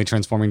randomly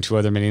transforming 2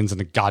 other minions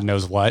and God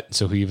knows what.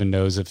 So who even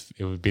knows if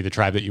it would be the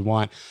tribe that you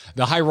want?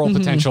 The high roll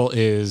potential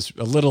is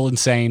a little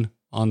insane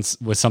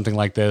with something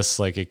like this.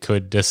 Like, it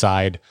could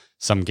decide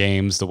some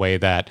games the way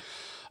that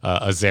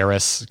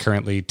Azaris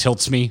currently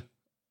tilts me.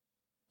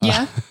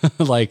 Yeah.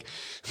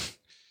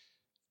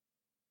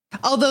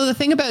 Although the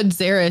thing about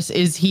Xeris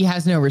is he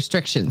has no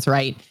restrictions,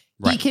 right?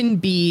 He can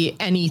be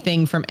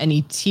anything from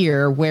any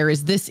tier,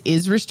 whereas this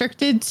is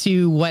restricted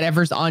to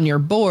whatever's on your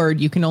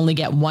board. You can only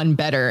get 1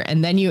 better,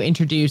 and then you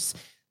introduce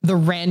the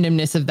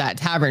randomness of that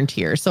tavern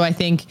tier. So I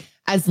think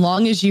as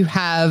long as you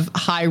have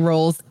high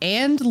rolls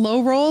and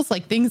low rolls,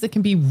 like things that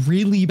can be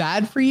really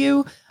bad for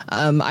you,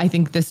 I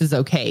think this is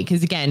okay.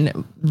 Because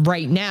again,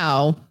 right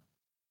now,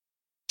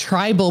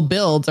 tribal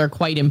builds are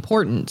quite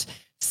important.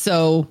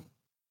 So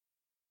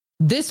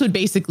this would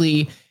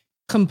basically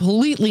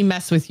completely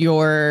mess with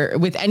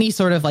any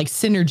sort of like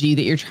synergy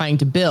that you're trying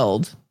to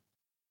build.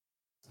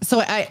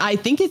 So I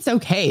think it's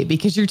okay,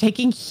 because you're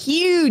taking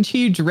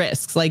huge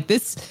risks. Like,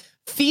 this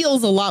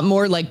feels a lot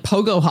more like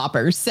pogo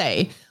hoppers,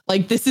 say.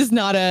 Like, this is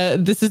not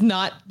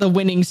the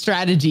winning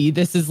strategy.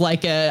 This is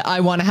like I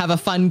want to have a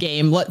fun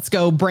game. Let's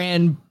go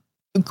brand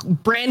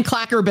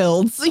clacker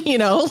builds,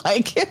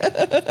 like.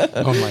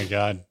 Oh my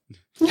God.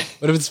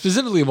 But if it's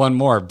specifically 1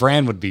 more,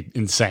 Bran would be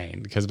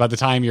insane, because by the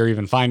time you're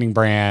even finding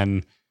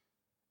Bran,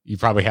 you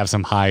probably have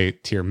some high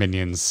tier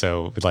minions.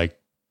 So like,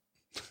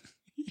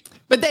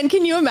 But then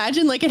can you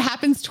imagine like it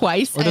happens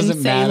twice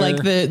and say like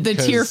the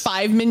tier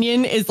 5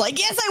 minion is like,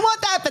 yes, I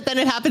want that. But then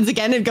it happens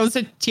again. It goes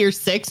to tier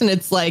 6 and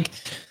it's like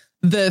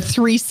the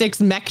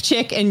 3/6 mech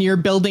chick and you're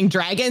building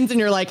dragons and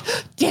you're like,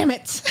 damn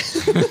it.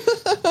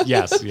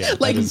 Yes. Yeah.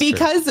 Like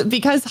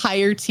because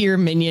higher tier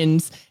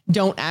minions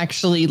don't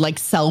actually like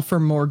sell for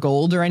more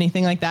gold or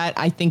anything like that.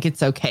 I think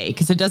it's okay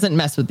because it doesn't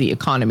mess with the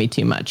economy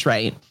too much.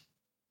 Right.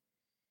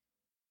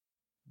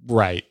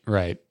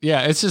 Right.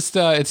 Yeah. It's just,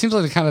 it seems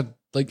like the kind of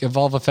like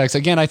evolve effects.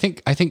 Again, I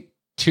think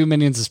 2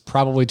 minions is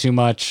probably too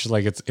much.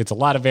 Like it's a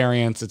lot of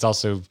variance. It's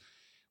also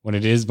when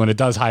it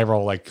does high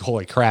roll, like,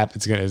 holy crap,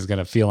 it's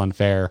gonna feel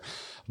unfair.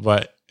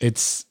 But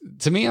it's,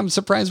 to me, I'm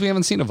surprised we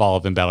haven't seen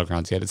evolve in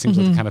Battlegrounds yet. It seems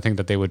like the kind of thing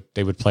that they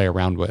would play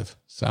around with.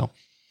 So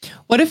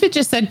what if it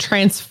just said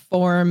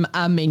transform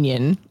a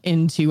minion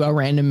into a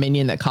random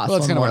minion that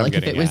costs one more? Like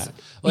if it was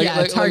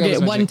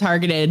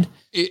targeted.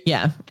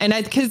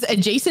 And because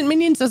adjacent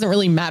minions doesn't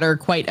really matter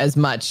quite as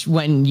much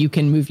when you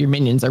can move your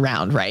minions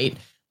around, right?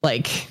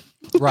 Like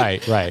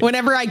right.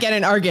 Whenever I get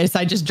an Argus,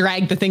 I just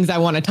drag the things I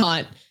want to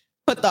taunt,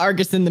 put the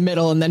Argus in the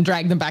middle, and then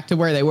drag them back to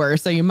where they were.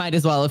 So you might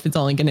as well, if it's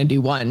only going to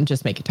do one,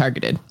 just make it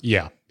targeted.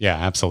 Yeah,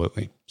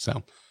 absolutely.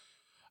 So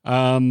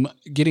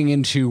getting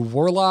into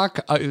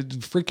Warlock,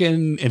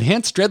 freaking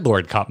Enhanced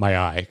Dreadlord caught my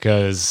eye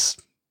because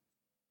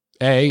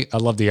I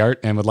love the art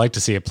and would like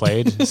to see it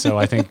played. So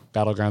I think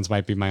Battlegrounds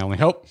might be my only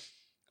hope.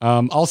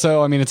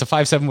 Also, I mean, it's a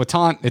 5/7 with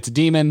taunt. It's a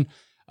demon.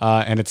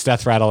 And it's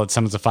Death Rattle. It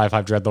summons a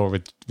 5/5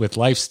 Dreadlord with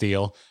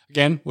Lifesteal.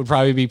 Again, would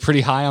probably be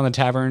pretty high on the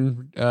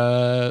Tavern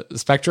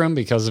spectrum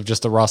because of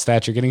just the raw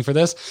stats you're getting for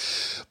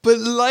this. But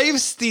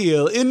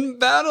Lifesteal in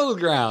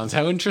Battlegrounds,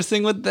 how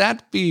interesting would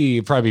that be?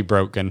 Probably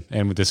broken,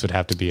 and this would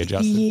have to be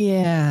adjusted.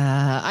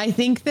 Yeah, I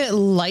think that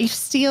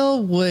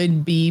Lifesteal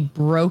would be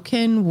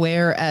broken,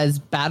 whereas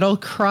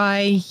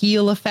Battlecry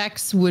heal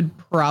effects would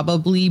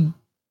probably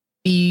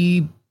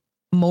be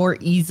more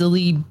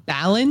easily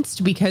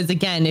balanced because,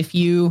 again, if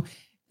you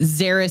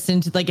Xeris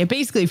into like it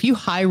basically if you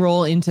high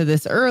roll into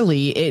this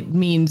early, it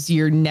means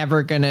you're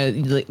never gonna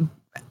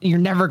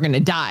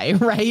die,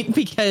 right?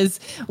 Because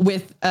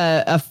with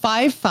a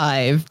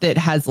 5/5 that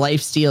has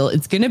Lifesteal,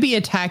 it's gonna be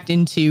attacked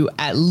into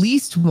at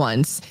least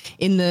once.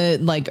 In the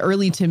like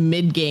early to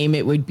mid game,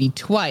 it would be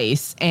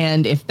twice.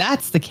 And if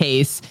that's the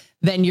case,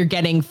 then you're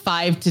getting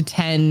 5 to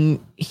 10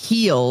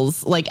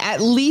 heals. Like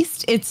at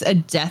least it's a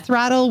Death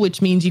Rattle,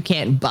 which means you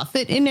can't buff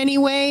it in any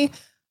way.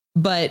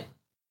 But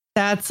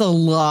that's a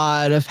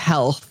lot of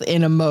health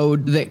in a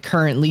mode that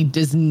currently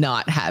does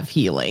not have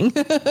healing.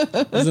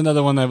 There's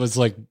another one that was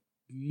like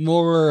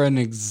more an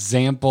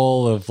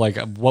example of like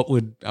what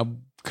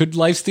could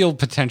Lifesteal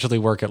potentially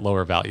work at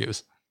lower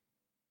values?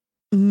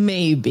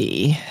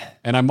 Maybe.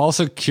 And I'm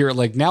also curious,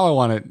 like now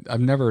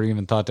I've never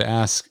even thought to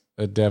ask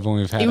a dev when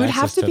we've had it would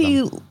have to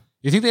be them.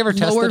 You think they ever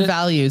tested lower it?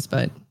 values,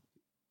 but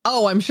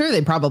I'm sure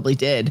they probably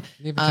did.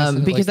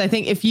 Because I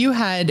think if you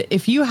had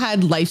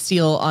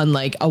Lifesteal on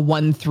like a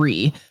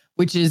 1/3,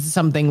 which is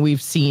something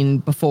we've seen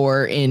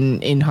before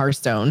in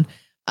Hearthstone,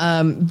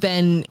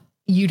 then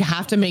you'd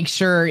have to make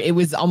sure it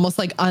was almost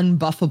like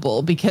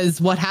unbuffable, because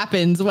what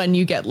happens when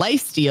you get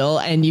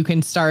Lifesteal and you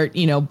can start,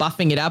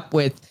 buffing it up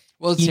with,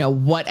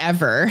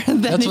 whatever,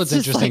 then that's what's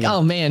interesting. Like,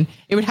 oh man,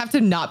 it would have to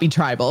not be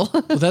tribal.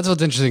 Well, that's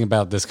what's interesting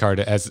about this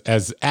card as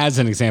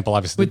an example.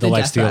 Obviously, the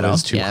Lifesteal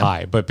is too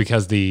high, but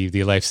because the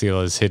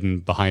Lifesteal is hidden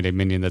behind a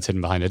minion that's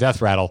hidden behind a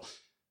Death Rattle,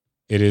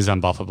 it is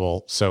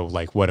unbuffable. So,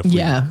 like, what if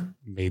we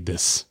made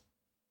this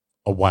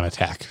a one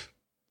attack?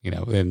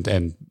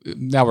 And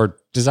now we're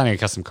designing a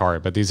custom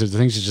card, but these are the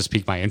things that just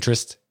pique my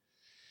interest.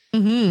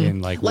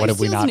 In like, what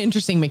if we not? An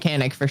interesting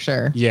mechanic for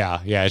sure.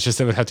 Yeah. It's just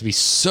that it would have to be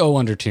so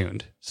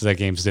undertuned so that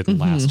games didn't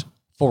last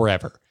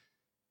forever.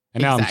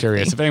 And now I'm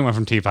curious if anyone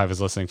from T5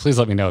 is listening. Please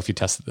let me know if you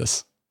tested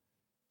this.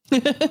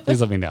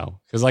 Please let me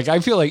know, because like I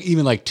feel like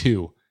even like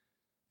two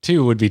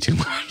would be too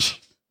much.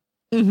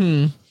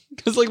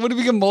 Because like, what if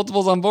we get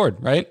multiples on board,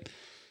 right?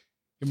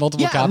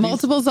 Multiple copies?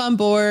 Multiples on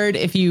board.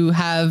 If you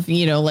have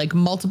like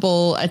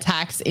multiple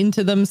attacks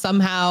into them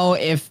somehow,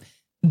 if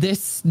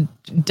this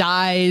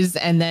dies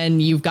and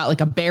then you've got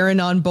like a Baron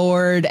on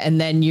board,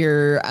 and then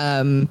you're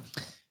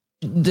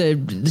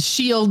the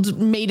shield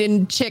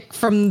maiden chick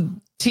from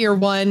tier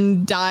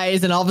 1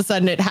 dies, and all of a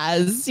sudden it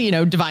has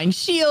divine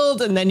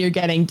shield, and then you're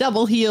getting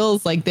double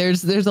heals. Like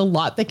there's a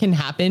lot that can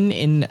happen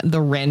in the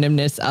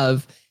randomness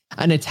of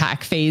an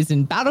attack phase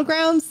in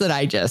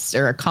Battlegrounds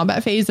or a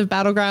combat phase of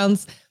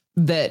Battlegrounds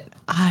that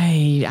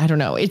I don't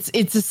know.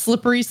 It's a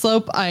slippery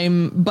slope.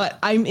 I'm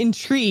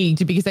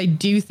intrigued because I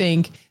do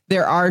think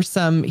there are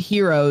some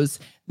heroes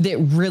that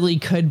really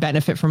could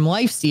benefit from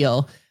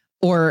Lifesteal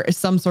or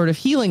some sort of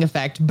healing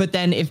effect. But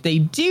then if they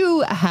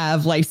do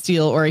have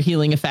Lifesteal or a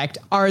healing effect,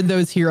 are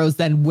those heroes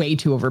then way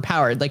too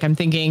overpowered? Like I'm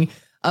thinking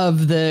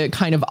of the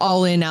kind of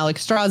all-in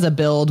Alexstrasza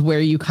build where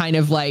you kind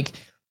of like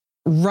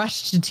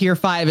rush to tier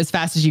 5 as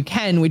fast as you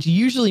can, which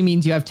usually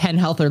means you have 10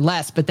 health or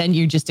less, but then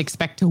you just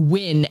expect to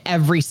win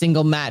every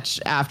single match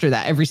after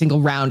that, every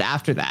single round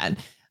after that.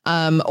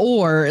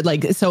 Or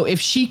like, so if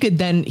she could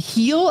then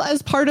heal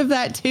as part of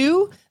that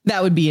too,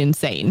 that would be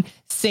insane.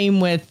 Same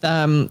with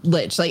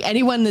Lich. Like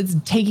anyone that's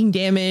taking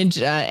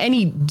damage,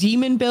 any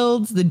demon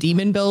builds, the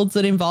demon builds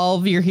that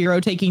involve your hero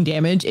taking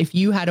damage, if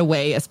you had a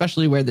way,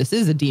 especially where this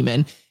is a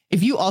demon,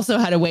 if you also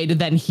had a way to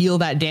then heal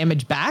that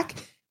damage back,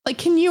 like,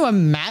 can you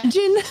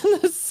imagine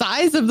the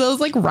size of those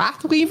like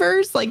Wrath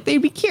Weavers? Like they'd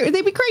be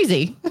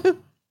crazy.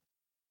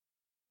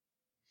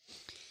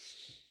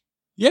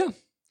 Yeah.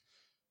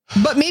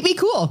 But maybe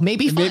cool,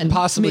 maybe fun,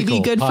 possibly maybe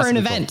cool, good for an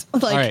event.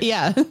 Cool. Like, right.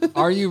 Yeah.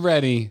 Are you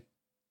ready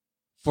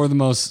for the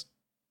most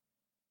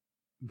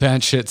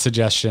batshit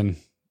suggestion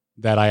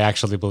that I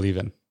actually believe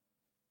in?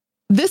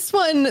 This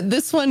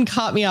one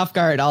caught me off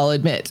guard, I'll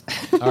admit.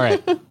 All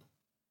right.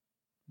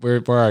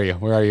 Where are you?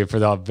 Where are you for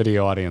the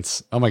video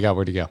audience? Oh my God,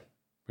 where'd he go?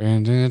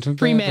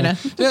 3 mana.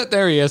 Yeah,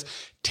 there he is.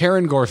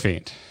 Terran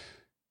Gorefiend.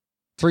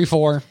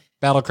 3/4.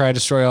 Battlecry,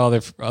 destroy all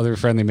their other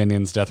friendly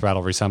minions, death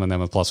rattle, resummon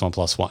them with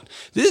 +1/+1.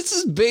 This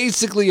is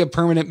basically a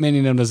permanent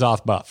minion of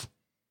N'Zoth buff.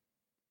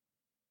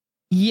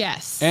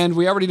 Yes. And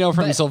we already know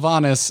from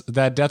Sylvanas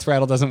that death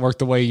rattle doesn't work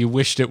the way you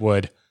wished it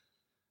would.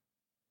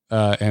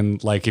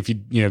 And like if you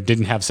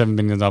didn't have 7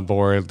 minions on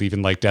board,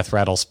 even like death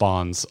rattle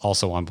spawns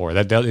also on board.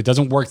 It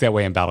doesn't work that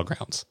way in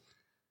Battlegrounds.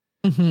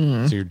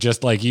 Mm-hmm. So you're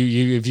just like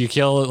you if you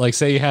kill, like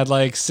say you had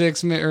like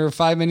 6 or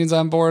 5 minions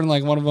on board and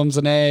like one of them's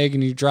an egg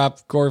and you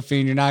drop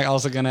Gorefiend, you're not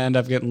also going to end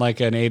up getting like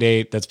an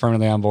 8/8 that's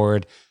permanently on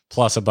board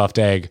plus a buffed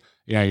egg.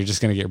 You're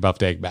just going to get your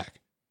buffed egg back.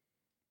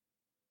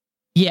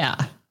 Yeah.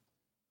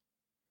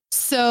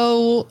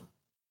 So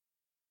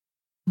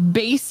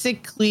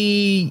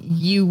basically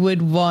you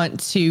would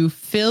want to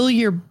fill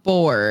your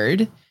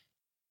board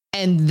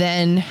and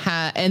then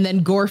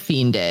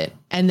Gorefiend it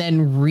and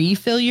then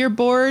refill your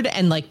board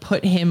and like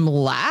put him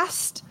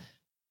last.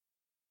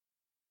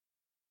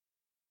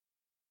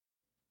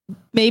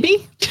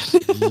 Maybe.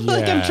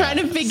 Like I'm trying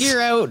to figure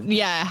out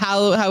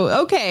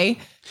how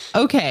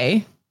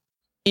okay.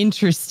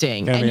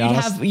 Interesting. And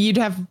you'd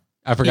have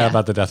I forgot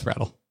about the death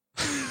rattle.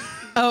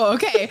 Oh,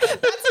 okay.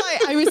 That's why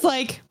I was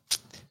like,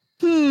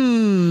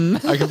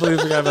 I completely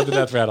forgot about the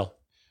death rattle.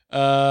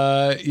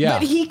 Yeah.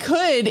 But he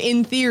could,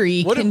 in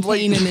theory,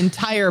 contain an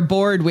entire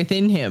board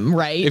within him,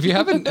 right? If you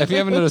haven't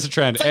noticed a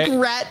trend, it's like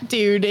Rat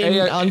Dude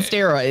on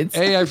steroids.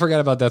 A, I forgot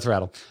about death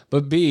rattle.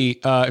 But B,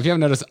 if you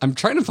haven't noticed, I'm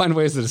trying to find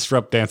ways to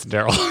disrupt Dance and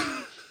Daryl.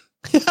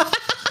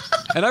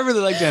 And I really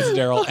like Dance and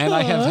Daryl, and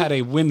I have had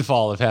a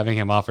windfall of having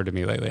him offered to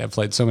me lately. I've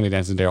played so many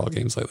Dance and Daryl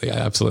games lately. I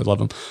absolutely love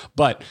them.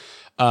 But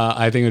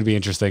I think it would be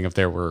interesting if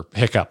there were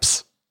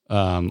hiccups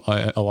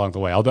along the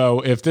way.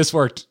 Although if this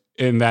worked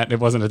in that it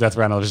wasn't a death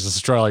rattle, it was just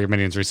destroy all your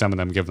minions, resummon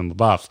them, give them a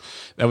buff,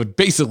 that would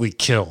basically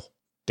kill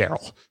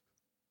Daryl.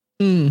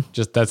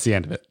 Just that's the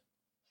end of it.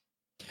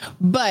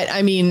 But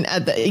I mean,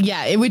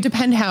 it would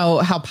depend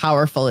how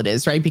powerful it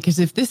is, right? Because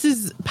if this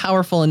is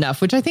powerful enough,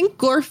 which I think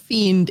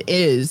Gorefiend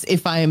is,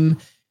 if I'm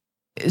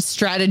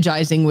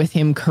strategizing with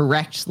him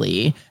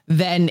correctly,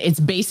 then it's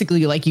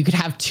basically like you could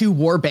have 2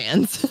 war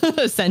bands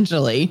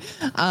essentially.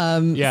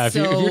 If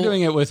you're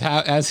doing it with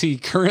as he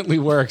currently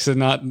works and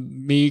not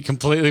me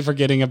completely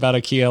forgetting about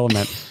a key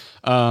element.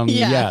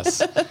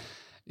 Yes.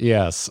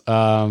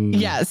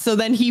 So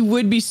then he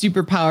would be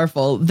super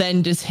powerful.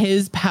 Then does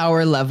his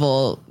power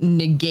level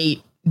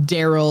negate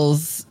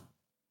Daryl's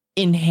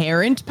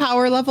inherent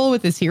power level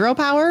with his hero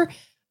power?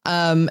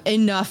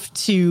 Enough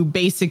to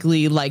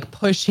basically like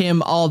push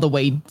him all the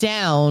way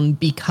down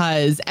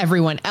because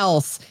everyone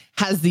else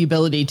has the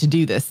ability to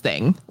do this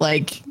thing.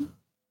 Like,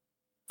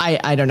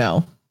 I don't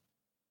know.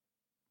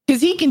 Because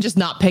he can just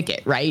not pick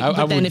it, right?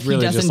 But then if he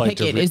doesn't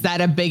pick it, is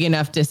that a big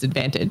enough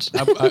disadvantage?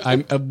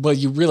 Well,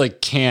 you really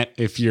can't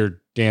if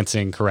you're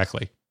dancing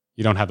correctly.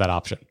 You don't have that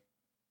option.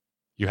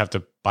 You have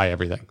to buy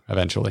everything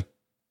eventually.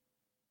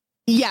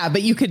 Yeah,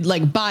 but you could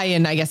like buy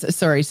and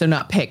so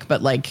not pick,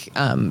 but like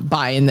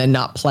buy and then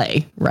not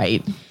play,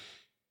 right?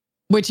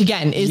 Which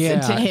again is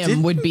to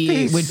him would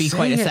be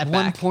quite a setback. At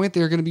one point,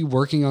 they're going to be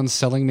working on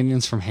selling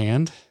minions from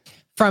hand.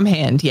 From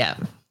hand, yeah.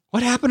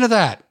 What happened to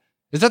that?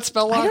 Is that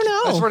spell locked? I don't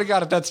know. I swear to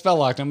God, if that's spell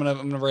locked, I'm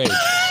gonna rage.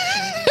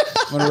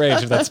 I'm gonna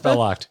rage if that's spell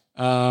locked.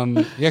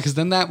 Because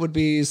then that would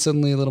be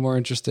suddenly a little more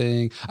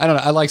interesting. I don't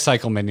know. I like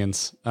cycle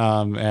minions,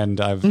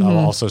 and I'm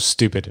also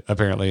stupid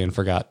apparently and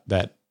forgot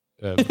that.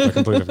 I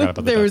completely forgot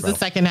about there was a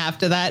second half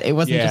to that. It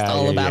wasn't just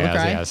all a battle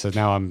cry. Yeah, so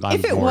now I'm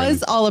if it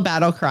was all a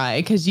battle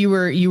cry, because you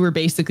were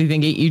basically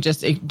thinking you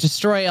just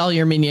destroy all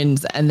your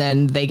minions and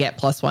then they get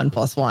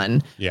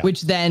 +1/+1,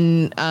 which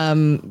then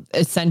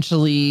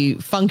essentially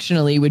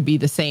functionally would be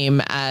the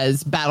same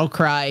as battle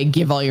cry.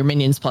 Give all your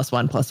minions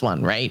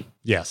 +1/+1, right?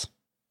 Yes.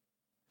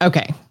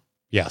 Okay.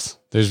 Yes.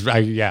 Because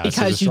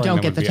so you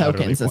don't get the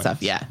tokens and stuff.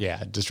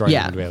 Destroying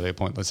them would be utterly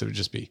pointless. It would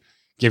just be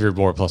give your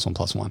board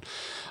 +1/+1.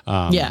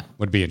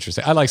 Would be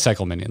interesting. I like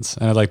cycle minions,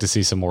 and I'd like to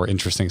see some more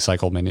interesting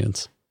cycle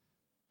minions.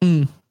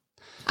 I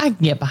can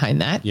get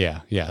behind that.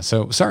 Yeah.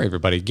 So sorry,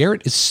 everybody.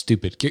 Garrett is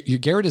stupid.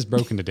 Garrett is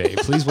broken today.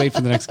 Please wait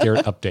for the next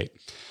Garrett update.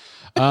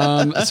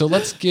 So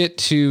let's get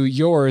to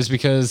yours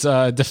because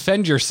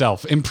defend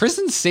yourself.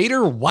 Imprison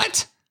Satyr,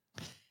 what?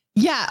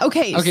 Yeah.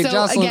 Okay. Okay, so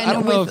Jocelyn, again, I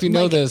don't know if you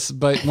know this,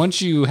 but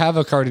once you have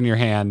a card in your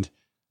hand,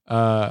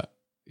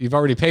 you've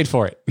already paid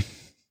for it.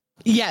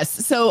 Yes.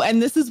 So, and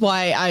this is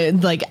why I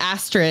like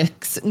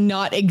asterisks,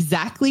 not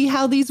exactly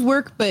how these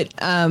work, but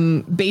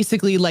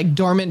basically like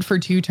dormant for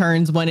 2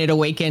 turns. When it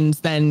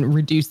awakens, then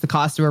reduce the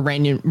cost of a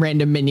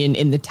random minion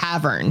in the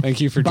tavern. Thank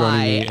you for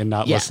joining me and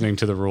not listening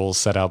to the rules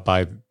set out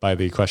by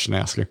the question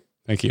asker.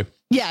 Thank you.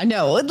 Yeah,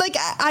 no, like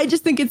I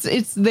just think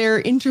it's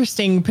their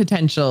interesting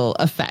potential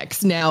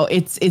effects. Now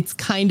it's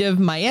kind of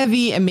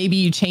Maevi, and maybe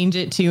you change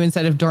it to,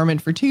 instead of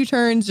dormant for 2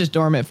 turns, just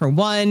dormant for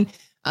 1.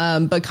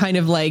 But kind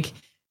of like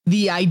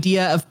the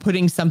idea of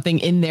putting something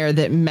in there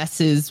that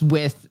messes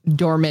with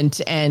dormant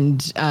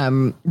and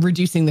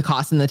reducing the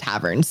cost in the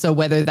tavern. So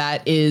whether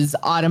that is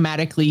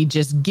automatically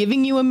just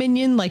giving you a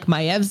minion like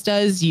Maev's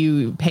does,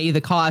 you pay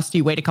the cost,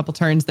 you wait a couple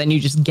turns, then you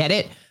just get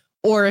it.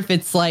 Or if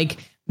it's like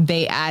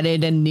they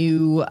added a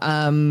new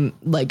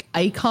like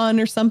icon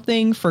or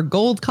something for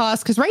gold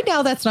cost. Because right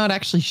now that's not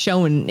actually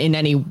shown in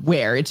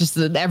anywhere. It's just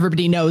that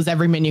everybody knows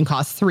every minion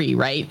costs 3,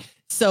 right?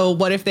 So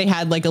what if they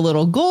had like a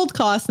little gold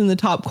cost in the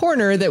top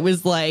corner that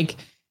was like,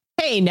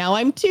 hey, now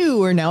I'm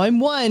 2, or now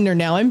I'm 1, or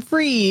now I'm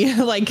free.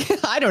 Like,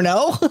 I don't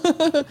know.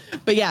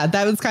 But yeah,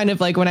 that was kind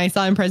of like when I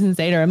saw Imprison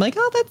Satyr, I'm like,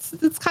 oh,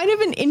 that's kind of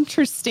an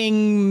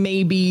interesting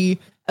maybe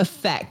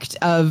effect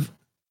of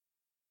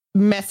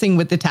messing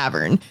with the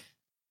tavern.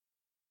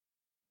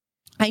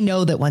 I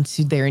know that once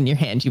they're in your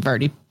hand, you've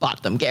already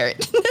bought them,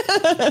 Garrett.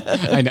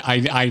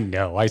 I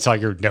know. I saw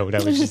your note.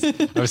 I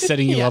was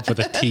setting you up with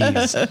a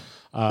tease.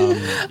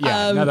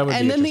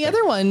 And then the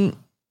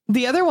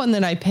other one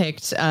that I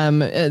picked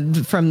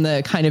from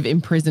the kind of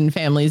imprisoned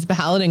families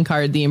paladin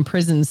card, the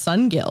imprisoned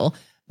Sungill,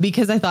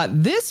 because I thought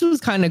this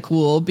was kind of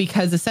cool,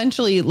 because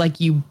essentially like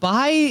you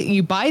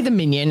buy the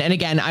minion. And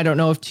again, I don't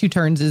know if 2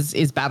 turns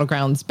is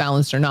Battlegrounds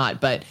balanced or not,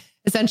 but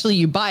essentially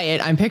you buy it.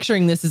 I'm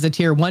picturing this as a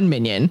tier 1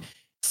 minion.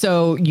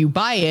 So you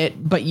buy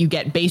it, but you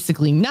get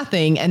basically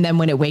nothing. And then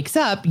when it wakes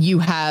up, you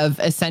have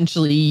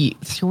essentially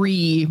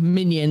 3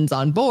 minions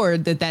on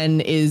board that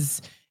then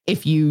is,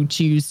 if you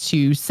choose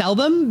to sell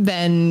them,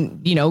 then,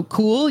 you know,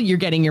 cool, you're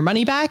getting your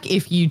money back.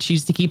 If you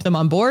choose to keep them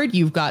on board,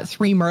 you've got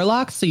 3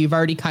 Murlocs. So you've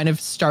already kind of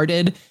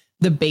started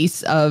the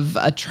base of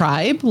a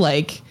tribe.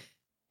 Like,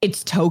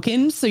 it's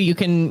tokens, so you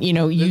can, you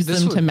know, use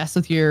them to mess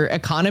with your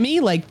economy.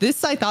 Like,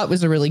 this, I thought,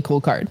 was a really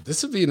cool card.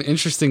 This would be an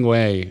interesting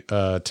way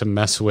to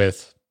mess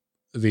with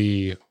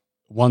the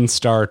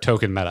 1-star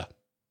token meta.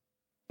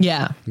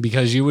 Yeah.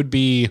 Because you would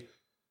be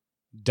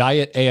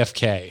diet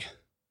AFK.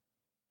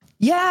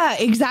 Yeah,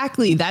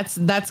 exactly. That's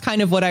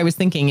kind of what I was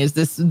thinking, is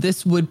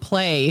this would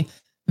play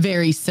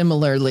very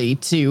similarly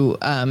to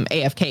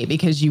AFK,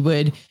 because you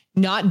would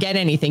not get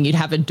anything. You'd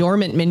have a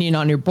dormant minion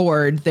on your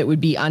board that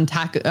would be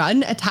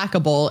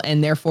unattackable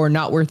and therefore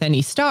not worth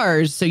any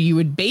stars. So you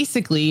would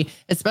basically,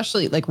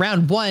 especially like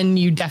round 1,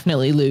 you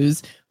definitely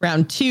lose.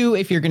 Round 2,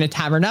 if you're going to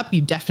tavern up,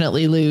 you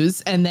definitely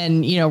lose. And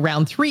then, you know,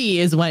 round 3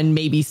 is when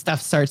maybe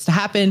stuff starts to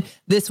happen.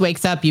 This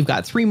wakes up, you've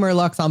got 3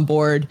 Murlocs on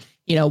board.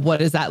 You know, what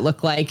does that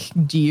look like?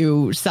 Do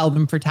you sell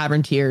them for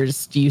tavern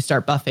tiers? Do you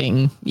start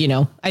buffing? You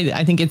know,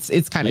 I think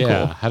it's kind of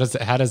cool. How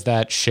does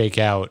that shake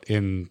out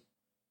in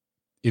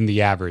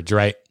the average,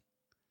 right?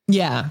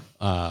 Yeah.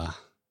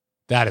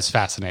 That is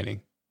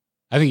fascinating.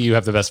 I think you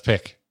have the best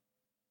pick.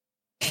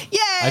 Yay!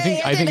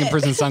 I think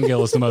Imprisoned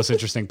Sungill is the most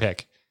interesting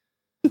pick.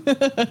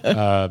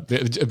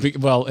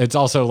 Well, it's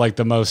also like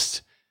the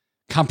most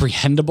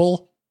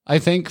comprehensible, I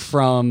think,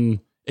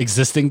 from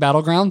existing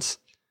Battlegrounds.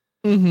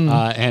 Mm-hmm.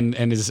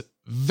 And is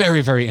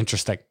very, very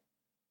interesting.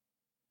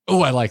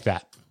 Oh, I like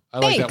that. I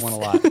like that one a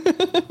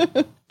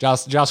lot.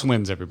 Joce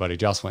wins, everybody.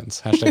 Joce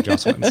wins. Hashtag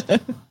Joce wins.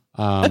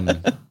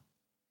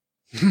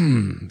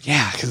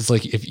 Yeah, because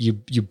like if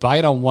you buy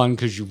it on 1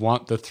 because you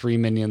want the 3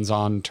 minions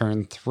on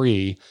turn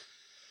 3.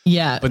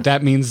 Yeah. But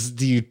that means,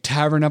 do you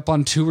tavern up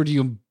on 2, or do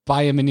you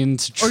buy a minion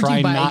to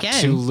try not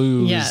to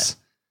lose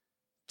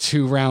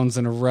 2 rounds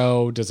in a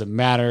row? Does it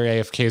matter?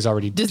 AFK is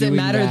already doing that. Does it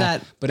matter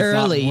that but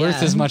early, it's not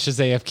worth as much as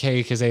AFK,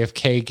 because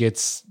AFK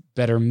gets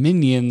better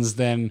minions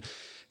than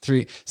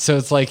 3. So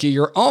it's like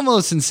you're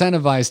almost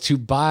incentivized to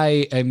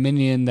buy a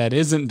minion that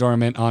isn't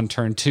dormant on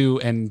turn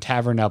 2 and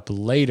tavern up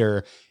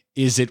later.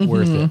 Is it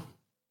worth it?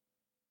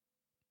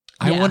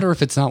 I wonder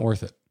if it's not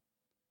worth it.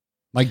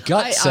 My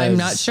gut says, I'm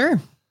not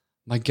sure.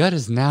 My gut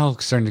is now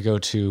starting to go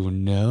to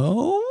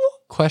no ?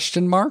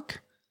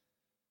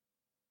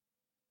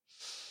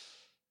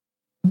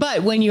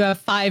 But when you have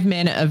 5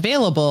 mana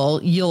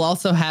available, you'll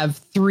also have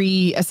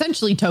 3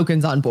 essentially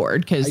tokens on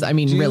board. Because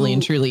really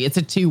and truly, it's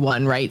a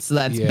 2/1, right? So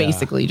that's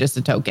basically just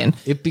a token.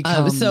 It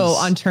becomes so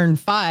on turn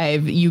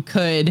 5, you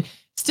could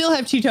still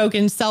have 2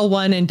 tokens, sell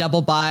 1 and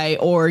double buy,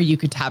 or you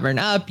could tavern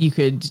up. You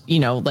could, you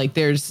know, like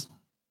there's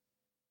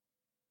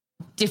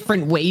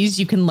different ways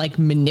you can like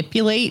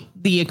manipulate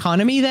the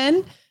economy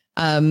then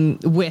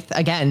with,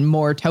 again,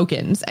 more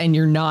tokens. And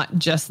you're not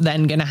just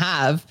then going to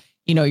have,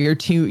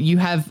 you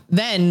have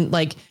then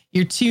like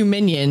your 2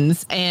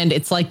 minions, and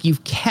it's like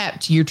you've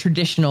kept your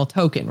traditional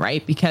token,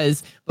 right?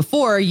 Because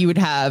before you would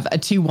have a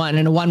 2/1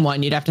 and a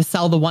 1/1, you'd have to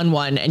sell the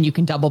 1/1 and you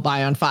can double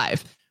buy on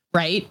 5,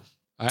 right?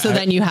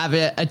 Then you have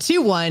a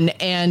 2/1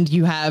 and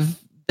you have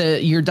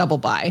your double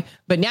buy,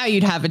 but now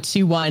you'd have a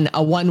 2/1,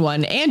 a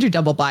 1/1, and your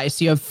double buy.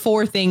 So you have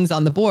 4 things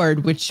on the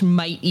board, which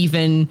might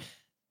even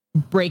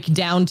break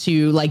down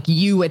to like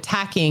you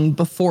attacking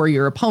before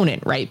your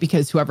opponent, right?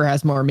 Because whoever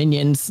has more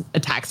minions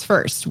attacks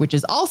first, which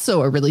is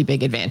also a really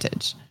big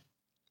advantage.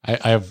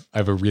 I have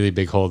a really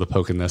big hole to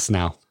poke in this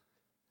now.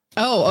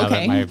 Oh,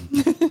 okay. Now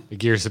that the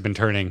gears have been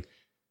turning.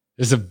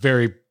 This is a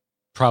very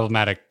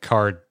problematic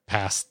card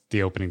past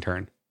the opening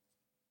turn.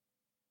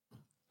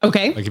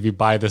 Okay. Like if you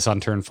buy this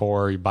on turn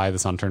 4, you buy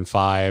this on turn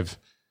 5.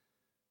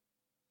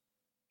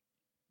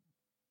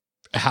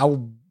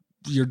 How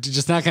you're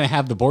just not going to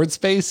have the board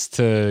space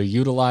to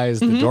utilize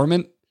the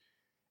dormant.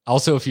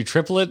 Also, if you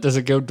triple it, does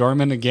it go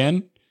dormant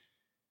again?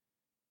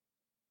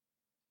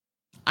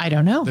 I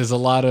don't know. There's a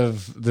lot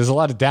of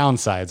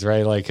downsides,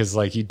 right? Like, cause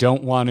like you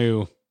don't want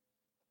to,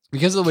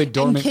 because of the way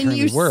dormant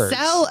currently works.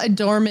 Can you sell a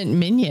dormant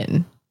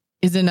minion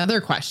is another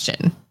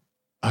question.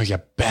 Oh, you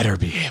better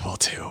be able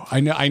to.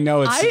 I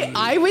know. It's.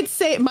 I would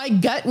say my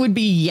gut would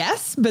be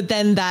yes, but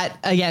then that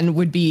again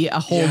would be a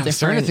whole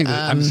different.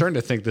 I'm starting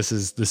to think this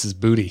is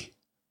booty.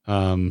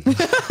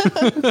 Because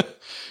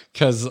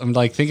I'm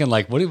like thinking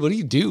like, what do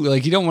you do?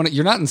 Like you don't want to.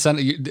 You're not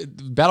incentive.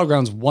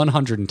 Battlegrounds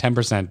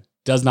 110%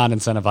 does not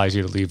incentivize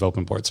you to leave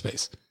open board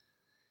space.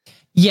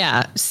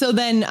 Yeah. So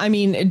then, I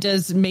mean,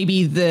 does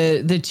maybe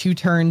the 2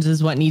 turns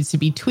is what needs to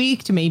be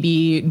tweaked?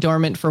 Maybe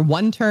dormant for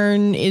 1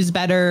 turn is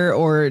better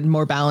or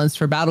more balanced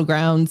for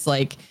Battlegrounds.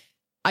 Like,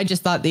 I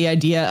just thought the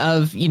idea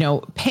of,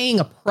 paying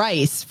a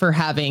price for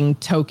having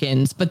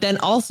tokens, but then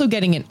also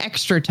getting an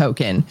extra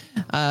token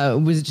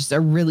was just a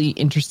really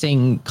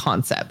interesting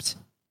concept.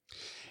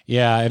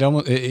 Yeah,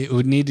 it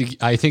would need to.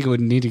 I think it would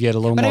need to get a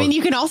little more. But I mean,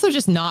 you can also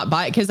just not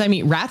buy it because I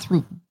mean,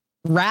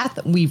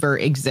 Wrathweaver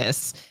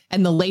exists,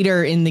 and the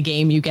later in the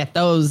game you get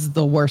those,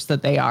 the worse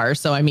that they are.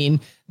 So, I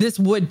mean, this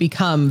would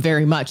become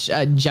very much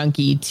a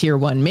junky tier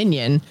 1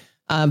 minion.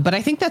 But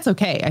I think that's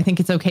okay. I think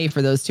it's okay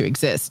for those to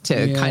exist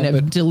to kind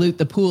of dilute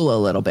the pool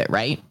a little bit,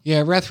 right?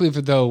 Yeah,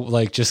 Wrathweaver, though,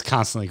 like just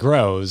constantly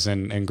grows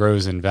and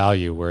grows in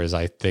value, whereas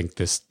I think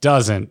this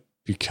doesn't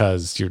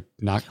because you're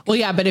not. Well,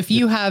 yeah, but if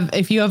you have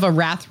a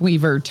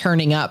Wrathweaver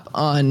turning up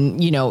on,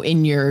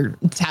 in your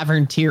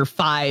Tavern tier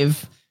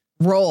 5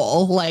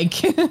 roll,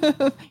 like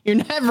you're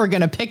never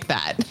gonna pick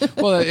that.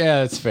 Well, yeah,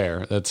 that's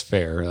fair.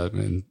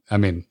 I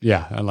mean,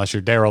 yeah, unless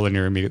you're Daryl and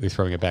you're immediately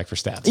throwing it back for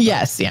stats.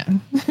 Yes, yeah.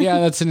 Yeah,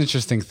 that's an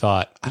interesting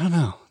thought. I don't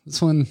know.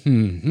 This one,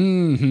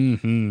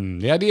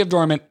 The idea of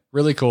dormant,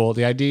 really cool.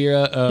 The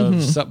idea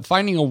of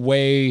finding a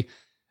way,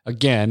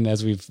 again,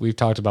 as we've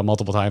talked about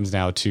multiple times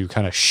now, to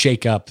kind of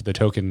shake up the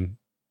token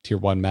tier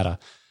 1 meta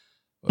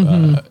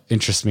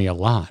interests me a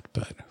lot,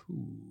 but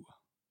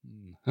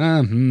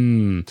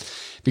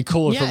be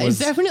cool if it was. It's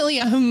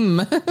definitely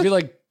be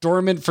like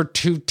dormant for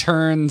 2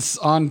 turns.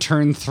 On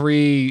turn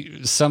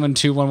 3, summon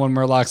 2 1/1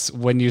 Murlocs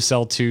when you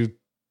sell 2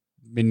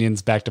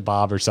 minions back to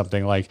Bob or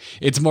something. Like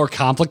it's more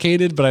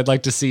complicated, but I'd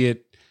like to see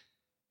it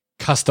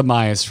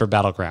customized for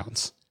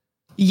Battlegrounds.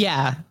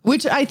 Yeah,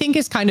 which I think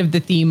is kind of the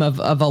theme of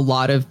a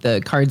lot of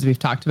the cards we've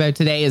talked about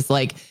today is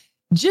like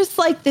just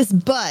like this,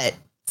 but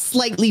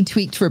slightly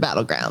tweaked for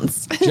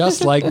Battlegrounds.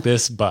 Just like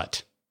this,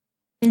 but.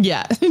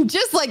 Yeah,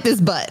 just like this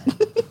butt.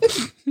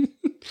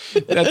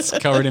 That's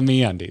covered in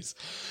MeUndies.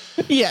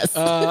 Yes.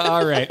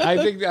 All right. I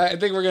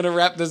think we're gonna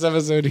wrap this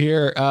episode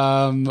here.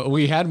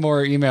 We had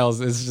more emails.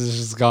 This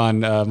has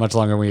gone much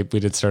longer. We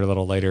did start a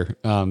little later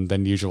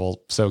than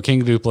usual. So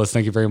King Dupless,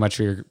 thank you very much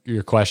for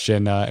your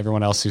question.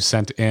 Everyone else who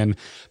sent in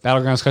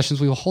Battlegrounds questions,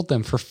 we will hold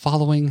them for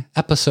following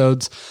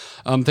episodes.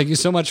 Thank you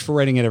so much for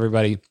writing it,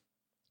 everybody.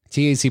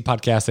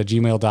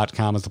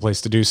 tacpodcast@gmail.com is the place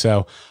to do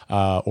so,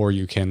 or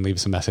you can leave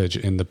us a message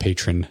in the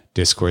patron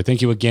Discord.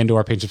 Thank you again to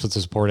our patrons for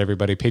the support,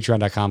 everybody.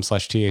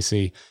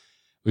 Patreon.com/TAC.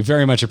 We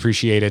very much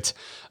appreciate it.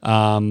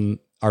 Our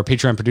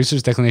Patreon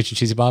producers, Declan H and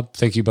Cheesy Bob,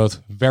 thank you both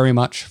very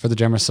much for the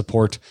generous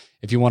support.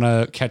 If you want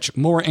to catch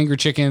more Angry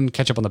Chicken,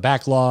 catch up on the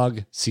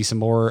backlog, see some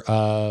more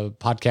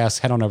podcasts,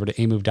 head on over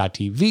to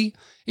amove.tv.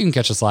 You can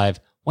catch us live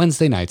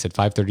Wednesday nights at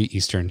 5:30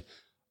 Eastern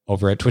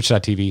over at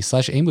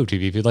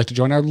twitch.tv/amovetv if you'd like to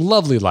join our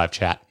lovely live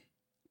chat.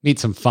 Meet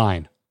some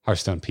fine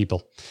Hearthstone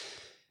people.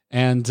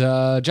 And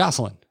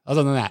Jocelyn,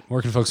 other than that,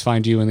 where can folks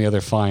find you and the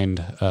other fine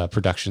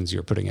productions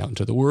you're putting out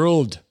into the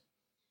world?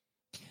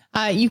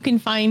 You can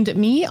find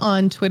me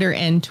on Twitter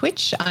and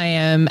Twitch. I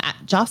am at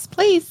Joss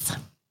Plays.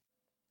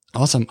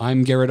 Awesome.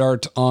 I'm Garrett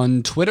Art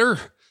on Twitter.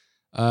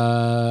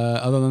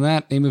 Other than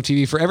that, AMove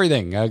TV for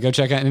everything. Go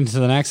check out Into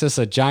the Nexus.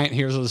 A giant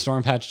Heroes of the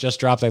Storm patch just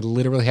dropped. I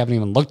literally haven't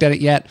even looked at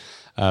it yet.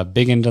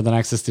 Big Into the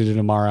Nexus due to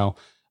tomorrow.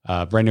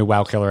 Brand new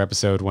WoW Killer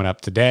episode went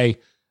up today.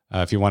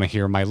 If you want to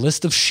hear my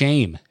list of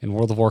shame in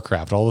World of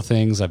Warcraft, all the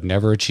things I've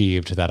never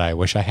achieved that I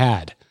wish I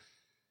had.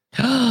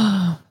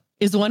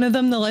 Is one of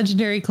them the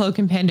legendary Cloak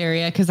and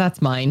Pandaria? Because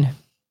that's mine.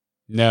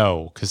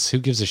 No, because who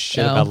gives a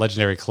shit about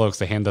legendary cloaks?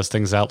 They hand those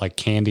things out like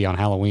candy on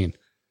Halloween.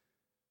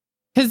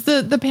 Because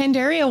the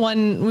Pandaria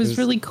one was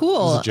really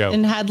cool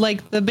and had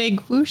like the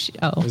big whoosh.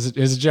 Oh, it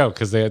was a joke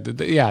because they had,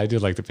 yeah, I do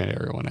like the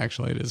Pandaria one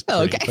actually. It is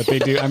pretty, okay. But they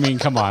do. I mean,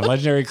 come on,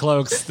 legendary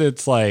cloaks.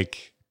 It's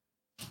like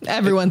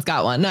everyone's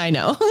got one. I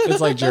know. It's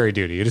like jury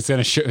duty.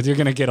 You're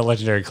gonna get a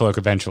legendary cloak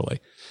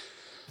eventually.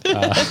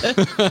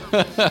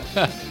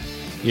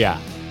 Yeah.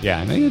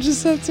 And then you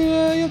just have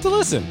to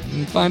listen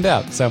and find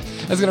out. So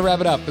that's gonna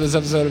wrap it up for this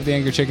episode of The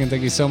Angry Chicken.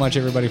 Thank you so much,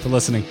 everybody, for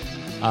listening.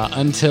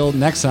 Until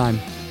next time,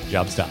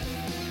 job's done.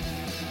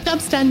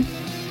 Job's done.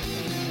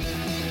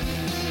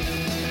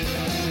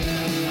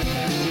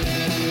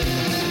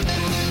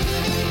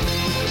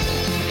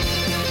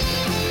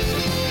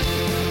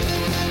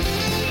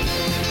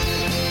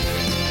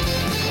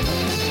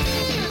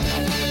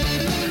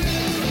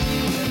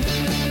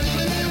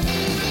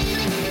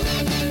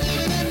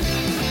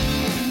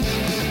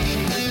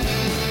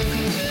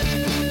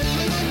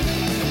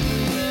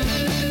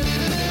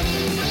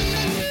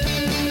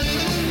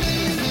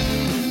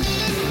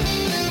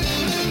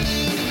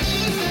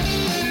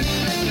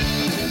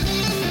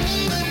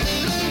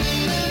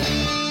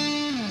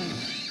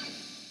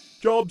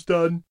 Job's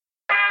done.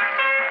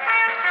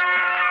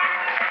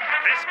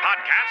 This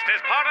podcast is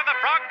part of the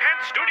Frog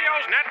Pants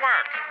Studios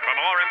Network. For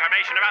more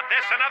information about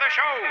this and other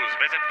shows,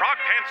 visit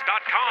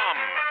frogpants.com.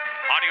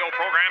 Audio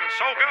program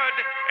so good,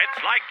 it's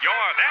like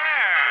you're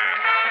there.